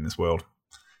devoid of in this world.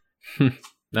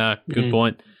 No, good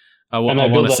point. I and want they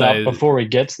build to that say up before he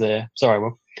gets there. Sorry,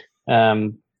 Will.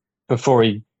 Before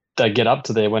they get up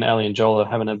to there, when Ellie and Joel are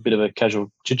having a bit of a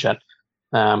casual chit chat,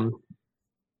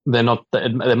 they're not.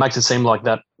 It makes it seem like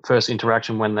that first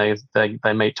interaction when they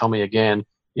meet Tommy again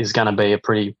is going to be a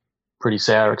pretty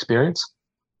sour experience.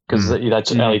 Because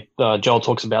that's Ellie, Joel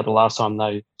talks about the last time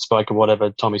they spoke or whatever.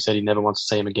 Tommy said he never wants to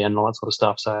see him again and all that sort of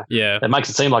stuff. So it makes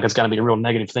it seem like it's going to be a real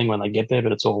negative thing when they get there,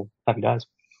 but it's all happy days.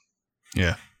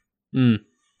 Yeah.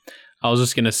 I was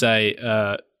just going to say,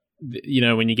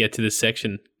 when you get to this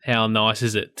section, how nice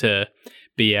is it to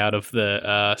be out of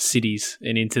the cities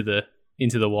and into the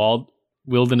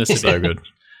wilderness? So good.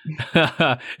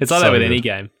 It's like that with any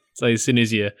game. So as soon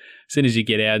as you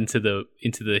get out into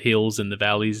the hills and the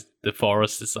valleys, the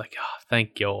forests, it's like, oh,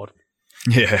 thank God.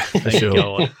 Yeah, thank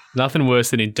God. Nothing worse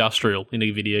than industrial in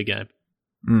a video game.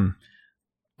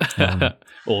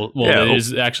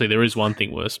 There is one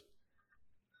thing worse.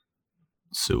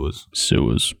 Sewers.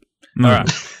 All right.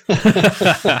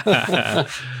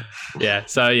 Yeah.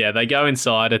 So they go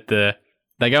inside at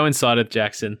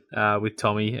Jackson with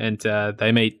Tommy, and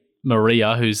they meet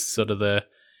Maria, who's sort of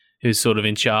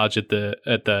in charge at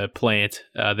the plant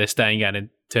they're staying at, and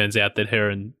it turns out that her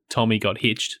and Tommy got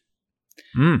hitched.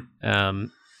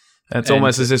 It's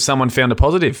almost as if someone found a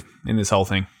positive in this whole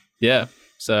thing. Yeah.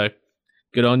 So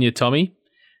good on you, Tommy.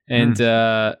 And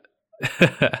not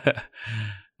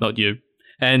you.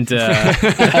 And hey,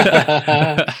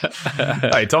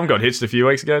 Tom got hitched a few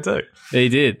weeks ago too. He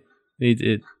did.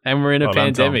 And we're in a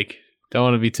pandemic. Don't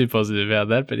want to be too positive about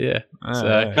that, but yeah.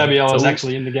 Maybe I was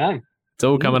actually in the game. It's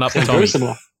all coming up, Tommy. Very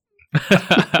similar.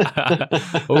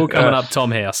 All coming up,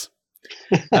 Tom House.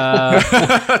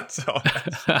 But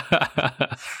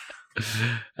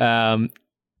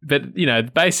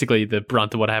basically, the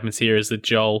brunt of what happens here is that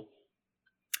Joel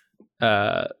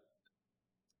tries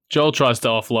to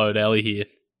offload Ellie here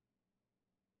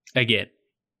again.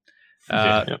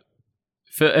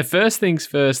 First things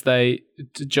first, there's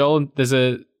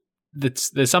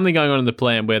something going on in the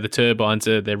plant where the turbines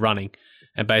they're running.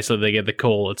 And basically they get the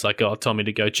call. It's like, Tommy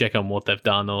to go check on what they've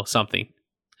done or something.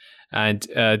 And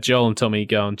Joel and Tommy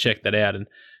go and check that out. And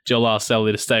Joel asks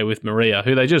Ellie to stay with Maria,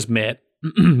 who they just met,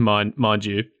 mind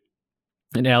you.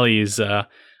 And Ellie is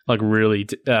really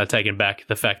taken back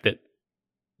the fact that,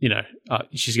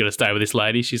 she's going to stay with this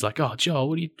lady. She's like, oh, Joel,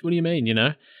 what do you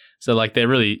mean, So they're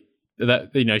really,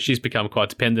 she's become quite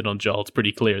dependent on Joel. It's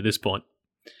pretty clear at this point.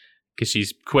 Because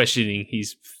she's questioning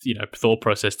his, thought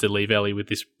process to leave Ellie with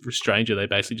this stranger they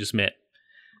basically just met.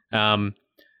 And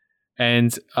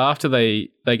after they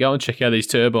go and check out these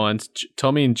turbines,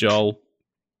 Tommy and Joel,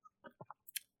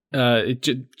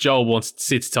 Joel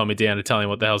sits Tommy down to tell him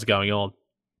what the hell's going on,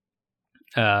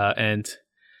 and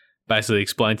basically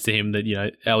explains to him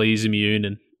that Ellie is immune,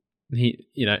 and he,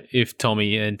 if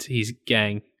Tommy and his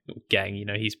gang,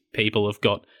 his people have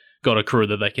got a crew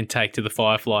that they can take to the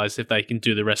Fireflies. If they can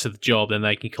do the rest of the job, then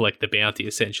they can collect the bounty,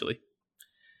 essentially.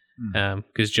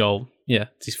 Because Joel,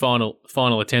 it's his final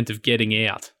attempt of getting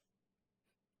out.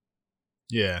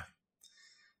 Yeah.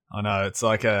 I know, it's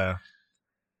like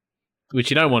which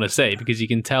you don't want to see, because you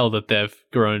can tell that they've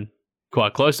grown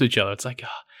quite close to each other. It's like,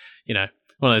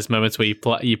 one of those moments where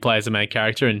you play as a main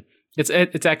character, and it's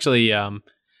actually,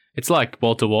 it's like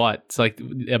Walter White. It's like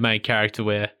a main character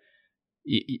where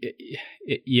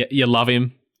you love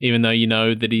him, even though you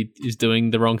know that he is doing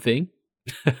the wrong thing.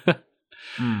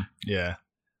 Yeah.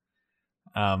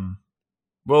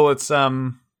 Well, it's yeah.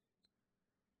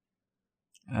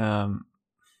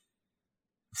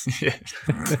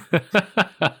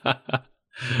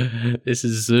 This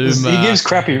is Zoom. He gives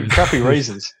crappy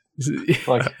reasons.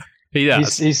 Like he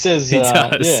does. He says. He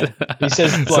does. Yeah. He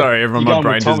says. Like, sorry, everyone. My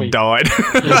brain just died.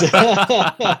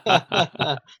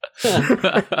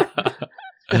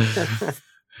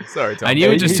 Sorry, Tom. And you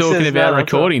were just talking about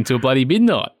recording till bloody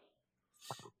midnight.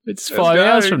 It's 5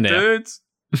 hours from now. Dudes.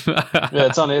 Yeah,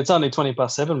 it's only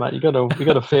 7:20, mate. You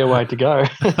got a fair way to go.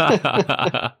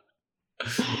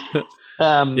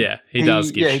 Yeah, he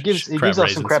does. He gives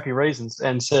us some crappy reasons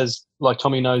and says like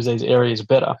Tommy knows these areas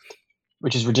better,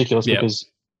 which is ridiculous because,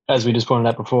 as we just pointed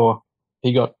out before,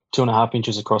 he got 2.5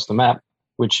 inches across the map,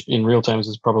 which in real terms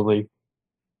is probably,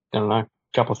 I don't know, a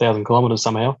couple of thousand kilometres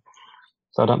somehow.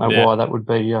 So I don't know why that would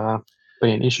be an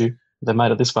issue if they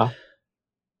made it this far.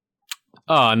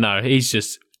 Oh no, he's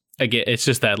just it's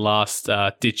just that last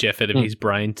ditch effort of his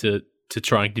brain to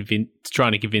trying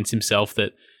to convince himself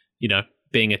that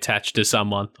being attached to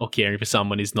someone or caring for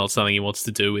someone is not something he wants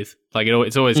to do with. Like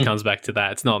it always comes back to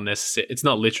that. It's not necessary. It's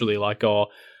not literally like, oh,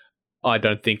 I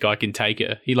don't think I can take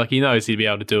her. He knows he'd be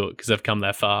able to do it because they've come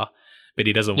that far, but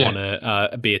he doesn't want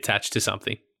to be attached to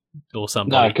something or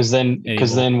somebody. No, because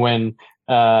then when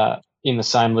in the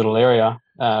same little area,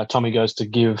 Tommy goes to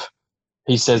give.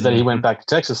 He says that he went back to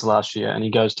Texas last year, and he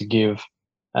goes to give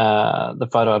the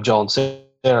photo of Joel and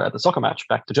Sarah at the soccer match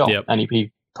back to Joel, and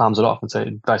he palms it off and says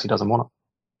basically doesn't want it.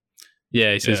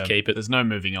 Yeah, he says keep it There's no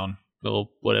moving on. or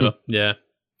whatever. Yeah.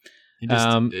 He just,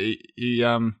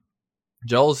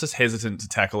 Joel's just hesitant to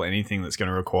tackle anything that's going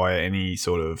to require any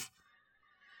sort of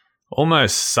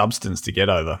almost substance to get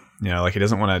over. Like he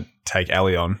doesn't want to take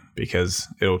Ellie on because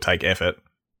it'll take effort.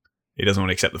 He doesn't want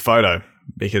to accept the photo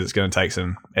because it's going to take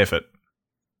some effort,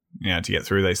 to get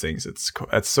through these things. It's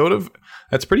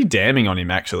pretty damning on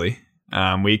him, actually.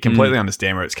 We completely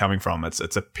understand where it's coming from. It's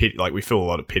a pity. Like, we feel a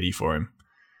lot of pity for him,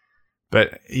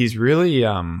 but he's really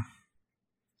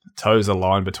toes a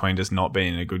line between just not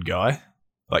being a good guy,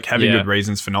 like having good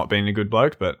reasons for not being a good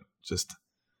bloke, but just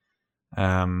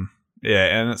and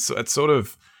it's sort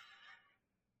of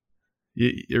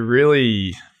you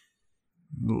really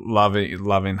love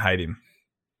and hate him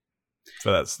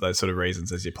for those sort of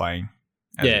reasons as you're playing.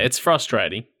 It's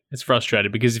frustrating. It's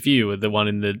frustrating because if you were the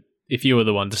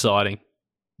one deciding,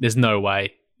 there's no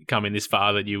way coming this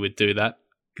far that you would do that.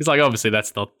 Because, like, obviously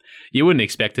that's not, you wouldn't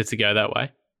expect it to go that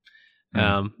way.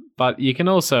 But you can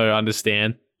also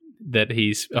understand that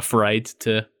he's afraid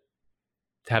to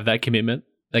have that commitment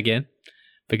again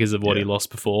because of what he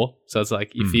lost before. So it's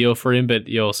like you feel for him, but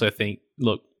you also think,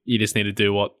 look, you just need to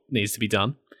do what needs to be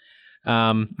done.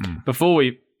 Before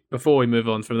we move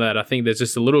on from that, I think there's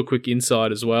just a little quick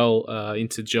insight as well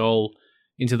into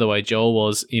the way Joel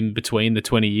was in between the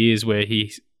 20 years where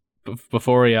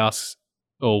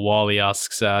while he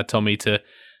asks Tommy to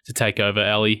take over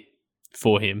Ellie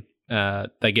for him,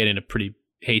 they get in a pretty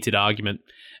heated argument.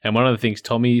 And one of the things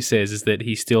Tommy says is that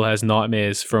he still has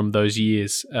nightmares from those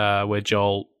years where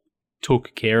Joel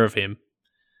took care of him,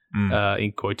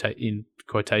 in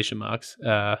quotation marks.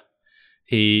 I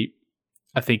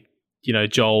think,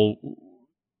 Joel,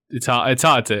 it's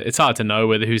hard to know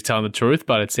whether who's telling the truth,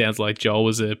 but it sounds like Joel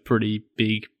was in a pretty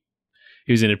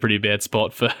bad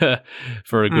spot for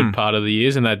a good part of the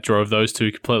years, and that drove those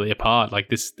two completely apart.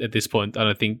 Like at this point, I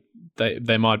don't think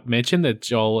they might mention that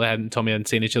Joel and Tommy hadn't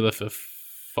seen each other for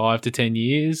 5 to 10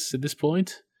 years at this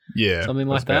point. Yeah, something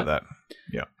like that.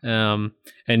 Yeah. And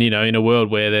in a world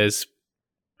where there's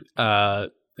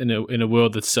in a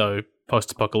world that's so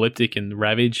post-apocalyptic and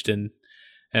ravaged and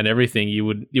everything, you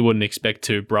wouldn't expect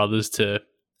two brothers to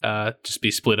just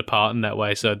be split apart in that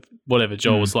way. So whatever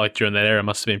Joel was like during that era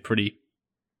must have been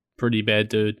pretty bad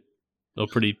dude or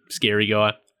pretty scary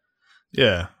guy.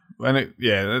 Yeah, and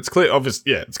it's clear.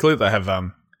 Obviously, it's clear they have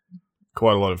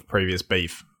quite a lot of previous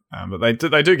beef, but they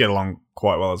do get along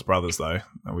quite well as brothers, though.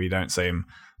 We don't see them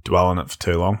dwell on it for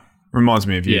too long. Reminds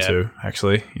me of you two,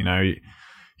 actually.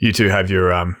 You two have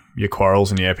your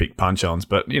quarrels and your epic punch-ons,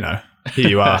 but here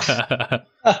you are.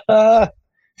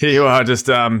 Here you are just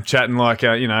chatting like,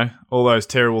 all those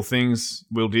terrible things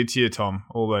Will did to you, Tom,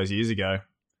 all those years ago.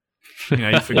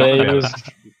 You forgot about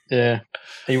it.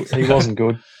 He wasn't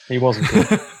good. He wasn't good.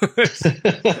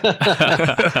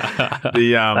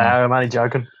 I'm only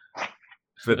joking.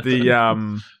 But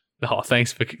the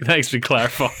thanks for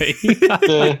clarifying.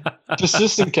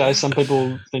 Just in case some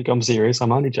people think I'm serious,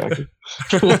 I'm only joking.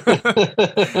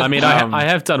 I mean, I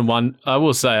have done one. I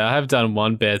will say I have done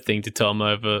one bad thing to Tom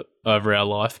over our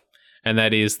life, and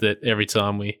that is that every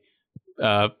time we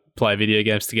play video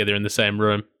games together in the same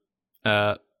room,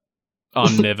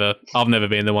 I've never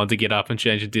been the one to get up and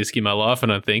change a disc in my life. I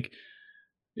don't think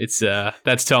it's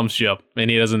that's Tom's job, and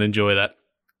he doesn't enjoy that.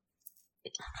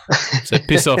 So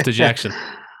piss off to Jackson.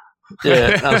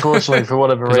 Yeah, unfortunately, for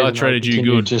whatever reason, I treated you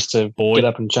good, just to get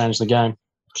up and change the game.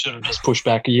 Should have just pushed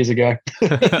back years ago.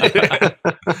 Yeah,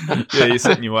 you're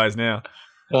set in your ways now.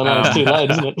 I know, it's too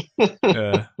late, isn't it?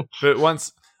 Yeah. But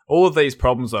once all of these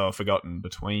problems are forgotten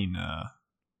between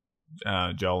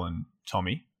Joel and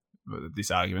Tommy,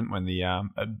 this argument when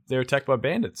they're attacked by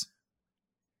bandits,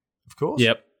 of course.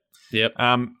 Yep.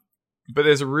 But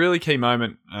there's a really key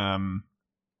moment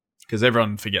because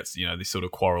everyone forgets, this sort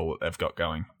of quarrel that they've got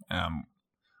going.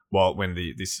 When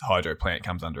this hydro plant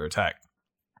comes under attack,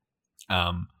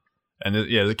 and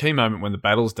there's a key moment when the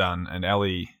battle's done, and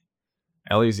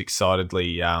Ellie's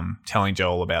excitedly telling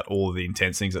Joel about all of the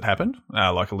intense things that happened,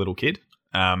 like a little kid.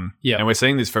 And we're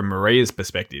seeing this from Maria's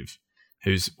perspective,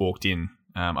 who's walked in.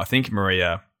 I think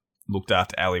Maria looked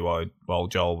after Ellie while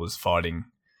Joel was fighting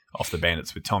off the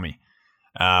bandits with Tommy.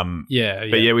 But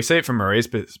we see it from Maria's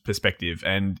perspective,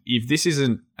 and if this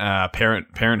isn't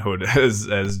parenthood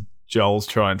as Joel's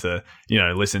trying to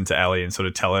listen to Ellie and sort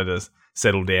of tell her to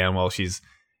settle down while she's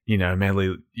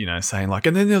madly saying like,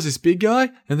 and then there was this big guy,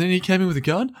 and then he came in with a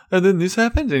gun, and then this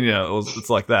happened, and it's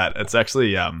like that. It's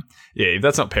actually if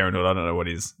that's not parenthood, I don't know what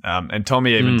is. And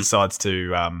Tommy even decides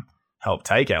to help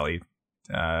take Ellie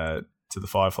to the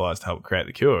Fireflies to help create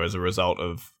the cure as a result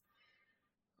of,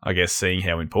 I guess, seeing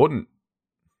how important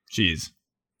she is.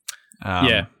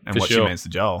 and for what sure. she means to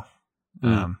Joel.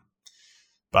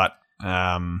 But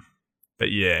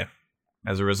yeah,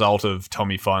 as a result of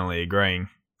Tommy finally agreeing,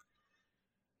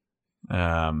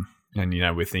 and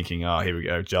we're thinking, oh, here we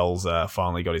go, Joel's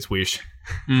finally got his wish.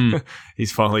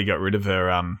 He's finally got rid of her.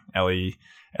 Ellie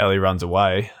runs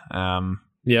away.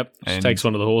 Yep, she takes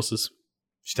one of the horses.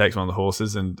 She takes one of the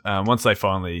horses, and once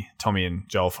Tommy and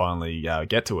Joel finally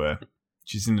get to her,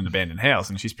 she's in an abandoned house,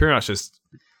 and she's pretty much just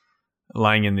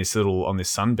laying in on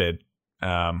this sunbed,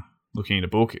 looking at a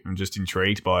book and just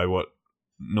intrigued by what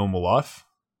normal life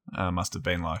must have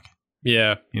been like.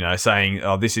 Yeah. Saying,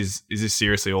 oh, is this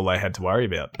seriously all they had to worry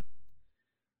about?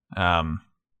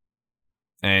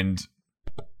 And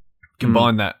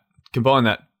combine that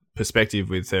perspective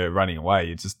with her running away,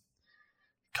 you're just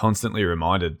constantly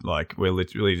reminded, like, we're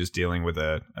literally just dealing with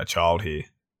a child here.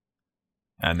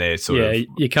 And they're sort of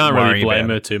you can't really blame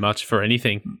her it. too much for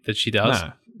anything that she does,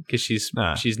 because she's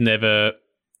never,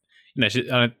 I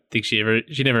don't think she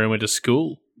never went to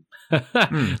school.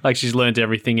 Like, she's learned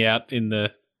everything out in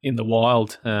the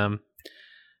wild.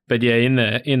 But yeah,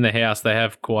 in the house they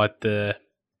have quite the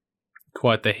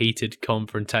heated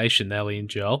confrontation, Ellie and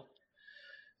Joel.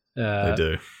 They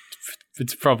do.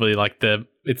 It's probably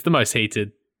it's the most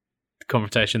heated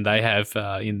confrontation they have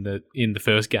in the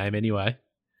first game anyway.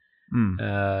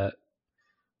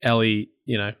 Ellie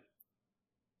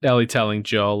telling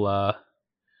Joel,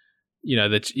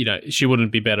 that she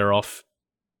wouldn't be better off.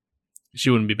 She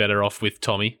wouldn't be better off with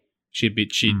Tommy. She'd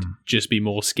just be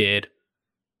more scared.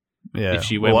 Yeah, if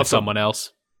she went with someone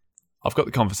else. I've got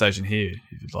the conversation here.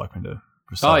 If you'd like me to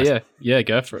precise. Oh yeah,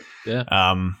 go for it. Yeah.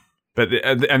 But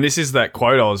this is that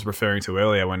quote I was referring to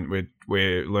earlier when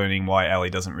we're learning why Ellie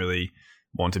doesn't really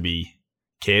want to be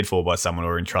cared for by someone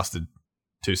or entrusted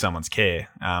to someone's care.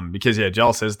 Because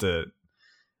Joel says to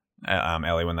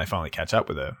Ellie when they finally catch up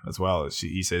with her as well,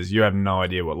 he says, "You have no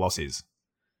idea what loss is,"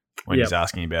 when he's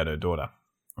asking about her daughter,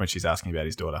 when she's asking about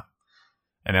his daughter.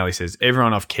 And Ellie says,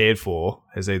 "Everyone I've cared for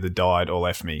has either died or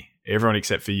left me. Everyone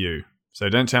except for you. So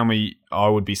don't tell me I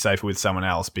would be safer with someone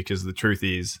else, because the truth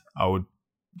is I would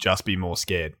just be more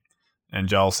scared." And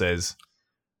Joel says,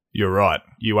 "You're right.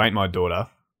 You ain't my daughter,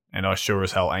 and I sure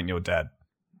as hell ain't your dad.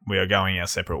 We are going our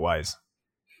separate ways."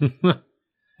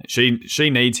 She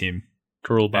needs him.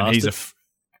 Cruel bastard.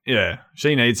 And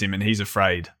she needs him, and he's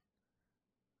afraid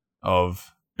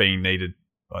of being needed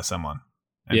by someone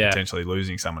and potentially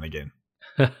losing someone again.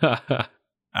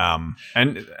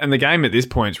 And the game at this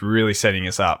point is really setting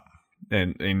us up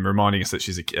and reminding us that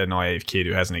she's a naive kid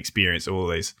who hasn't experienced all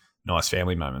of these nice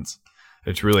family moments.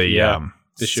 It's really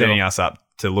setting us up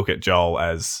to look at Joel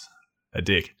as a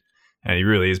dick, and he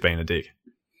really is being a dick.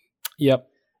 Yep.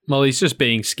 Well, he's just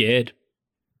being scared.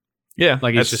 Yeah,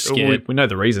 like he's just scared. We know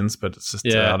the reasons, but it's just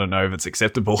I don't know if it's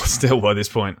acceptable still by this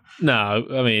point. No,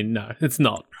 I mean, no, it's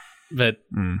not. But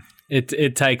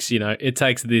it takes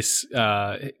this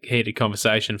heated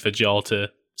conversation for Joel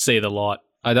to see the light.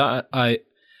 I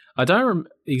don't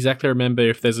exactly remember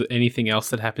if there's anything else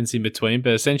that happens in between,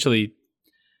 but essentially,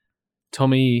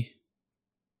 Tommy,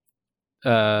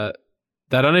 they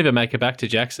don't even make it back to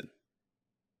Jackson.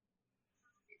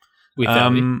 With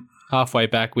halfway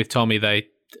back with Tommy,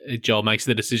 Joel makes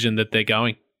the decision that they're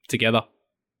going together.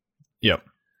 Yep.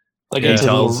 They get to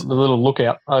the little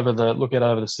lookout over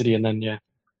the city, and then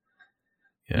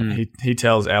he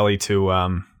tells Ellie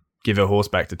to give her horse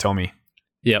back to Tommy.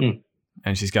 Yep.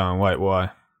 And she's going, "Wait,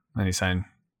 why?" And he's saying,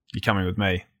 "You're coming with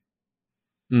me."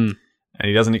 And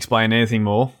he doesn't explain anything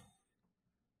more.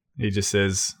 He just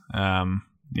says,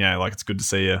 like, "It's good to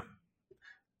see you,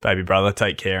 baby brother.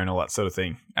 Take care," and all that sort of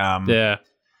thing. And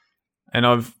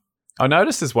I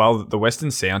noticed as well that the Western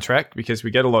soundtrack, because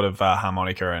we get a lot of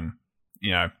harmonica and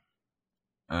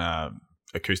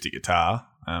acoustic guitar.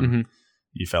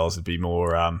 You fellas would be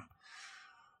more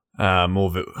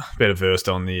better versed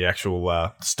on the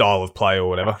actual style of play or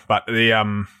whatever. But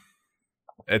it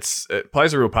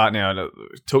plays a real part now.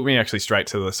 It took me actually straight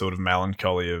to the sort of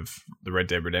melancholy of the Red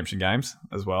Dead Redemption games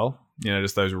as well.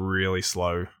 Just those really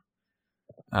slow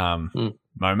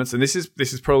moments. And this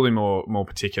is probably more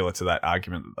particular to that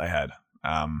argument that they had.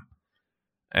 And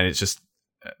it's just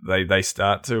they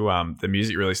start to the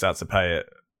music really starts to play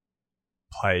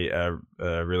a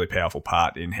really powerful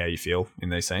part in how you feel in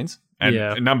these scenes. And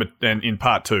in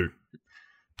part two,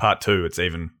 it's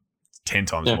even 10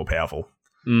 times more powerful.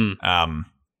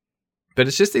 But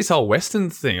it's just this whole Western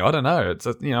thing. I don't know. It's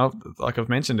like I've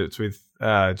mentioned, it's with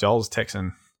Joel's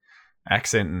Texan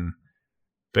accent and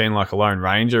being like a Lone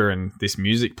Ranger and this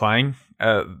music playing.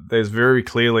 There's very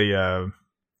clearly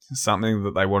something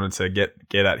that they wanted to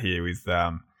get at here with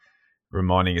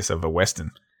reminding us of a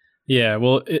Western. Yeah,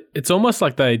 well, it's almost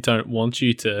like they don't want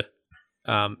you to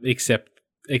accept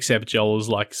Joel as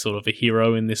like sort of a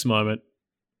hero in this moment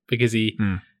because he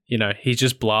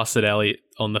just blasted Ellie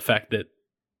on the fact that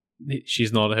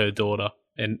she's not her daughter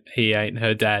and he ain't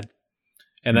her dad.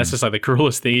 And that's just like the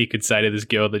cruelest thing you could say to this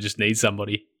girl that just needs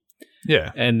somebody.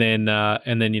 Yeah. And then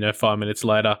 5 minutes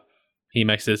later, he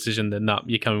makes the decision that, nah,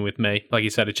 you're coming with me. Like you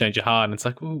said, to change your heart. And it's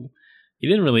like, ooh, you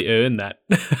didn't really earn that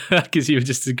because you were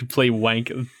just a complete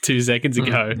wank 2 seconds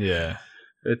ago. Yeah.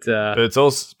 But it's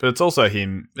also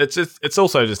him. It's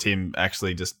also just him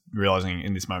actually just realizing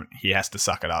in this moment he has to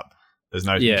suck it up. There's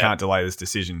no, you can't delay this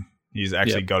decision. He's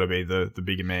actually got to be the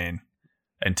bigger man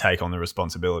and take on the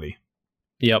responsibility.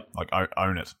 Yep. Like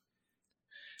own it.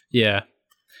 Yeah.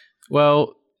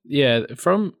 Well, yeah.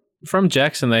 From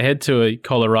Jackson, they head to a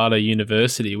Colorado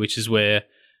university, which is where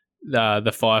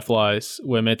the Fireflies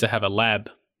were meant to have a lab.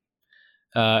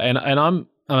 And I'm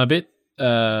a bit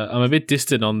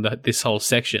distant on this whole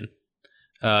section.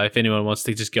 If anyone wants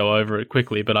to just go over it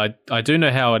quickly, but I do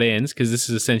know how it ends because this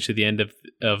is essentially the end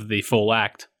of the full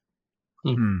act.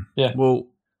 Yeah.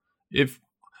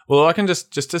 Well, I can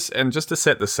just to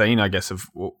set the scene, I guess, of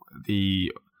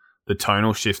the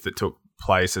tonal shift that took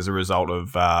place as a result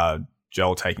of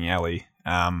Joel taking Ellie.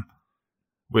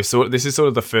 This is sort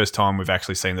of the first time we've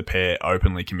actually seen the pair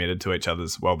openly committed to each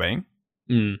other's well-being.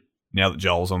 Now that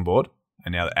Joel's on board,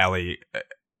 and now that Ellie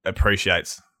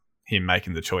appreciates him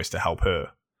making the choice to help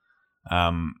her.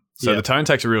 So the tone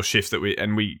takes a real shift that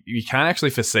we can't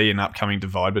actually foresee an upcoming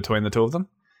divide between the two of them.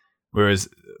 Whereas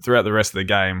throughout the rest of the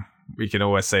game, we can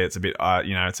always see it's a bit,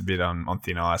 it's a bit on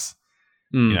thin ice.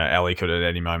 Ellie could at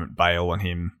any moment bail on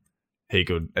him. He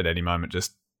could at any moment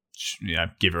just,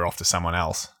 give her off to someone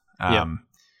else.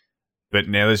 But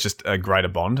now there's just a greater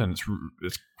bond, and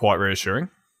it's quite reassuring.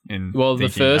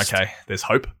 There's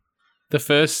hope. The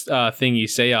first thing you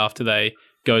see after they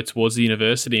go towards the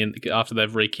university and after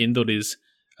they've rekindled is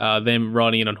them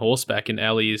riding in on horseback, and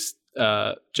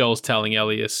Joel's telling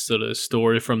Ellie a sort of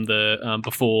story from the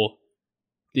before,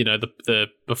 the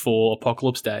before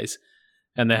apocalypse days,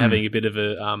 and they're having a bit of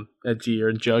a jeer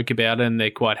and joke about it, and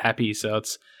they're quite happy. So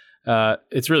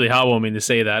it's really heartwarming to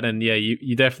see that, and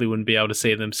you definitely wouldn't be able to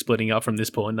see them splitting up from this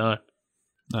point, no.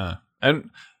 No,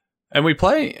 and we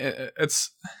play.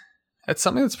 It's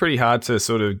something that's pretty hard to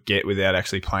sort of get without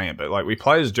actually playing it. But like we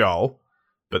play as Joel,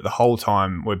 but the whole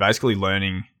time we're basically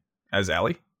learning as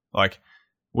Ellie. Like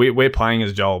we're playing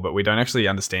as Joel, but we don't actually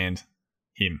understand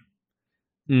him.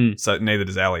 So neither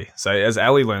does Ellie. So as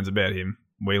Ellie learns about him,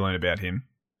 we learn about him.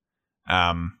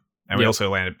 And we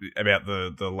also learn about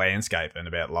the landscape and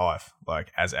about life,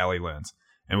 like as Ellie learns,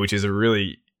 and which is a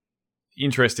really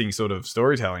interesting sort of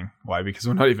storytelling way because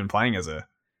we're not even playing as her.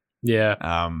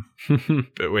 Yeah.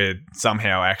 But we're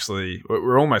somehow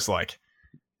we're almost like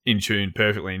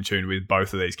perfectly in tune with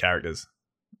both of these characters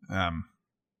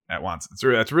at once.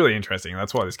 It's really interesting.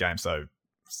 That's why this game's so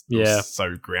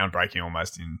groundbreaking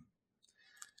almost in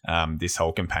this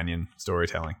whole companion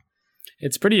storytelling.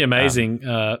 It's pretty amazing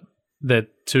that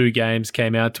two games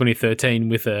came out 2013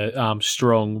 with a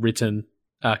strong written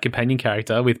companion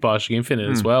character with Bioshock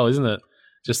Infinite as well, isn't it?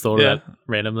 Just thought of that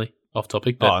randomly off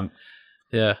topic, but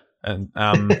yeah. And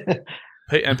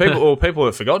people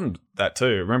have forgotten that too.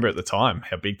 Remember at the time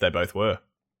how big they both were.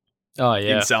 Oh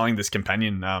yeah, in selling this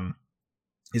companion,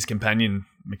 his companion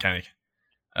mechanic,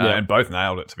 and both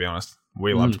nailed it. To be honest,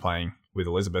 we loved playing with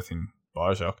Elizabeth in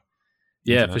Bioshock.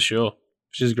 Yeah, for sure.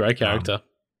 She's a great character.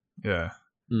 But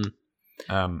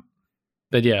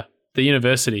yeah, the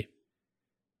university.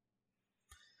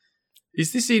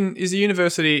 Is the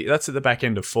university? That's at the back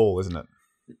end of fall, isn't it?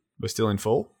 We're still in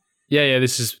fall. Yeah.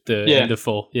 This is the end of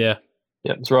fall. Yeah.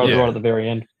 Yeah, it's right at the very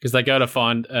end. Because they go to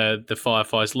find the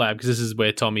Fireflies lab because this is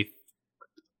where Tommy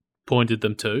pointed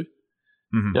them to.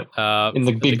 Mm-hmm. Yep. In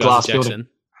the big glass building.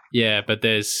 Yeah, but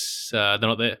they're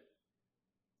not there.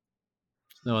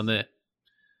 There's no one there.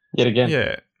 Yet again.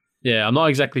 Yeah. Yeah, I'm not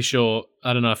exactly sure.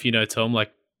 I don't know if you know, Tom,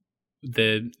 like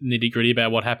the nitty gritty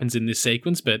about what happens in this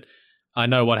sequence, but I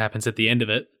know what happens at the end of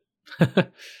it.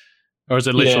 Or is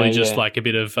it literally just like a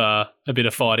bit of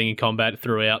fighting and combat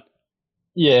throughout?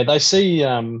 Yeah, they see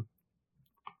the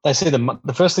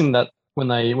first thing that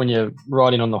when you're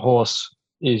riding on the horse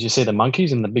is you see the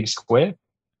monkeys in the big square.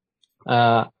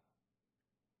 I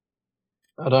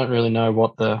don't really know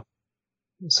what the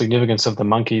significance of the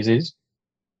monkeys is.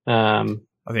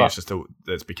 I think it's just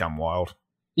it's become wild.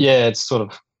 Yeah, it's sort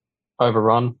of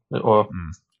overrun, or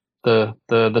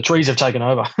the trees have taken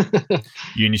over.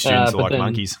 Uni students are like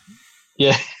monkeys.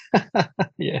 Yeah,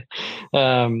 yeah.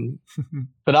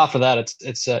 But after that,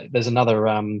 it's there's another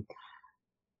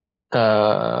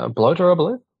bloater, I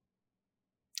believe.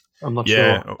 I'm not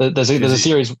Yeah. sure. There's a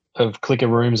series of clicker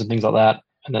rooms and things like that,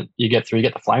 and then you get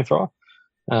the flamethrower.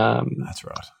 That's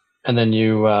right. And then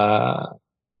you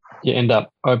end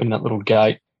up opening that little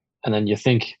gate, and then you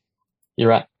think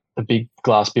you're at the big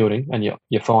glass building, and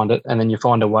you find it, and then you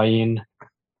find a way in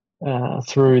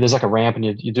through. There's like a ramp, and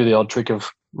you do the odd trick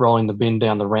of rolling the bin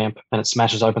down the ramp, and it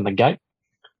smashes open the gate.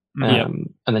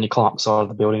 And then you climb up the side of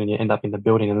the building, and you end up in the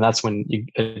building, and that's when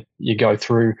you go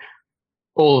through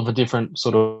all of the different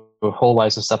sort of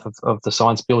hallways and stuff of the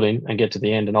science building, and get to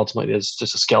the end, and ultimately there's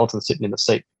just a skeleton sitting in the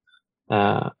seat.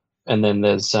 And then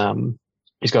there's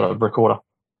he's got a recorder,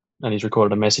 and he's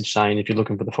recorded a message saying, if you're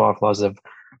looking for the Fireflies, they've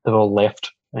all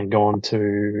left and gone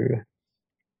to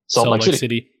Salt Lake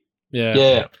City.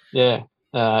 Yeah.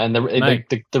 And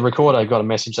the recorder got a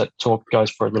message that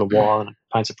goes for a little while, and it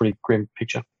paints a pretty grim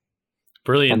picture.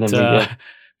 Brilliant. And then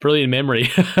brilliant memory.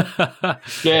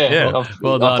 Yeah.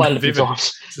 Well done. I played it a few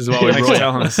times. This is what we're Thanks for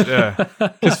telling us. Yeah.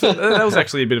 'Cause that was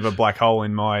actually a bit of a black hole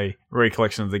in my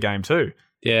recollection of the game too.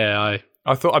 Yeah,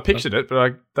 I thought I pictured it, but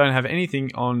I don't have anything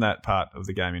on that part of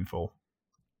the game in full.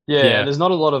 Yeah. There's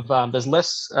not a lot of there's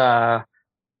less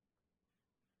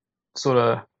sort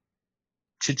of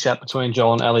chit chat between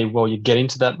Joel and Ellie while you get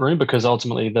into that room, because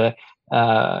ultimately you've got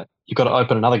to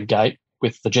open another gate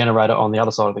with the generator on the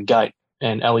other side of the gate,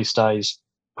 and Ellie stays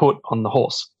put on the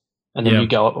horse. And then you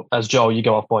go, as Joel, you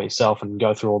go off by yourself and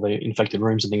go through all the infected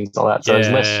rooms and things like that. So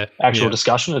there's less actual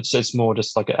discussion. It's more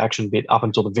just like an action bit up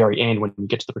until the very end when you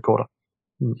get to the recorder.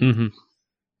 Mm-hmm.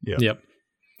 Yeah. Yep.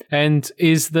 And at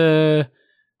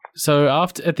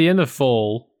the end of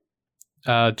Fall,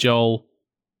 Joel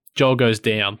goes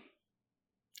down,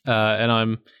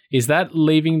 and is that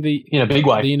leaving the in a big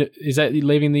way? Is that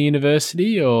leaving the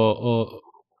university, or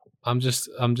I'm just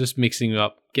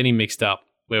getting mixed up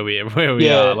where we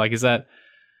are? Like, is that?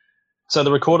 So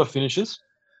the recorder finishes.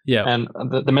 Yeah. And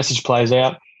the message plays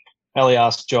out. Ellie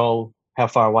asks Joel how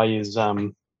far away is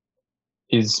the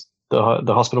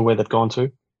hospital where they've gone to.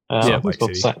 It's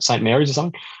called St. Mary's or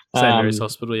something. St. Mary's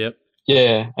Hospital, yep.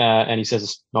 Yeah, and he says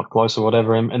it's not close or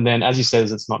whatever. And then as he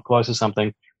says it's not close or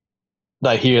something,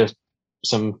 they hear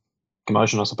some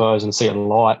commotion, I suppose, and see a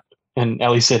light. And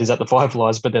Ellie said, "Is that the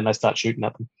Fireflies?" But then they start shooting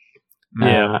at them.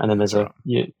 Yeah. And then there's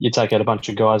you take out a bunch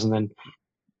of guys, and then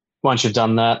once you've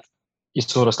done that, you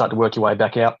sort of start to work your way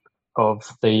back out of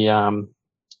the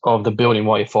building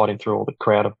while you're fighting through all the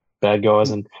crowd of bad guys.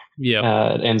 And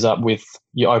it ends up with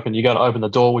you got to open the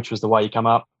door, which was the way you come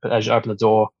up. But as you open the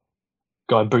door,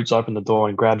 guy boots open the door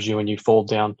and grabs you, and you fall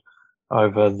down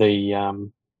over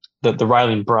the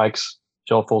railing breaks.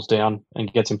 Joel falls down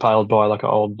and gets impaled by like an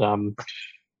old kind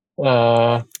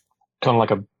of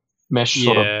like a mesh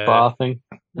sort of bar thing.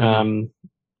 And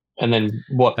then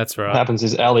what happens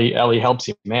is Ellie helps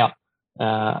him out,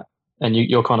 and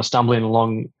you're kind of stumbling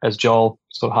along as Joel,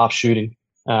 sort of half shooting,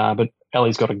 but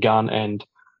Ellie's got a gun and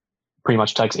pretty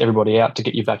much takes everybody out to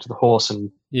get you back to the horse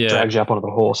and drags you up onto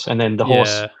the horse. And then the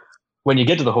horse, when you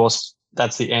get to the horse,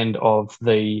 that's the end of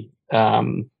the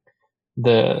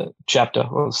chapter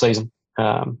or the season.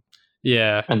 And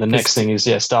the next thing is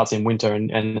starts in winter,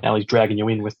 and Ellie's dragging you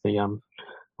in with the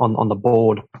on the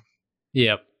board.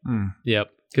 Yep.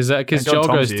 Because Joel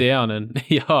goes down and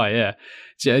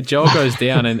Joel goes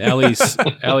down and Ellie's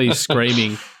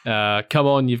screaming, "Come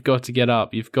on, you've got to get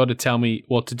up. You've got to tell me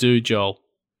what to do, Joel."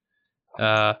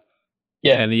 And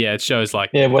it shows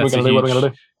like what are we gonna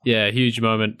do? Yeah, a huge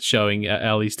moment showing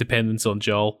Ellie's dependence on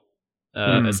Joel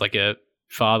as like a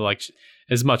father. Like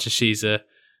as much as she's a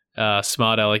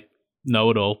smart aleck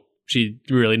know-it-all, she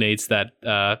really needs that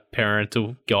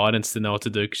parental guidance to know what to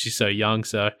do because she's so young.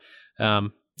 So,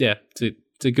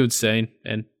 it's a good scene,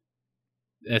 and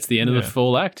that's the end of the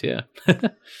full act. Yeah,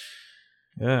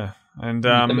 and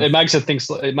it makes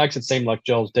it seem like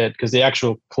Joel's dead because the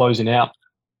actual closing out,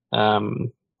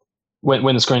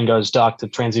 when the screen goes dark to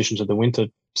transition to the winter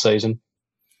season,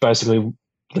 basically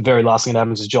the very last thing that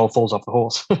happens is Joel falls off the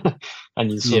horse,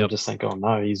 and you sort of just think, "Oh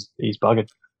no, he's buggered."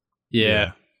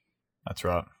 Yeah, that's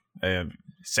right.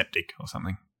 Septic or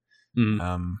something.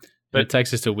 But it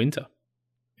takes us to winter.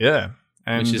 Yeah,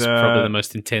 which is probably the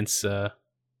most intense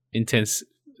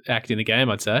act in the game,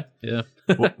 I'd say. Yeah.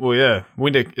 well,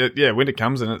 winter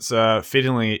comes, and it's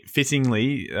fittingly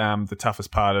the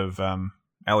toughest part of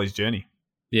Ellie's journey.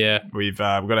 Yeah, we've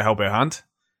got to help her hunt,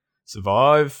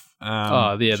 survive.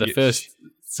 The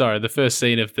first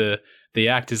scene of the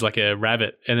act is like a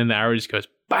rabbit, and then the arrow just goes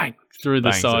bang through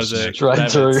the side of the right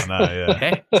through.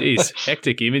 Jeez,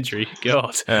 hectic imagery.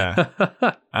 God. Yeah.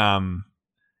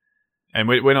 And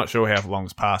we're not sure how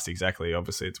long's passed exactly.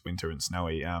 Obviously, it's winter and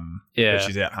snowy. But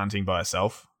she's out hunting by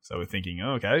herself, so we're thinking,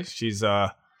 okay, she's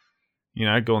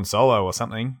gone solo or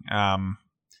something. But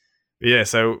yeah,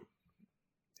 so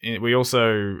we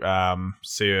also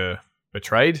see her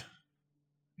betrayed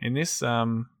in this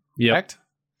act.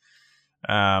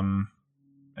 And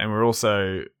we're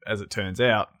also, as it turns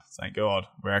out, thank God,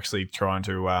 we're actually trying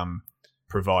to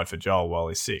provide for Joel while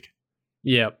he's sick.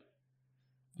 Yep.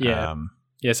 Yeah.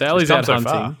 So Ellie's out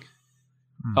hunting.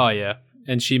 Oh, yeah.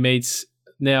 And she meets...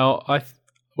 Now,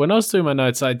 when I was doing my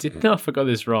notes, I forgot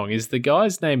this wrong. Is the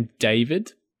guy's name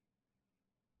David?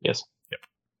 Yes. Yep.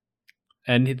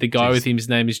 And the guy with him, his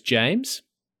name is James?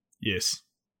 Yes.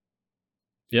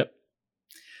 Yep.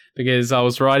 Because I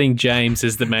was writing James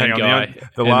as the main guy.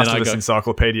 The Last of Us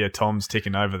encyclopedia, Tom's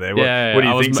ticking over there. What do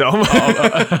you think, Tom?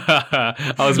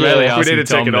 I was really asking. We need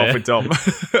to take it off with Tom.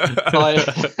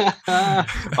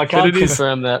 I can't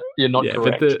confirm that you're not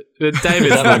correct. But David's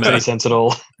that doesn't make any sense at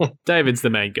all. David's the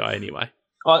main guy anyway.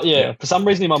 For some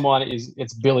reason in my mind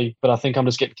it's Billy, but I think I'm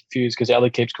just getting confused because Ellie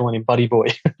keeps calling him Buddy Boy.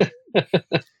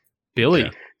 Billy.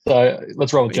 So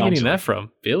let's roll with Where are you James. getting that from?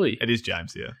 Billy. It is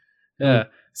James, yeah. Yeah.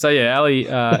 So yeah,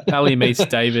 Ellie meets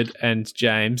David and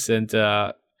James, and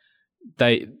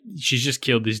she's just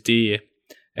killed this deer,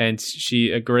 and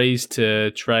she agrees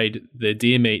to trade the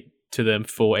deer meat to them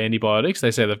for antibiotics.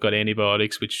 They say they've got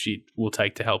antibiotics, which she will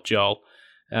take to help Joel.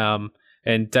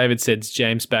 And David sends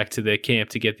James back to their camp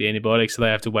to get the antibiotics, so they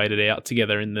have to wait it out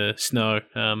together in the snow.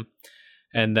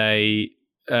 And they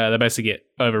basically get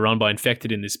overrun by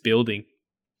infected in this building.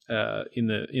 In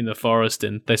the forest,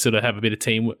 and they sort of have a bit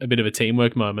of a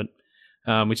teamwork moment,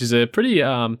 which is a pretty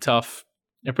tough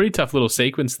little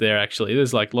sequence there. Actually,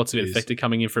 there's like lots of infected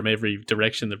coming in from every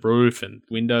direction, the roof and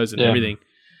windows and everything.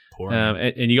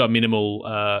 And you got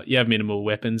minimal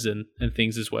weapons and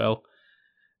things as well.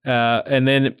 And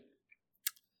then,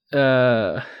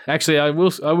 actually, I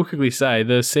will quickly say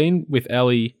the scene with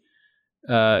Ellie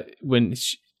when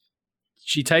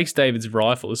she takes David's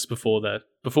rifle. This is before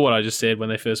what I just said when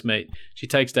they first meet. She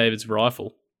takes David's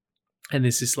rifle, and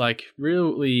there's this like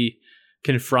really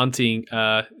confronting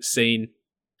screenplay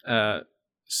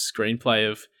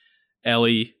of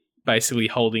Ellie basically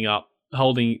holding a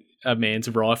man's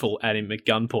rifle at him at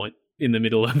gunpoint in the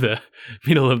middle of the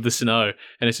snow,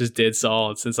 and it's just dead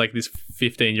silence. It's like this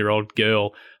 15-year-old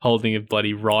girl holding a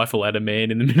bloody rifle at a man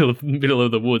in the middle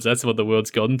of the woods. That's what the world's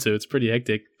gotten to. It's pretty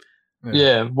hectic.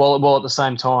 Yeah. Well, at the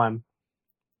same time,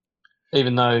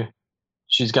 even though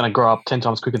she's going to grow up 10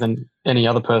 times quicker than any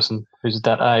other person who's at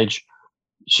that age,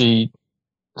 she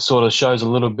sort of shows a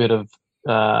little bit of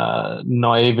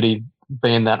naivety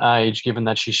being that age, given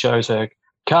that she shows her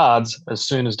cards as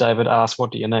soon as David asks,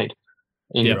 "What do you need?"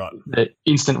 The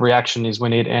instant reaction is, "We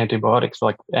need antibiotics."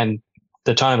 And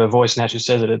the tone of her voice and how she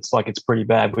says it, it's like, it's pretty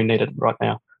bad. We need it right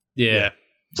now. Yeah.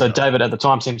 So David at the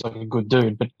time seems like a good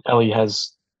dude, but Ellie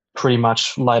has pretty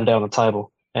much laid it out on the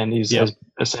table, and has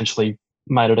essentially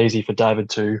made it easy for David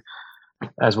to,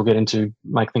 as we'll get into,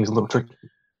 make things a little tricky.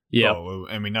 Yeah.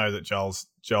 And we know that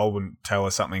Joel wouldn't tell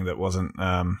us something that wasn't,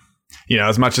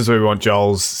 as much as we want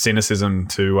Joel's cynicism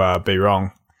to be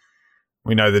wrong,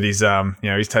 we know that he's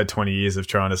had 20 years of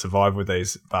trying to survive with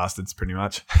these bastards pretty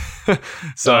much.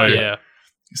 So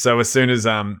as soon as,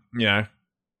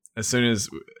 as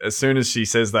soon as she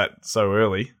says that so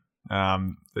early,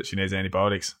 that she needs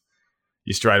antibiotics,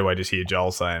 you straight away just hear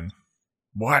Joel saying,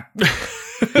 "What?"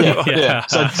 Yeah.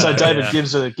 So David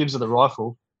gives her the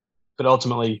rifle, but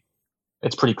ultimately,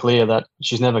 it's pretty clear that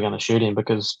she's never going to shoot him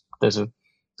because there's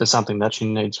something that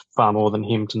she needs far more than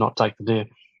him to not take the deer.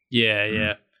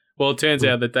 Yeah. Well, it turns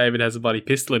out that David has a bloody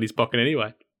pistol in his pocket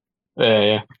anyway.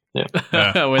 Yeah.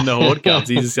 When the horde comes,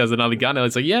 he just has another gun, and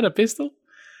it's like, "You had a pistol."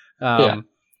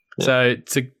 So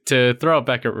to throw it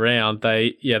back around,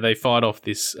 they fight off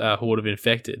this horde of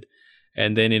infected,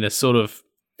 and then in a sort of,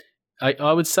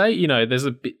 I would say, there's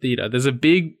a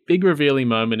big revealing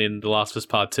moment in The Last of Us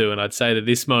Part 2, and I'd say that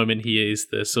this moment here is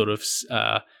the sort of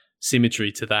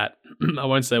symmetry to that. I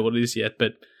won't say what it is yet,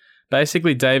 but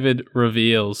basically David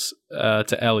reveals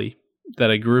to Ellie that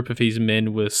a group of his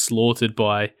men were slaughtered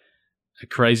by a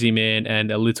crazy man and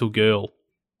a little girl.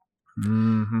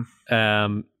 Mm-hmm.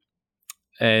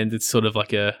 And it's sort of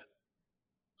like a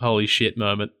holy shit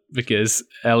moment because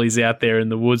Ellie's out there in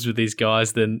the woods with these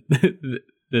guys, then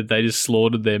that they just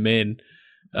slaughtered their men.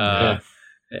 And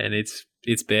it's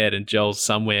bad, and Joel's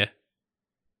somewhere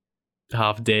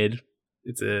half dead.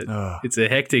 It's a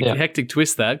hectic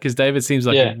twist, that, because David seems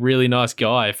like a really nice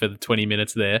guy for the 20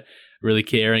 minutes there, really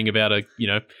caring about a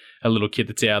little kid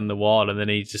that's out in the wild, and then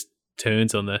he just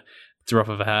turns on the drop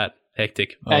of a hat.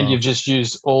 Hectic. And you've just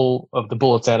used all of the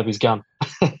bullets out of his gun.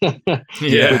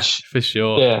 Which, for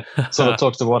sure. Yeah, sort of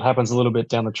talks to what happens a little bit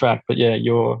down the track. But yeah,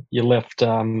 you're left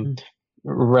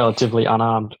relatively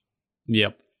unarmed.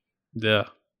 Yep. Yeah.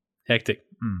 Hectic.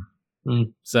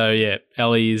 Mm. So yeah,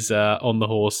 Ellie is on the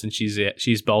horse and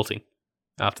she's bolting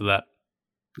after that.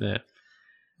 Yeah.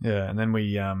 Yeah, and then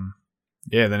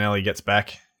then Ellie gets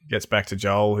back to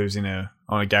Joel, who's on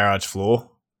a garage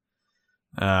floor.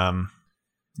 On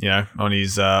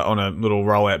his on a little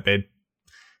rollout bed,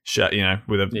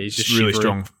 with a he's really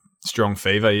shivering. strong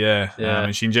fever. Yeah. Yeah.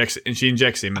 And she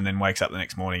injects him, and then wakes up the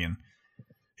next morning, and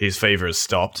his fever has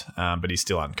stopped, but he's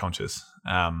still unconscious.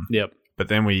 Yep. But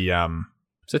then we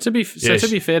So to be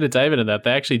fair to David in that,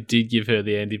 they actually did give her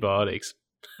the antibiotics.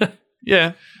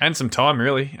 yeah, and some time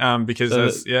really, because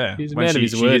he's a man of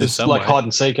his word in It's some like way. hide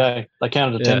and seek, eh? They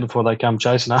counted to 10 before they come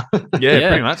chasing her. Yeah,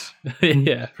 pretty much.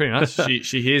 Yeah. Pretty much.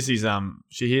 She hears his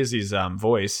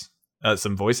voice,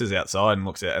 some voices outside, and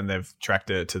looks at, and they've tracked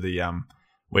her to the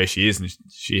where she is, and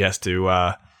she has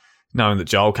to, knowing that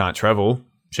Joel can't travel,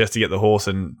 she has to get the horse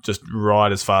and just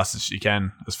ride as fast as she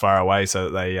can, as far away, so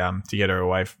that they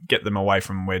to get them away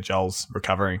from where Joel's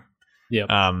recovering. Yeah.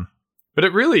 But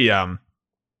it really, I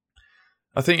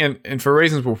think, and for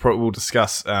reasons we'll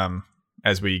discuss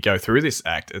as we go through this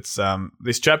act, it's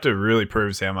this chapter really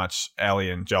proves how much Ellie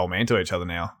and Joel mean to each other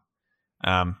now.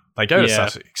 They go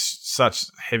to such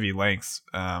heavy lengths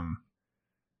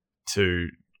to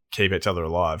keep each other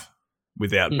alive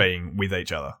without being with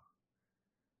each other.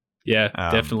 Yeah,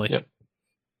 definitely. Yep.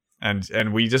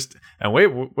 And we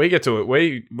get to it.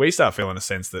 We start feeling a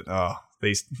sense that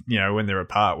these, when they're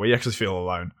apart, we actually feel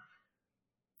alone,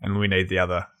 and we need the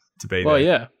other to be there. Well,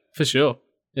 yeah, for sure.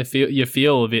 You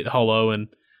feel a bit hollow and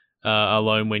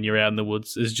alone when you're out in the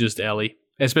woods. It's just Ellie,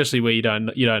 especially where you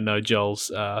don't know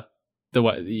Joel's the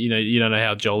way you don't know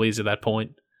how Joel is at that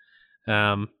point.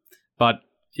 But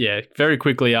yeah, very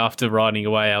quickly after riding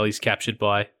away, Ellie's captured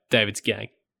by David's gang.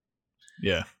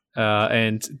 Yeah.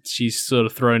 And she's sort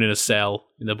of thrown in a cell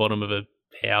in the bottom of a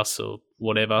house or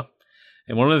whatever.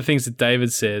 And one of the things that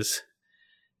David says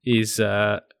is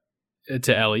to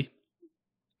Ellie,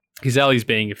 because Ellie's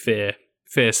being a fair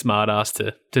smart ass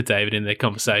to David in their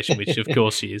conversation, which of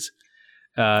course she is.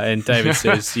 And David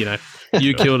says,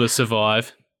 you killed to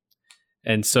survive,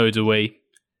 and so do we.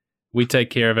 We take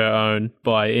care of our own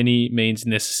by any means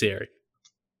necessary.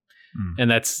 And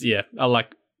that's,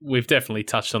 we've definitely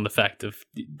touched on the fact of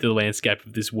the landscape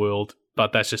of this world,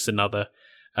 but that's just another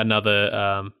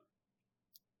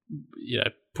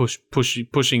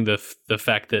pushing the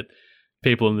fact that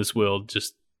people in this world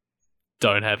just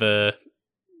don't have a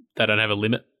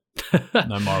limit.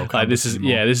 No moral compass this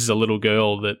anymore. is a little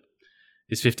girl that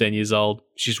is 15 years old.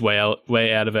 She's way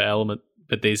out of her element,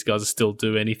 but these guys still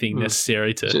do anything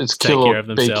necessary to take care of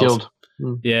themselves. Be killed.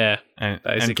 Yeah, and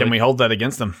basically. can we hold that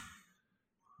against them?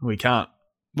 We can't.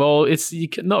 Well,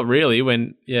 not really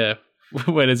when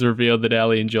it's revealed that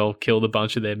Ellie and Joel killed a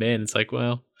bunch of their men. It's like,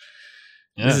 well,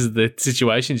 this is the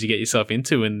situations you get yourself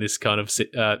into in this kind of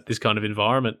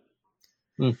environment.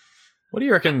 What do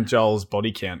you reckon Joel's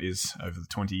body count is over the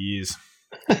 20 years?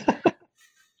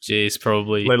 Jeez,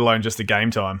 probably. Let alone just the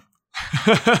game time.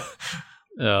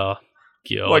 Oh,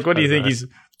 God. Like, what do you think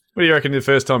what do you reckon the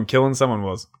first time killing someone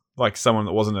was? Like someone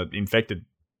that wasn't infected?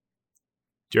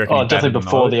 Do you reckon he definitely batted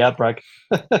before them the outbreak.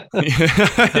 Oh,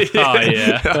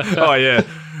 yeah. Oh, yeah.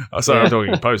 Oh, sorry, I'm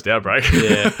talking post-outbreak.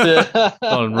 Yeah.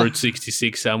 On Route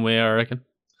 66 somewhere, I reckon.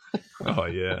 Oh,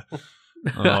 yeah.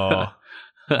 Oh,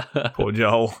 poor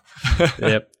Joel.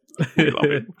 Yep. We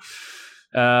love him.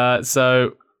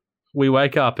 So we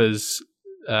wake up as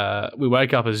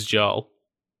Joel,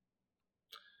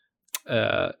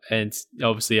 and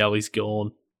obviously Ellie's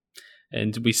gone,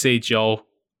 and we see Joel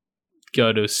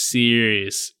go to a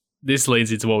serious. This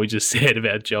leans into what we just said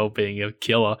about Joel being a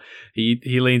killer.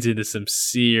 He leans into some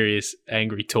serious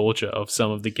angry torture of some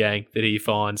of the gang that he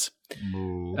finds.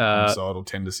 Ooh, homicidal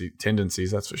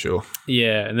tendencies, that's for sure.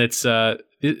 Yeah, and that's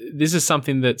this is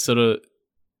something that sort of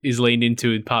is leaned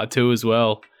into in part 2 as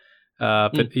well.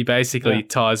 But he basically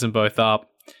ties them both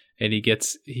up, and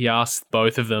he asks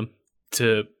both of them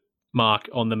to mark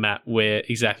on the map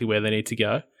exactly where they need to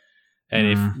go. And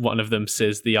if one of them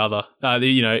says the other,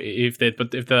 if they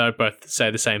both say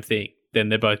the same thing, then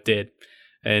they're both dead.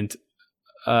 And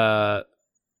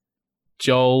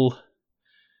Joel,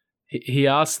 he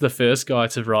asks the first guy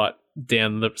to write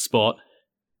down the spot,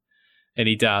 and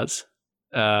he does.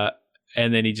 And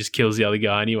then he just kills the other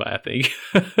guy anyway, I think,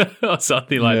 or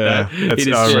something like that.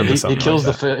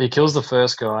 He kills the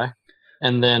first guy,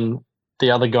 and then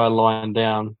the other guy lying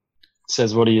down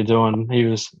says, "What are you doing?"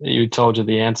 He told you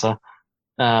the answer.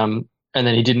 And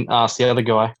then he didn't ask the other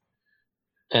guy,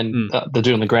 and the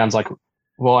dude on the ground's like,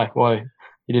 why?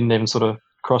 He didn't even sort of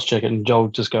cross-check it, and Joel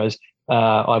just goes,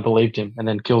 I believed him, and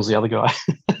then kills the other guy.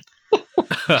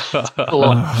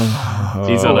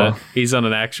 He's on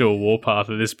an actual warpath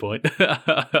at this point.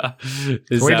 Can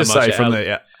we just say from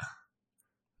the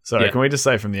Can we just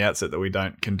say from the outset that we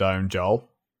don't condone Joel?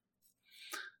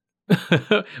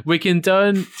 we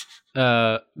condone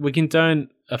a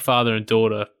father and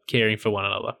daughter caring for one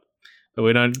another, but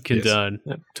we don't condone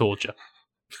torture.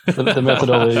 The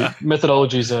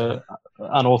methodologies are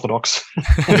unorthodox.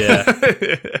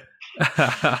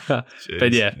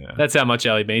 But that's how much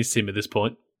Ellie means to him at this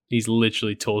point. He's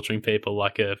literally torturing people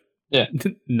like a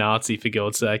Nazi, for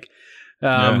God's sake.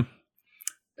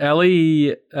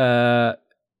 Ellie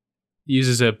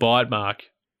uses her bite mark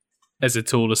as a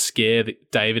tool to scare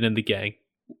David and the gang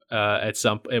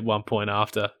at one point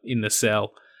after in the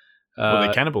cell. Well,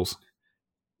 they're cannibals.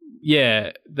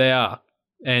 Yeah, they are.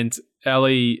 And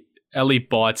Ellie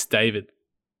bites David.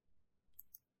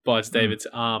 Bites David's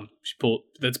arm.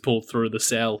 That's pulled through the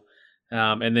cell.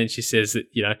 And then she says that,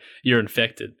 you're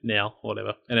infected now,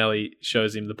 whatever. And Ellie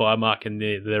shows him the bite mark, and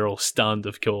they're all stunned,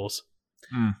 of course.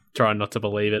 Trying not to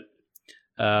believe it.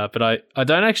 But I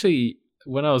don't actually,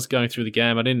 when I was going through the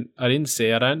game, I didn't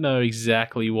see, I don't know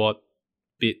exactly what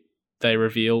bit they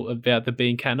reveal about them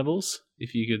being cannibals.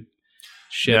 If you could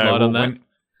shed light on that.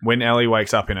 When Ellie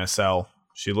wakes up in her cell,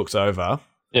 she looks over.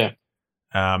 Yeah.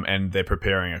 And they're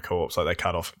preparing a corpse, like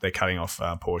they're cutting off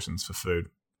portions for food.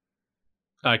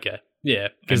 Okay. Yeah.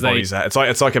 Because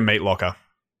it's like a meat locker.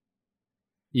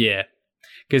 Yeah.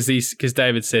 Because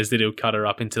David says that he'll cut her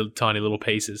up into tiny little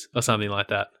pieces or something like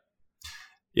that.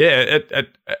 Yeah.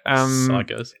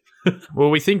 Psychos. Well,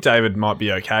 we think David might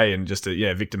be okay and just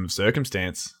a victim of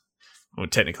circumstance. Well,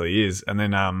 technically he is. And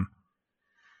then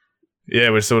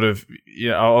we're sort of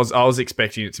I was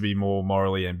expecting it to be more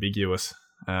morally ambiguous.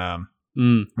 Where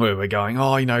we're going,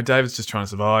 David's just trying to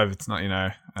survive. It's not,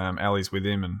 Ellie's with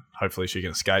him and hopefully she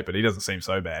can escape, but he doesn't seem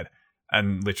so bad.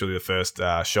 And literally the first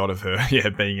shot of her,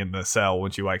 being in the cell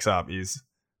when she wakes up is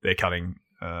they're cutting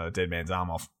a dead man's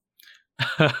arm off.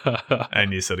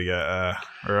 And you sort of go,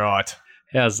 right.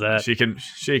 How's that? She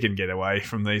can get away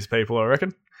from these people, I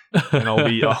reckon. And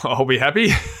I'll be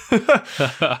happy.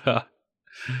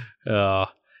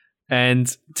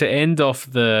 And to end off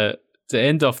the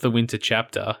winter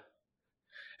chapter,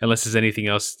 unless there's anything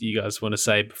else you guys want to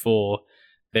say before,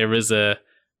 there is a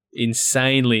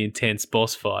insanely intense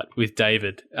boss fight with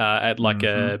David at like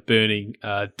a burning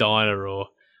diner or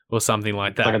something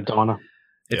like that. Like a diner.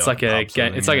 It's like a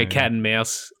cat and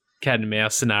mouse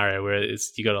scenario where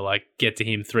you got to like get to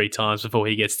him 3 times before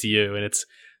he gets to you, and it's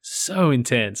so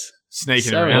intense.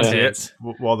 Sneaking around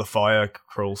while the fire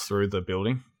crawls through the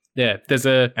building. Yeah,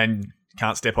 and you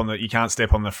can't step on the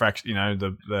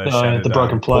the shattered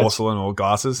broken plates, porcelain or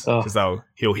glasses, because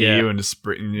he'll hear you and just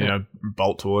sprint and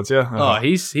bolt towards you.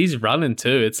 He's running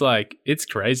too. It's like it's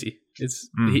crazy. It's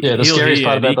the scariest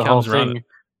part about the whole thing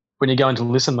when you go into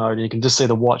listen mode, you can just see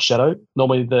the white shadow.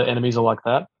 Normally the enemies are like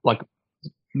that, like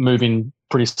moving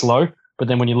pretty slow. But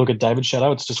then when you look at David's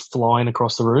shadow, it's just flying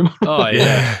across the room. Oh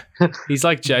yeah, he's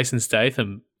like Jason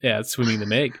Statham. Yeah, swimming the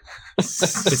Meg.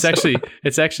 It's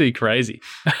actually crazy.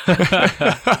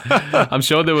 I'm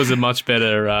sure there was a much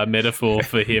better metaphor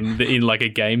for him in like a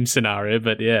game scenario,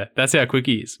 but yeah, that's how quick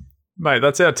he is. Mate,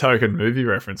 that's our token movie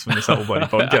reference from this whole bloody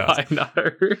podcast. I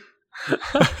know.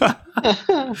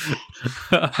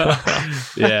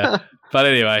 Yeah, but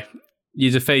anyway, you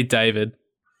defeat David,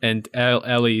 and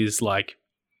Ellie is like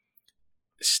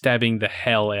stabbing the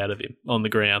hell out of him on the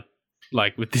ground,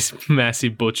 like with this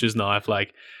massive butcher's knife.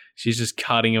 Like she's just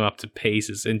cutting him up to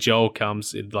pieces, and Joel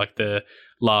comes in like the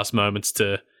last moments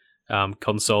to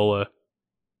console her,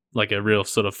 like a real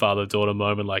sort of father-daughter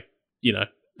moment, like,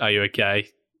 are you okay?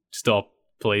 Stop,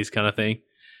 please, kind of thing.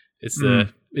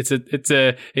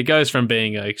 It goes from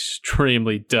being an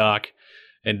extremely dark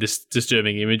and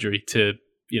disturbing imagery to,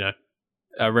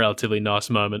 a relatively nice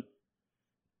moment.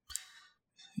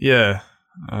 Yeah.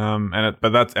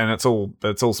 It's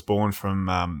all spawned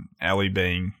from Ellie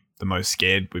being the most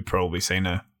scared we've probably seen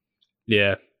her.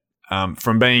 Yeah.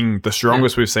 From being the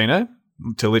strongest we've seen her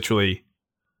to literally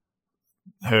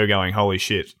her going, holy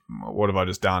shit, what have I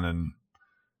just done? And,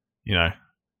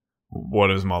 what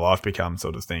has my life become,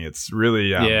 sort of thing. It's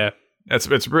really,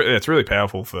 it's really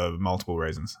powerful for multiple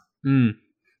reasons.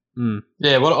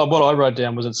 Yeah. What I wrote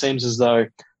down was it seems as though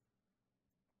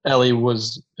Ellie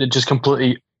it just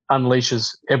completely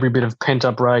unleashes every bit of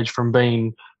pent-up rage from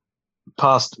being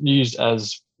used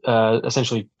as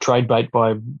essentially trade bait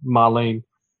by Marlene,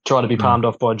 trying to be palmed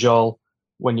off by Joel.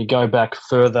 When you go back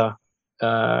further,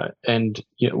 and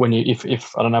if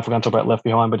I don't know if we're going to talk about Left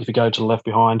Behind, but if you go to Left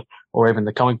Behind or even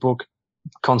the comic book,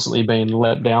 constantly being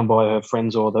let down by her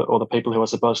friends or the people who are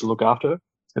supposed to look after her.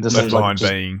 It just Left seems like Behind it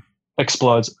just being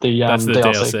explodes the That's the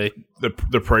DLC.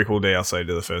 the prequel DLC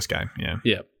to the first game. Yeah.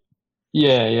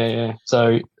 Yeah.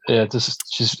 So yeah,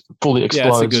 just fully Yeah,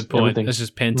 explodes. that's a good point. Everything. It's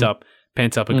just pent up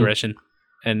aggression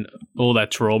and all that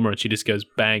trauma, and she just goes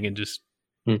bang and just,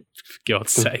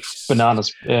 God's sake,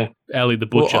 Bananas. Yeah. Ellie the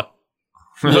butcher.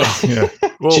 Yeah.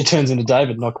 Well, She turns into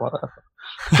David. Not quite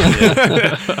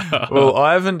that. well,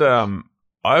 I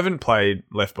haven't played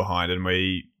Left Behind, and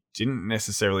we didn't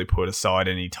necessarily put aside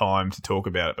any time to talk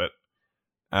about it. But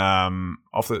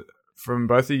from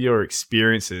both of your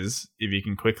experiences, if you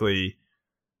can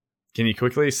you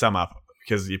quickly sum up,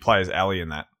 because you play as Ellie in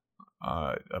that,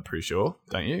 I'm pretty sure,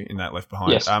 don't you? In that Left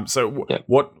Behind. Yes.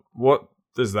 What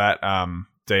does that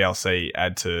DLC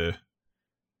add to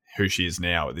who she is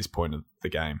now at this point of the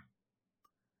game?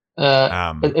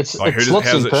 It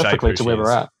slots in perfectly to where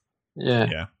we're at.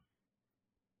 Yeah.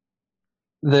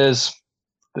 There's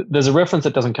a reference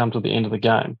that doesn't come to the end of the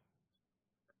game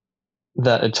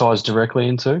that it ties directly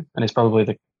into, and it's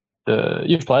probably the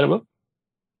you've played it, Will?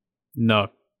 No.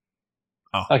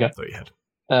 Oh, okay. I thought you had.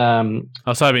 I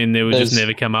was hoping it would just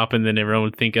never come up, and then everyone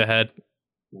would think I had.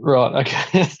 Right.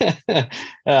 Okay. But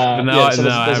no,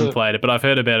 I haven't played it, but I've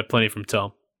heard about it plenty from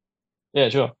Tom. Yeah,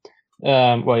 sure.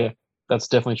 Well, yeah, that's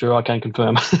definitely true. I can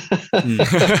confirm.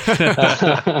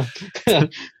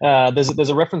 There's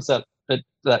a reference that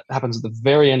happens at the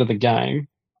very end of the game,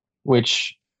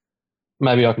 which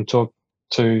maybe I can talk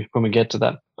to when we get to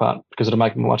that part, because it'll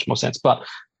make much more sense. But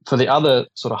for the other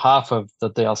sort of half of the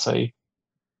DLC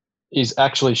is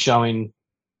actually showing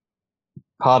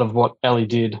part of what Ellie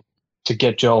did to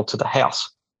get Joel to the house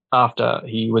after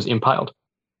he was impaled.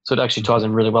 So it actually ties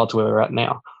in really well to where we're at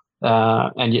now.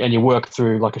 And you work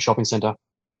through like a shopping center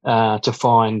to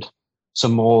find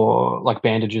some more like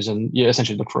bandages, and you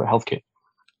essentially look for a health kit.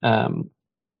 And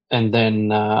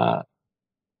then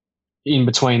in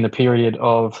between the period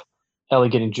of Ellie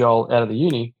getting Joel out of the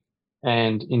uni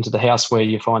and into the house where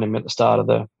you find him at the start of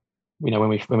the, when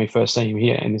we first see him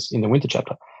here in the winter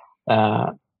chapter,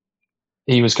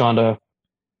 he was kind of,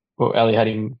 well, Ellie had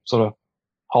him sort of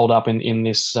holed up in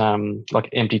this like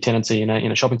empty tenancy in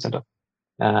a shopping center,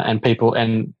 and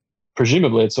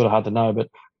presumably it's sort of hard to know, but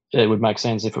it would make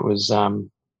sense if it was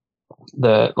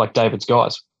David's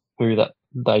guys who that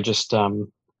they just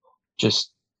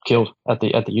killed at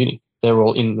the uni. They're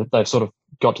all they've sort of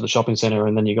got to the shopping center,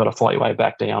 and then you got to fight your way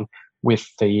back down with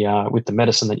the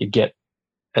medicine that you get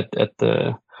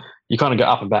you kind of go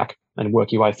up and back and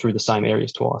work your way through the same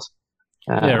areas twice.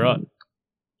 Yeah, right.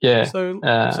 Yeah. So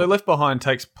Left Behind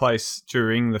takes place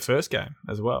during the first game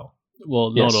as well.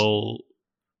 Well, yes. Not all.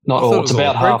 Not all. It's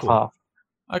about half.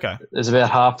 Okay. There's about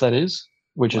half that is,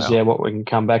 which is what we can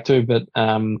come back to. But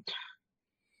the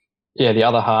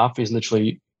other half is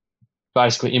literally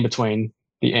basically in between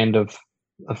the end of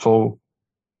the full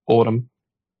autumn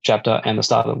chapter and the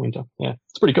start of the winter. Yeah,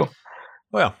 it's pretty cool.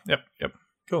 Well, yep,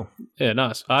 cool. Yeah,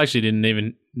 nice. I actually didn't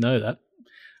even know that.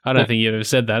 I don't think you ever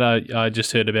said that. I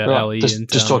just heard about Ellie.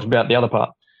 Just talked about the other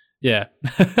part. Yeah.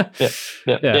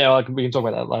 Yeah. We can talk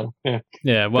about that later. Yeah.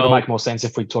 Yeah. Well, it'll make more sense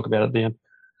if we talk about it at the end.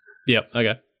 Yep.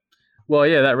 Okay. Well,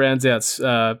 yeah, that rounds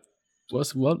out.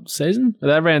 What season?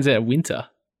 That rounds out winter,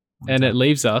 and it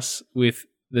leaves us with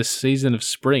the season of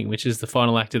spring, which is the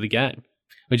final act of the game,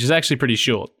 which is actually pretty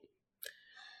short.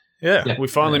 Yeah. We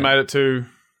finally made it to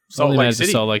Salt Lake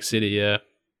City. Salt Lake City. Yeah.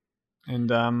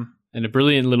 And a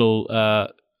brilliant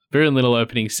little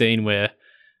opening scene where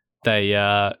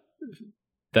they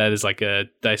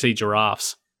they see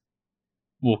giraffes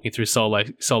walking through Salt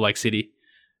Lake City.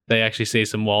 They actually see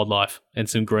some wildlife and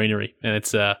some greenery, and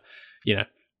it's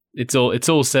it's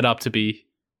all set up to be,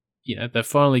 they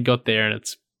finally got there and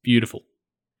it's beautiful.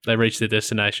 They reached their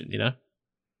destination,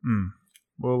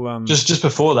 Well, just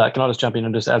before that, can I just jump in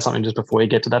and just add something just before you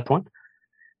get to that point?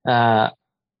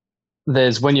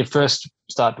 There's when you first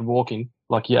start walking,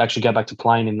 like you actually go back to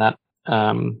playing in that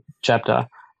chapter,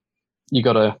 you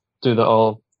got to do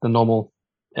the normal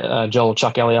Joel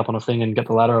chuck Ellie up on a thing and get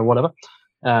the ladder or whatever.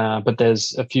 But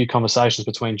there's a few conversations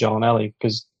between Joel and Ellie,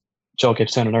 because Joel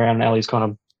keeps turning around and Ellie's kind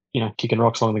of, kicking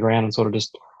rocks along the ground and sort of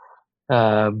just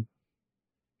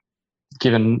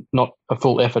given not a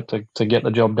full effort to get the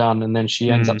job done. And then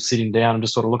she ends up sitting down and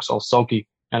just sort of looks all sulky.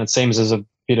 And it seems as a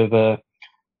bit of a,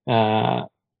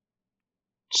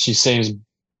 she seems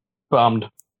bummed,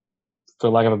 for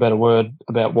lack of a better word,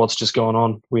 about what's just going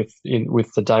on with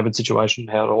the David situation,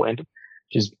 how it all ended.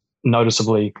 She's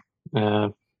noticeably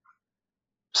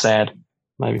sad,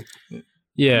 maybe.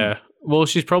 Yeah. Well,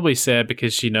 she's probably sad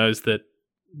because she knows that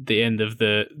the end of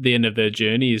their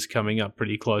journey is coming up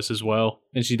pretty close as well,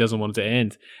 and she doesn't want it to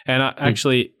end. And I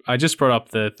just brought up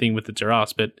the thing with the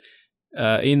giraffes, but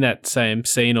in that same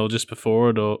scene or just before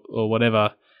it or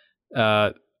whatever,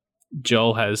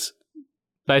 Joel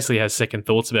basically has second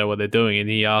thoughts about what they're doing, and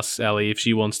he asks Ellie if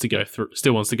she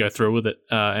still wants to go through with it,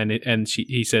 and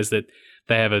he says that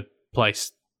they have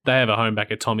a home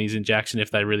back at Tommy's in Jackson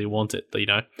if they really want it.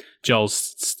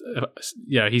 Joel's,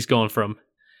 he's gone from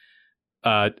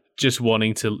just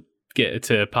wanting to get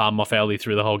to palm off Ellie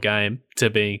through the whole game to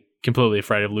being completely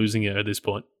afraid of losing her at this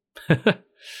point.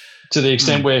 To the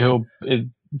extent where he'll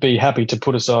be happy to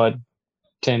put aside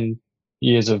 10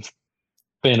 years of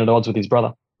being at odds with his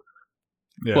brother.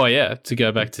 Yeah. Well, yeah, to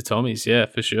go back to Tommy's, yeah,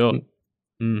 for sure.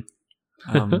 And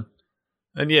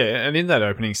in that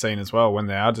opening scene as well, when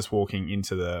they are just walking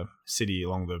into the city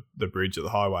along the bridge of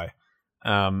the highway,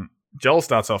 Joel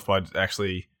starts off by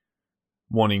actually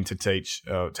wanting to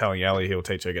telling Ellie he'll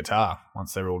teach her guitar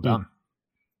once they're all done.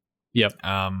 Yep.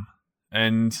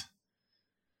 And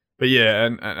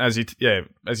as you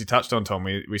touched on, Tom,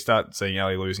 we start seeing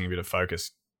Ellie losing a bit of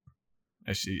focus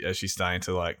as she's starting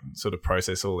to like sort of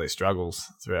process all their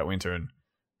struggles throughout winter, and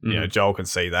Joel can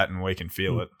see that and we can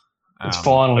feel it. It's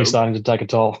finally starting to take a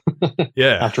toll.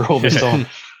 Yeah, after all this time,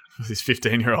 this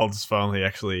 15-year-old is finally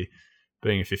actually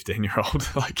being a 15-year-old.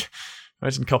 Like,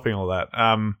 imagine copying all that.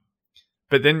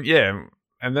 But then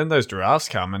and then those giraffes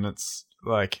come, and it's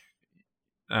like,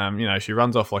 she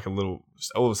runs off like a little.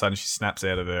 All of a sudden, she snaps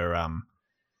out of her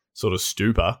sort of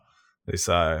stupor, this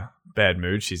bad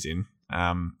mood she's in,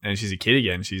 and she's a kid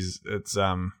again. It's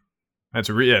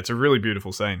a really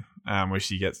beautiful scene where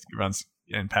she runs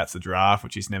and pats the giraffe,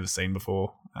 which she's never seen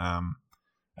before, and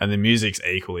the music's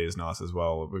equally as nice as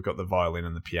well. We've got the violin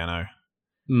and the piano,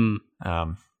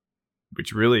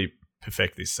 which really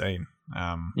perfect this scene.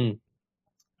 And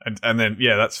then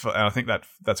I think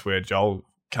that's where Joel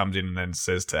comes in and then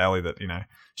says to Ellie that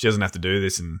she doesn't have to do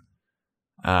this, and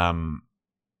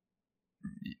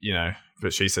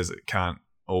but she says it can't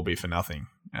all be for nothing.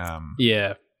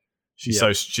 She's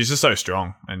just so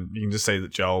strong, and you can just see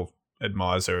that Joel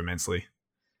admires her immensely.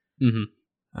 Mm-hmm.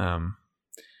 I'm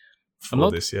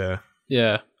not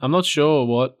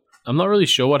really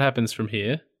sure what happens from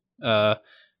here.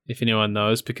 If anyone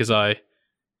knows, because I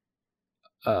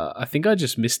think I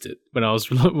just missed it when I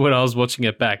was watching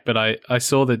it back. But I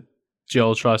saw that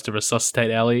Joel tries to resuscitate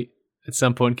Ellie at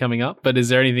some point coming up. But is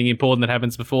there anything important that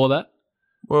happens before that?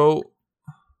 Well,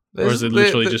 or is it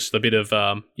literally just a bit of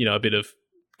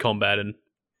combat and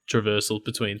traversal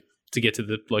to get to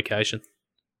the location?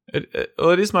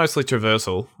 It is mostly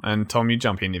traversal, and Tom, you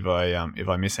jump in if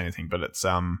I miss anything. But it's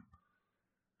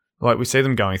like we see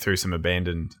them going through some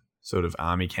abandoned sort of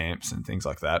army camps and things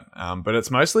like that. But it's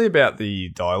mostly about the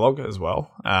dialogue as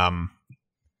well.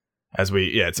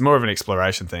 It's more of an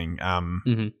exploration thing.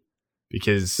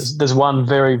 Because there's one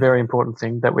very, very important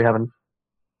thing that we haven't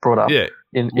brought up. Yeah.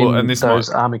 In those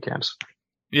army camps.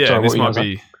 Yeah, Sorry, this might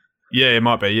be. Yeah, it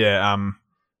might be. Yeah.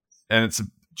 And it's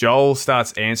Joel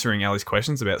starts answering Ellie's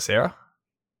questions about Sarah.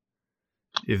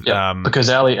 Because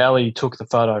Ellie took the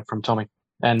photo from Tommy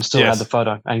and still had the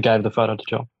photo and gave the photo to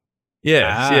Joel.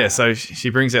 Yeah. So she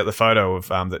brings out the photo of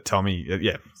that Tommy,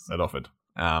 that offered.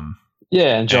 And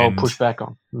Joel pushed back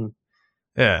on.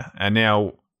 Yeah, and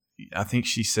now I think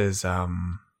she says, I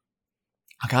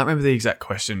can't remember the exact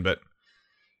question, but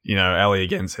Ellie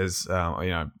again says,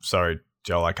 sorry,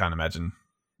 Joel, I can't imagine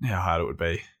how hard it would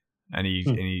be, and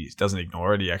he doesn't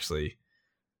ignore it. He actually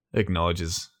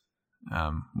acknowledges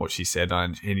what she said,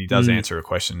 and he does answer a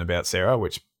question about Sarah,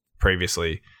 which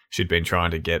previously she'd been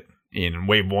trying to get in, and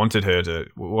we want him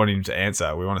to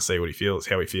answer. We want to see what he feels,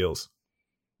 how he feels,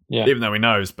 even though he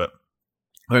knows, but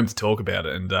for him to talk about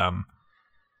it, and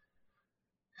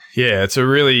it's a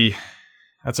really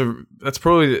that's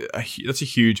a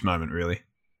huge moment, really.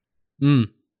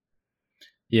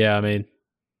 Yeah, I mean,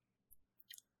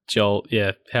 Joel,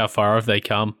 how far have they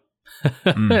come?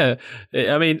 I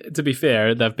mean, to be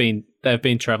fair, they've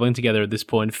been traveling together at this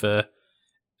point for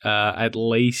at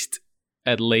least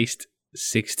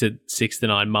 6 to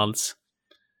 9 months.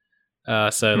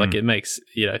 It makes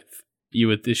you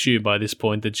would assume by this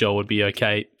point that Joel would be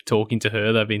okay talking to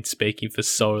her. They've been speaking for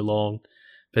so long,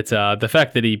 but the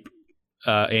fact that he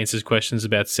answers questions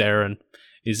about Sarah and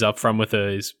is upfront with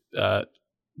her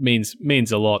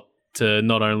means a lot to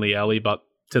not only Ellie but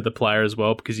to the player as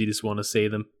well, because you just want to see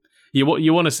them. You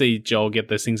want to see Joel get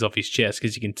those things off his chest,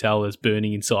 because you can tell there's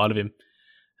burning inside of him.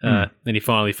 And he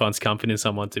finally finds comfort in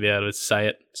someone to be able to say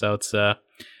it. So it's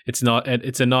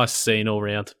a nice scene all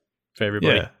round for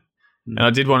everybody. And I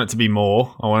did want it to be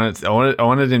more. I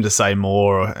wanted him to say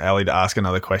more, or Ellie to ask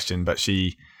another question, but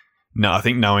I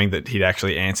think knowing that he'd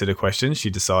actually answered a question, she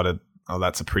decided, oh,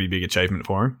 that's a pretty big achievement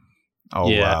for him.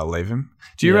 I'll leave him.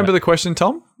 Do you remember the question,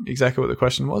 Tom? Exactly what the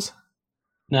question was?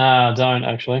 No, I don't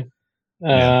actually.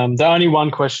 The only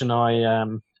one question I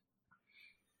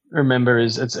remember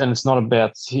is it's not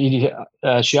about. She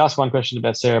asked one question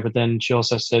about Sarah, but then she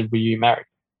also said, "Were you married?"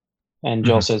 And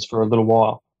Joel says, "For a little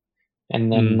while." And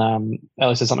then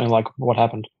Ellie says something like, "What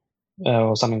happened?"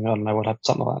 Or something, I don't know what happened,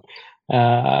 something like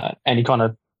that. And he kind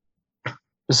of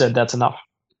said, "That's enough."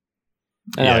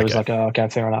 And Ellie was like, "Oh, okay,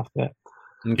 fair enough." Yeah.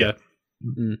 Okay.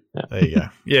 Yeah. There you go.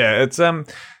 Yeah, it's so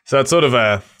it's sort of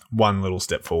a one little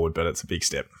step forward, but it's a big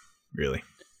step, really.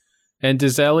 And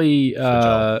does Ellie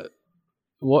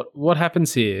what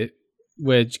happens here?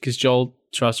 Where because Joel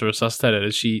tries to resuscitate her,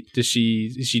 is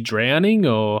she drowning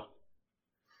or?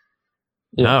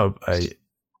 Yeah. No,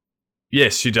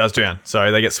 yes, she does drown.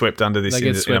 Sorry, they get swept under this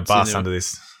in a bus under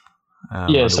this.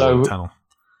 Tunnel.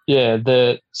 Yeah,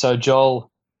 so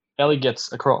Ellie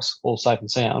gets across all safe and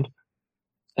sound,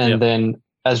 and then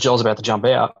as Joel's about to jump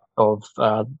out of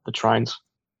the trains,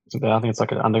 I think it's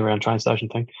like an underground train station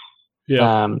thing.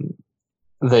 Yeah,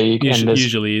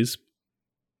 usually is.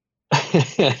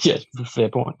 Yeah, fair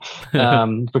point.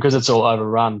 Because it's all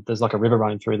overrun, there's like a river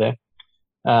running through there.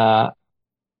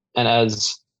 And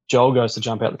as Joel goes to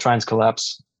jump out, the trains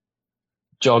collapse.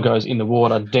 Joel goes in the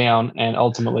water down and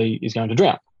ultimately is going to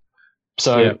drown.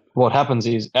 So what happens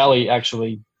is Ellie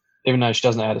actually, even though she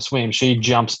doesn't know how to swim, she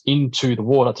jumps into the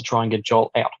water to try and get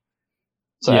Joel out.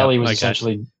 So Ellie was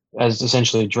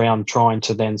essentially drowned trying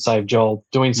to then save Joel,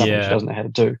 doing something she doesn't know how to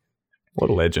do. What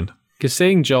a legend. Because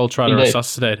seeing Joel try to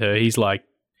resuscitate her, he's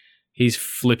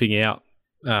flipping out.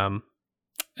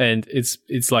 And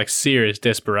it's like serious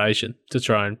desperation to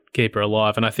try and keep her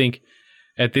alive. And I think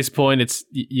at this point,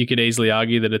 you could easily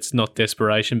argue that it's not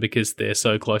desperation because they're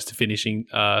so close to finishing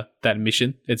that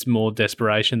mission. It's more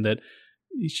desperation that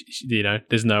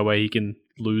there's no way he can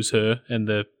lose her and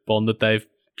the bond that they've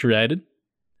created.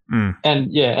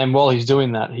 And while he's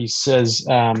doing that, he says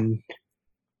something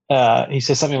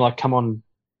like, "Come on,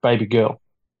 baby girl,"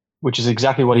 which is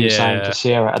exactly what he was saying to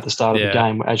Sarah at the start of the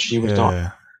game as she was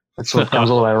dying. It sort of comes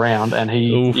all the way around, and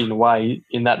he, in a way,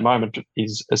 in that moment,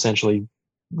 is essentially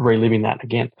reliving that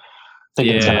again,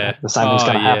 thinking the same thing's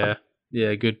going to happen.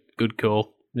 Yeah, good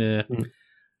call. Yeah,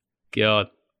 God,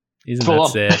 isn't Full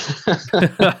that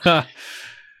sad?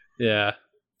 Yeah.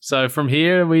 So from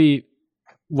here, we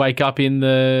wake up in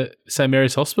the St.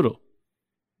 Mary's Hospital,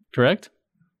 correct?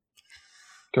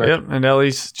 Correct. Yep, and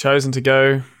Ellie's chosen to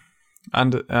go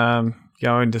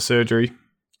into surgery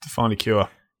to find a cure.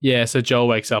 Yeah, so Joel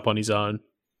wakes up on his own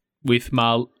with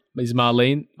is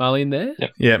Marlene there?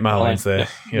 Yep. Yeah, Marlene's there.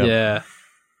 Yep. Yeah.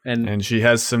 And she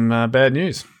has some bad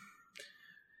news.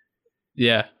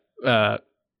 Yeah.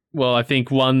 Well, I think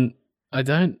it's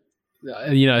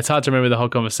hard to remember the whole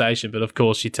conversation, but of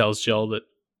course she tells Joel that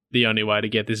the only way to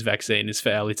get this vaccine is for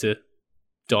Ellie to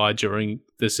die during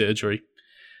the surgery,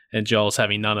 and Joel's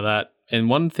having none of that. And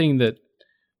one thing that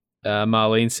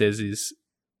Marlene says is,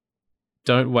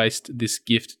 "Don't waste this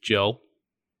gift, Joel."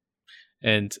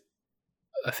 And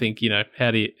I think,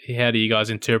 how do you guys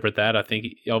interpret that? I think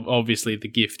obviously the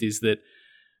gift is that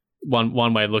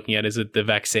one way of looking at it is that the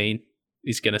vaccine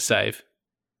is going to save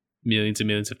millions and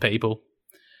millions of people.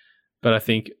 But I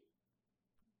think,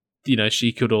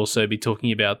 she could also be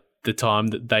talking about the time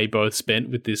that they both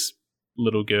spent with this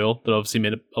little girl that obviously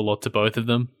meant a lot to both of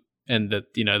them, and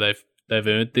that, they've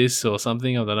earned this or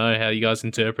something. I don't know how you guys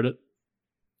interpret it.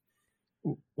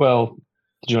 Well,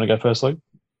 did you want to go first, Luke?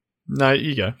 No,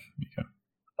 you go.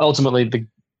 Ultimately,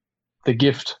 the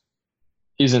gift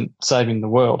isn't saving the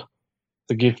world.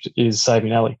 The gift is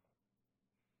saving Ellie.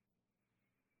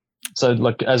 So,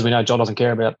 as we know, Joel doesn't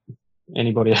care about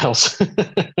anybody else,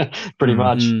 pretty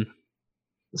much.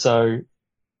 So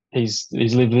he's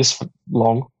lived this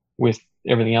long with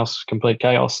everything else complete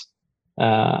chaos,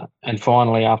 and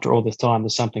finally, after all this time,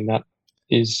 there's something that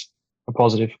is a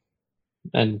positive,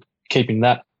 and keeping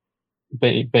that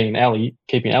being Ellie,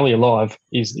 keeping Ellie alive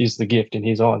is the gift in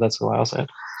his eye. That's the way I say it.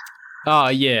 Oh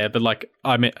yeah, but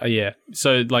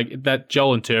so that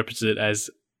Joel interprets it as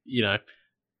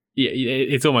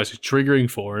it's almost triggering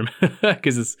for him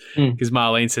because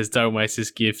Marlene says, "Don't waste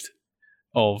this gift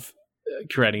of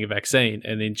creating a vaccine,"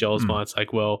 and then Joel's mind's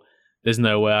like, "Well, there's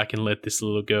no way I can let this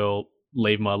little girl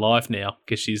leave my life now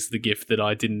because she's the gift that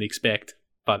I didn't expect."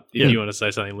 But if you want to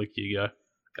say something, Luke, you go.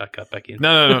 I cut back in.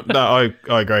 No. I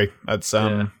agree. That's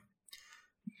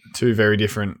two very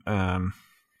different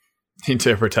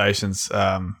interpretations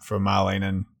from Marlene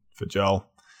and for Joel.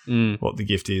 what the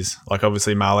gift is. Like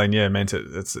obviously Marlene, meant it.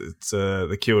 It's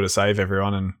the cure to save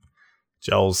everyone, and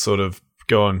Joel's sort of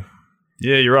going,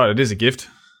 yeah, you're right. It is a gift,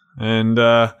 and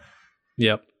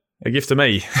Yep. a gift to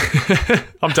me.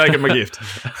 I'm taking my gift.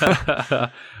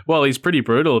 Well, he's pretty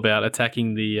brutal about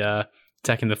attacking the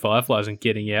fireflies and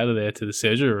getting out of there to the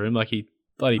surgery room. Like he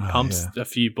bloody pumps a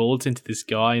few bullets into this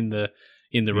guy in the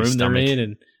room stomach. they're in,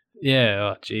 and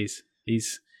oh jeez,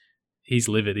 he's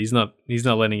livid. He's not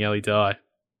letting Ellie die.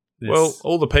 Well,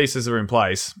 all the pieces are in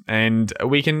place, and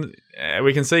we can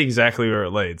see exactly where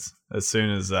it leads as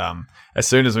soon as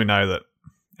we know that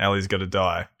Ellie's got to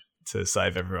die to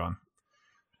save everyone.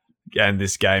 And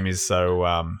this game is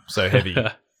so heavy.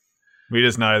 We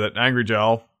just know that Angry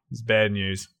Joel is bad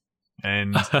news,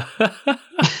 and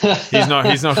he's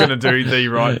not going to do the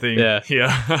right thing. Yeah,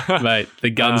 mate, the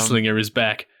gunslinger is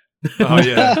back. Oh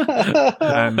yeah,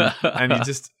 and you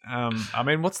just, I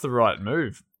mean, what's the right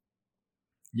move?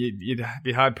 You'd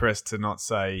be hard pressed to not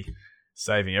say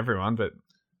saving everyone, but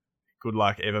good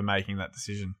luck ever making that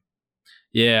decision.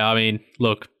 Yeah, I mean,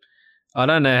 look, I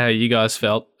don't know how you guys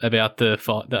felt about this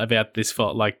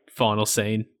final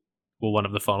scene, well, one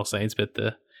of the final scenes, but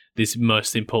this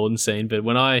most important scene. But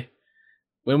when I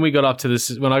got up to the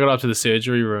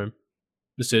surgery room,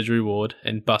 the surgery ward,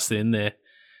 and busted in there,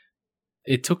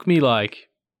 it took me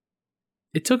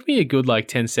a good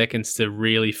 10 seconds to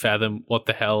really fathom what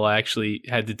the hell I actually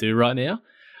had to do right now.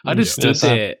 I just stood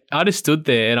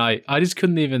there, and I just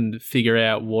couldn't even figure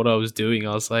out what I was doing.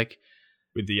 I was like,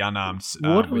 with the unarmed,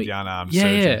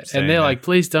 yeah, and they're like,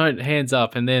 please don't, hands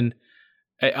up, and then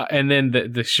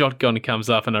the shotgun comes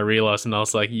up, and I realized, and I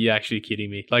was like, you're actually kidding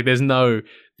me. Like, there's no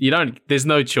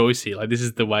choice here. Like, this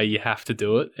is the way you have to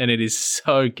do it, and it is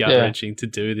so gut wrenching to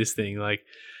do this thing. Like,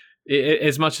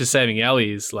 as much as saving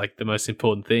Ellie is like the most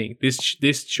important thing,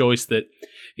 this choice that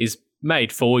is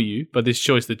made for you, but this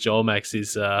choice that Joel makes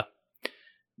is,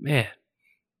 man.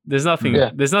 There's nothing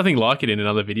like it in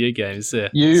another video game.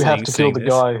 You have to kill the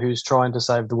guy who's trying to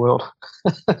save the world.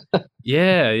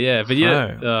 Yeah, but you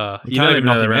don't even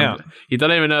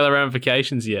know the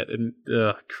ramifications yet. And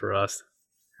Christ,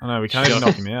 I know we can't even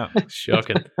knock him out.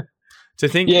 Shocking. to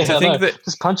think that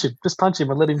just punch him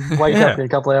and let him wake up in a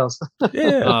couple of hours.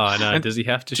 Yeah. Oh no, does he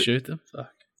have to shoot them? Fuck.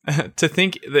 To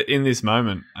think that in this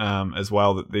moment, as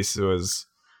well, that this was,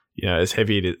 as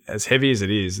heavy as it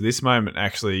is, this moment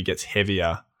actually gets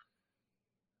heavier.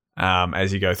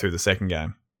 As you go through the second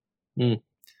game,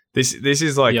 this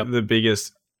is like the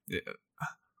biggest.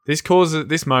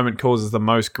 This moment causes the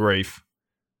most grief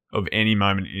of any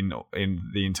moment in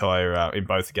the entire in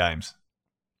both games.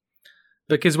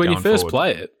 Because when you first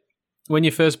play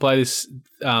this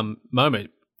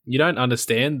moment, you don't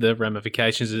understand the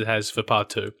ramifications it has for part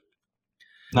two.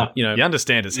 No, you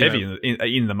understand it's heavy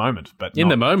in the moment, but in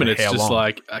the moment, it's just long.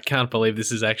 like, I can't believe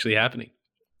this is actually happening.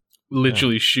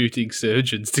 Literally shooting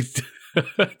surgeons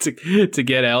to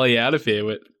get Ellie out of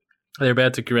here. They're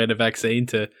about to create a vaccine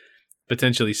to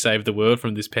potentially save the world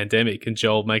from this pandemic, and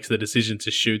Joel makes the decision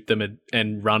to shoot them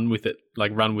and run with it,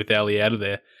 like run with Ellie out of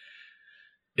there.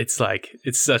 It's like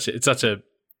it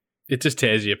just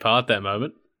tears you apart, that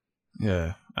moment.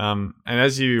 Yeah. And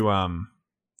as you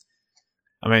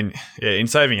in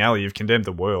saving Ellie, you've condemned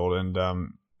the world, and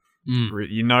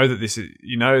you know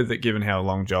that given how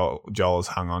long Joel has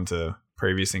hung on to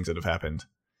previous things that have happened,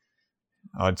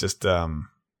 I just knew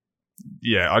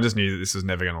that this was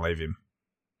never going to leave him.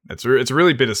 It's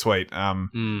really bittersweet. And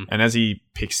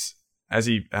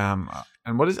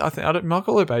and what is, I might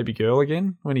call her baby girl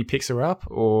again when he picks her up,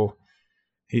 or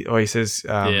he says,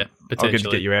 potentially.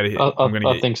 I'll get you out of here.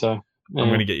 I think so. Yeah. I'm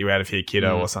going to get you out of here,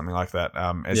 kiddo, or something like that.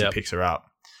 As he picks her up.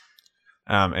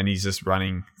 And he's just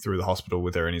running through the hospital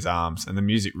with her in his arms, and the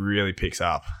music really picks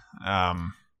up.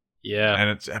 And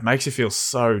it makes you feel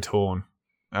so torn.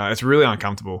 It's really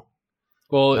uncomfortable.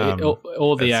 Well,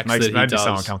 all the acts that he made does, me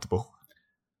so uncomfortable.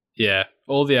 Yeah,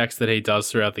 all the acts that he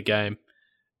does throughout the game,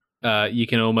 you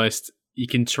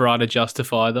can try to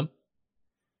justify them,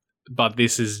 but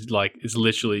this is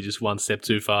literally just one step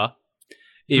too far.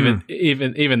 Even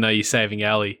though you're saving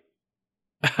Ellie,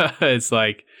 it's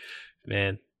like,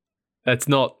 man. That's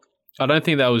not. I don't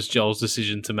think that was Joel's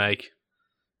decision to make.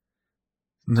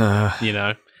 No.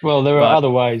 Well, there are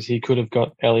other ways he could have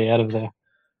got Ellie out of there.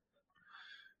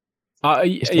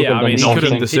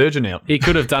 Knocking the surgeon out. He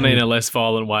could have done it in a less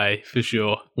violent way, for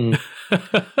sure.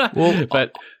 Well,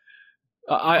 but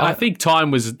I think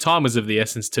time was of the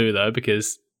essence too, though,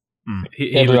 because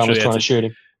everyone was trying to shoot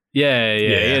him. Yeah. He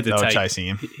had to chasing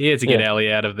him. He had to get Ellie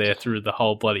out of there through the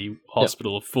whole bloody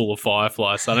hospital full of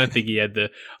fireflies. So I don't think he had the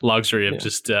luxury of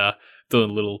just doing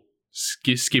a little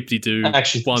skipped do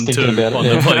Actually, 1, thinking 2 about on it,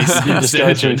 the yeah. bloody You just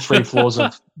go through surgeon. 3 floors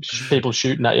of people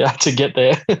shooting at you to get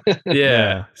there.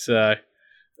 Yeah. So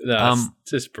no, it's Um,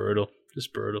 just brutal.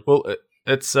 Just brutal. Well,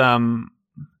 it's and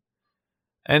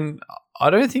I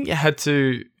don't think you had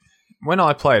to when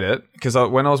I played it because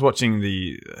when I was watching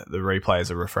the replay as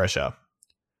a refresher,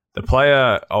 the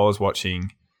player I was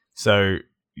watching, so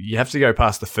you have to go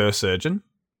past the first surgeon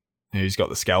who's got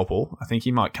the scalpel. I think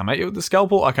he might come at you with the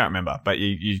scalpel. I can't remember, but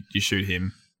you shoot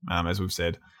him, as we've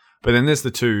said. But then there's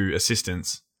the 2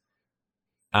 assistants,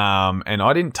 and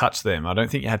I didn't touch them. I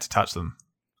don't think you had to touch them.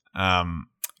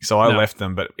 So I left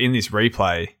them, but in this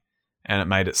replay, and it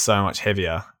made it so much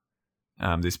heavier.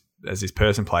 This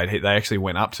person played, they actually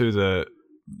went up to the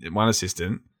one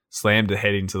assistant, slammed the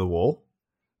head into the wall,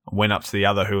 went up to the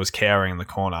other who was cowering in the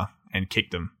corner and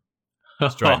kicked him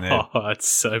straight in there. Oh, it's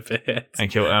so bad. And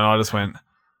killed. And I just went,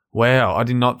 wow! I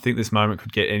did not think this moment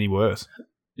could get any worse. But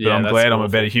Yeah, I'm that's glad I'm a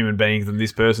awful. better human being than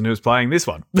this person who was playing this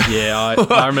one. Yeah,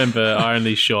 I remember I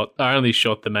only shot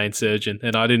the main surgeon,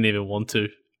 and I didn't even want to.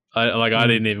 I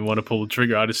didn't even want to pull the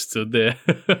trigger. I just stood there.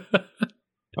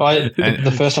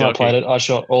 The first time I played it, I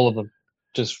shot all of them,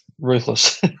 just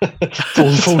ruthless,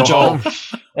 full Tom. job.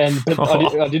 But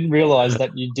I didn't realize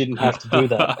that you didn't have to do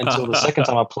that until the second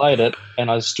time I played it,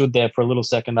 and I stood there for a little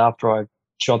second after I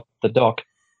shot the doc,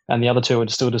 and the other 2 were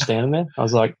still just standing there. I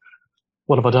was like,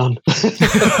 "What have I done?"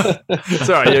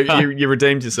 Sorry, you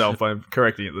redeemed yourself by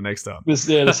correcting it the next time.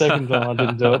 The second time I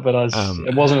didn't do it, but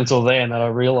it wasn't until then that I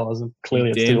realised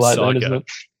clearly it's too late then, isn't it?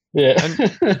 Yeah.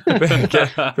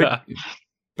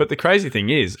 But the crazy thing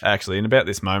is, actually, and about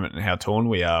this moment and how torn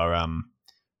we are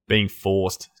being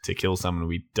forced to kill someone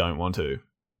we don't want to,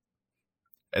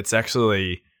 it's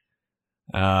actually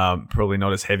probably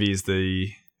not as heavy as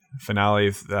the finale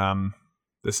of the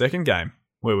second game,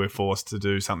 where we're forced to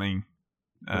do something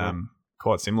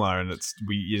quite similar, and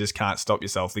you just can't stop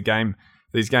yourself.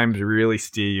 These games really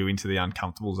steer you into the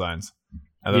uncomfortable zones,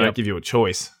 and they don't give you a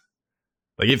choice.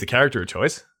 They give the character a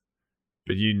choice,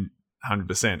 but you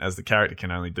 100% as the character can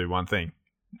only do one thing.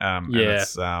 And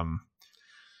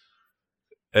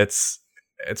it's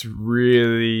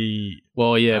really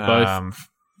well, yeah.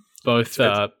 Both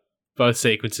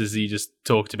sequences that you just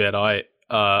talked about,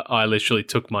 I literally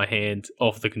took my hand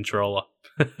off the controller.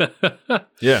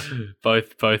 Yeah,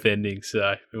 both endings.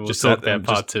 So we'll Just talk that-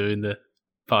 about part 2 in the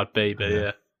part B.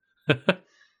 But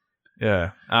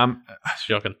yeah.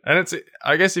 Shocking. And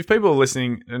I guess if people are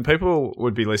listening, and people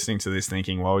would be listening to this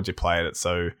thinking, why would you play it? It's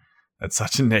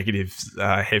such a negative,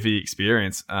 heavy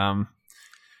experience. But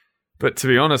to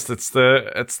be honest, it's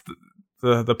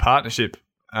the partnership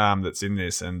that's in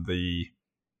this, and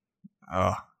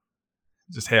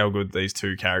just how good these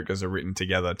 2 characters are written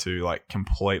together to like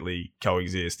completely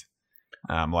coexist.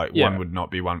 One would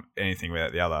not be anything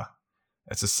without the other.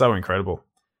 It's just so incredible.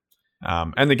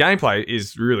 And the gameplay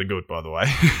is really good, by the way.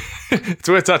 It's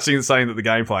worth saying that the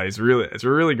gameplay is it's a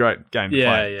really great game to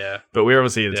play. Yeah. But we're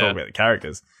obviously here to talk about the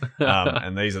characters.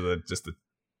 And these are the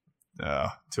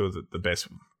 2 of the best,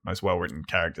 most well-written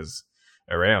characters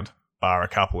around, bar a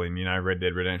couple in, Red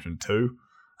Dead Redemption 2.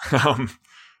 And,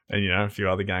 a few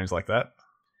other games like that.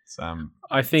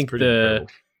 I think incredible.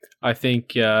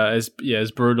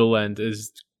 as brutal and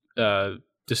as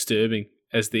disturbing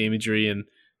as the imagery and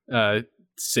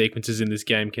sequences in this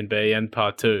game can be, and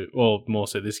part 2, well, more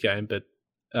so this game, but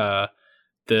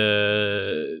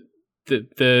the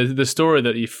story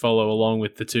that you follow along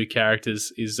with the 2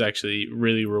 characters is actually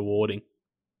really rewarding.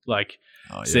 Like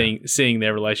seeing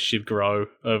their relationship grow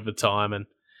over time, and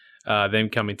them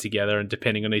coming together and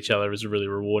depending on each other is a really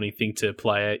rewarding thing to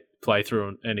play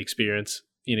through and experience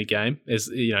in a game, as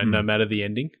no matter the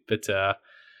ending. But I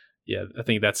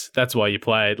think that's why you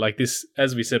play it. Like this,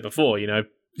 as we said before,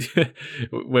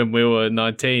 when we were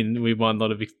 19, we might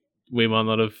not have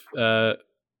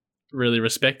really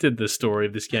respected the story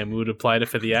of this game. We would have played it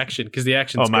for the action, because the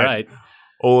action's great.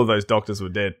 All of those doctors were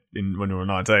dead when we were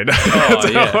 19. Oh,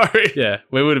 Don't worry. Yeah,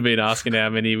 we would have been asking how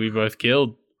many we both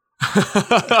killed. How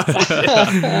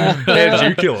did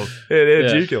you kill him?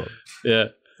 You kill him? Yeah.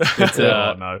 But,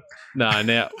 no. No,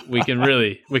 now we can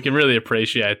really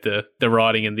appreciate the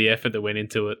writing and the effort that went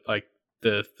into it, like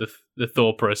the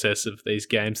thought process of these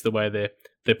games, the way they're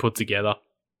put together.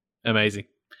 Amazing.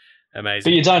 But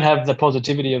you don't have the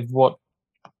positivity of what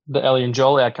the Ellie and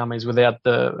Joel outcome is without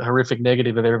the horrific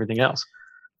negative of everything else.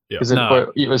 Because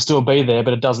it would still be there,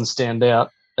 but it doesn't stand out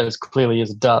as clearly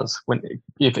as it does.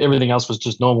 If everything else was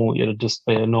just normal, it'd just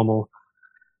be a normal,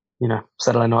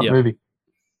 Saturday night movie.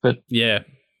 But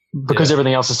because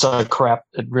everything else is so crap,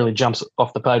 it really jumps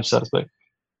off the page, so to speak.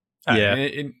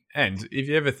 And if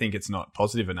you ever think it's not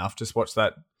positive enough, just watch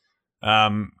that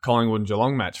Collingwood and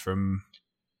Geelong match from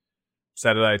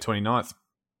Saturday 29th of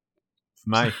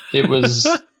May. It was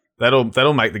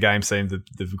That'll make the game seem the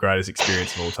greatest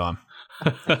experience of all time.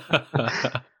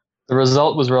 the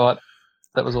result was right.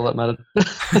 That was all that mattered.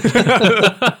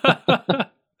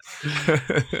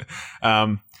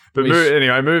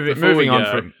 Anyway, moving on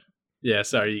from. Yeah,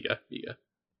 sorry, you go.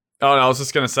 Oh no, I was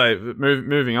just going to say,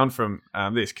 moving on from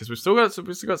this because we've still got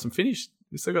some finish.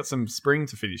 We've still got some spring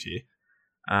to finish here.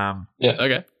 Yeah.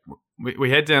 Okay. We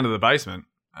head down to the basement.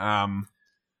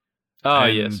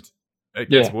 Yes. It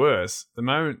gets worse. The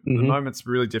moment's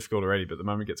really difficult already, but the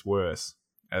moment gets worse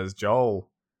as Joel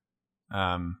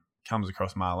comes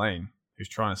across Marlene, who's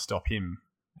trying to stop him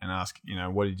and ask,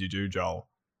 what did you do, Joel?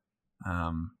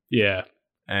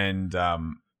 And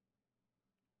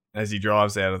as he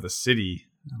drives out of the city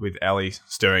with Ellie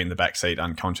stirring in the back seat,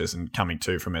 unconscious and coming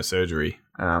to from her surgery,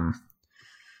 and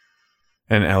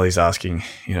Ellie's asking,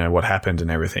 what happened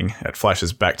and everything. It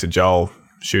flashes back to Joel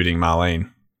shooting Marlene.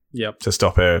 Yep. To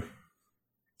stop her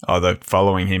either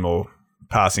following him or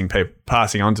passing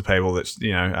on to people that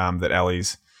that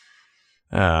Ellie's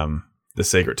the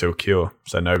secret to a cure,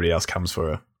 so nobody else comes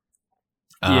for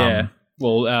her.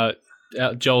 Well,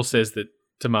 Joel says that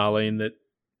to Marlene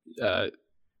that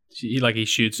he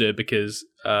shoots her because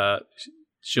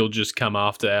she'll just come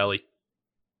after Ellie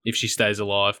if she stays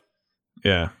alive.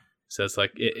 Yeah. So it's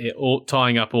like all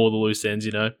tying up all the loose ends,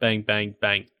 bang, bang,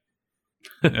 bang.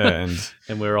 And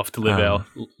we're off to live our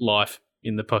life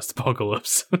in the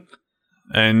post-apocalypse.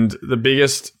 And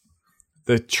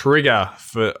the trigger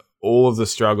for all of the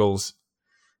struggles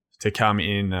to come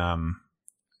in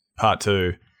part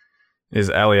 2 is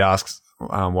Ellie asks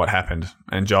what happened,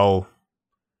 and Joel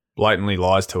blatantly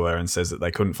lies to her and says that they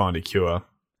couldn't find a cure.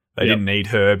 They didn't need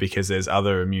her because there's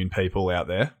other immune people out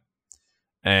there,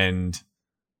 and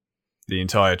the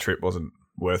entire trip wasn't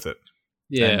worth it.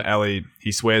 Yeah. And Ellie,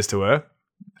 he swears to her.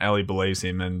 Ellie believes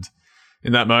him, and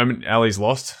in that moment, Ellie's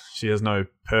lost. She has no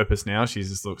purpose now. She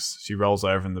rolls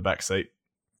over in the back seat,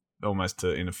 almost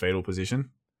in a fetal position.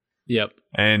 Yep.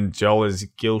 And Joel is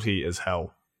guilty as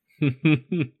hell.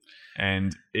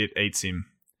 And it eats him.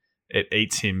 It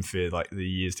eats him for the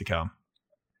years to come.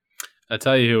 I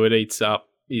tell you who it eats up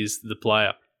is the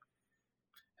player.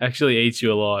 Actually eats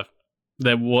you alive.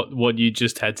 That what you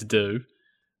just had to do.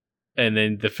 And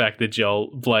then the fact that Joel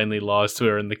blatantly lies to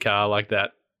her in the car like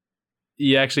that,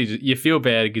 you feel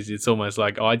bad because it's almost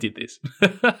like I did this.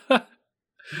 It's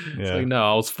like,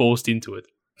 no, I was forced into it.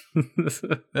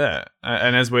 Yeah,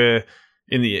 and as we're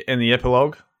in the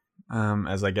epilogue,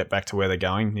 as they get back to where they're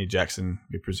going near Jackson,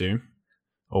 we presume,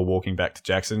 or walking back to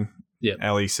Jackson,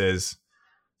 Ellie says,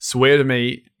 "Swear to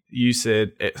me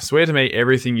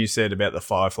everything you said about the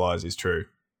fireflies is true."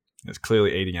 It's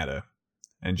clearly eating at her,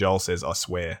 and Joel says, "I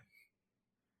swear."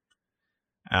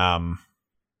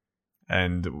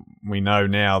 And we know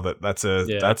now that that's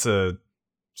a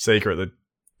secret that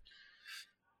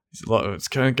it's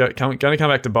going to come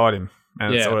back to bite him,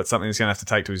 and it's something he's going to have to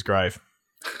take to his grave.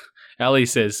 Ellie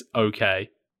says, "Okay,"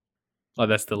 like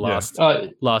that's the last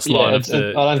line of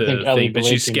the. I don't think Ellie but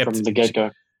she's believed him from the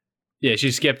get-go. Yeah,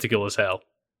 she's skeptical as hell.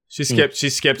 She's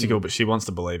skeptical, but she wants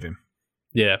to believe him.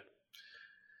 Yeah,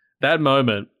 that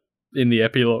moment in the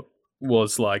epilogue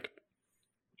was like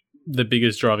the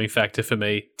biggest driving factor for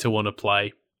me to want to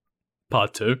play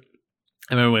part 2.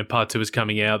 I remember when part 2 was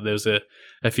coming out, there was a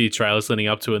few trailers leading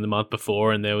up to it in the month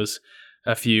before, and there was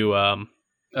a few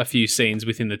scenes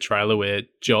within the trailer where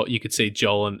you could see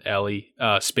Joel and Ellie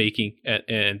speaking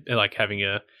and like having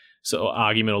a sort of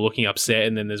argument or looking upset,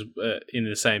 and then there's in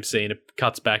the same scene it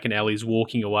cuts back and Ellie's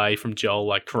walking away from Joel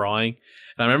like crying.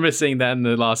 And I remember seeing that in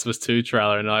the Last of Us 2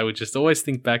 trailer, and I would just always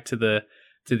think back to the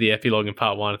epilogue in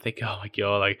part 1 and think, oh my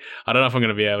god, like I don't know if I'm going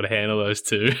to be able to handle those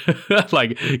two,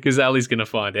 like because Ellie's going to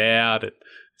find out, and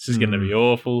it's just going to be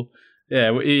awful.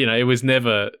 Yeah, it was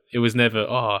never.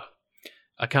 Oh,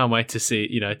 I can't wait to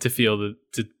see, to feel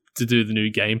to do the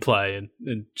new gameplay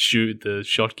and shoot the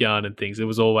shotgun and things. It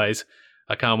was always,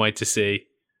 I can't wait to see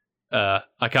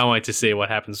what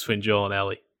happens between Joel and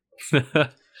Ellie.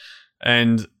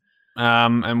 and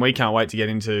we can't wait to get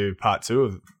into part 2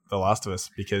 of The Last of Us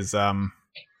because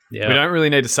we don't really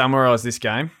need to summarize this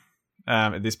game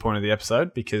at this point of the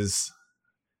episode because,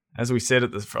 as we said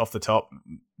off the top,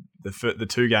 the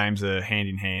two games are hand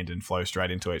in hand and flow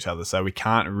straight into each other. So we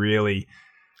can't really,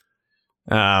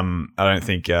 I don't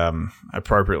think,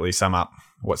 appropriately sum up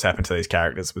what's happened to these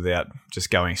characters without just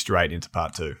going straight into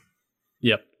part 2.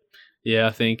 Yep. Yeah,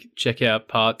 I think check out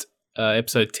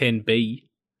episode 10B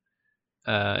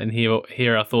and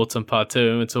hear our thoughts on part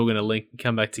 2. It's all going to link and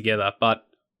come back together. But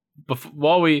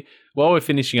while we're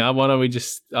finishing up, why don't we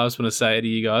just? I just want to say to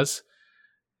you guys,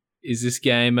 is this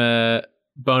game a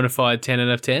bona fide 10 out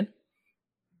of 10?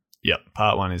 Yep.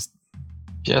 Part 1 is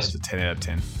Yes. a 10 out of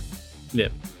 10.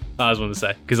 Yep. I just want to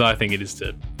say because I think it is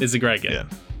too. It's a great game. Yeah.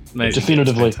 Amazing.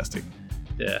 Definitively. Fantastic.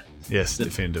 Yeah. Yes,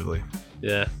 definitively.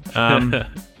 Yeah. All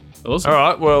Awesome.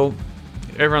 right. Well,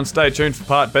 everyone stay tuned for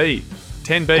Part B.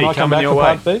 10B Can I come coming back your for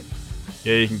way. Part B?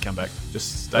 Yeah, you can come back.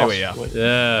 Just stay where you are. Sweet.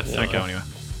 Yeah. Don't go anywhere.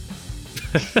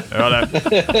 All right.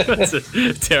 That's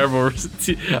a terrible.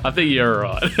 I think you're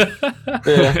right.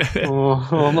 Yeah. Oh,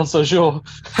 I'm not so sure. All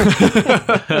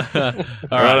right.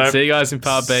 Righto. See you guys in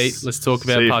Part B. Let's talk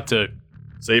about See you. Part 2.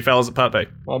 See you fellas at Part B.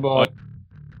 Bye bye.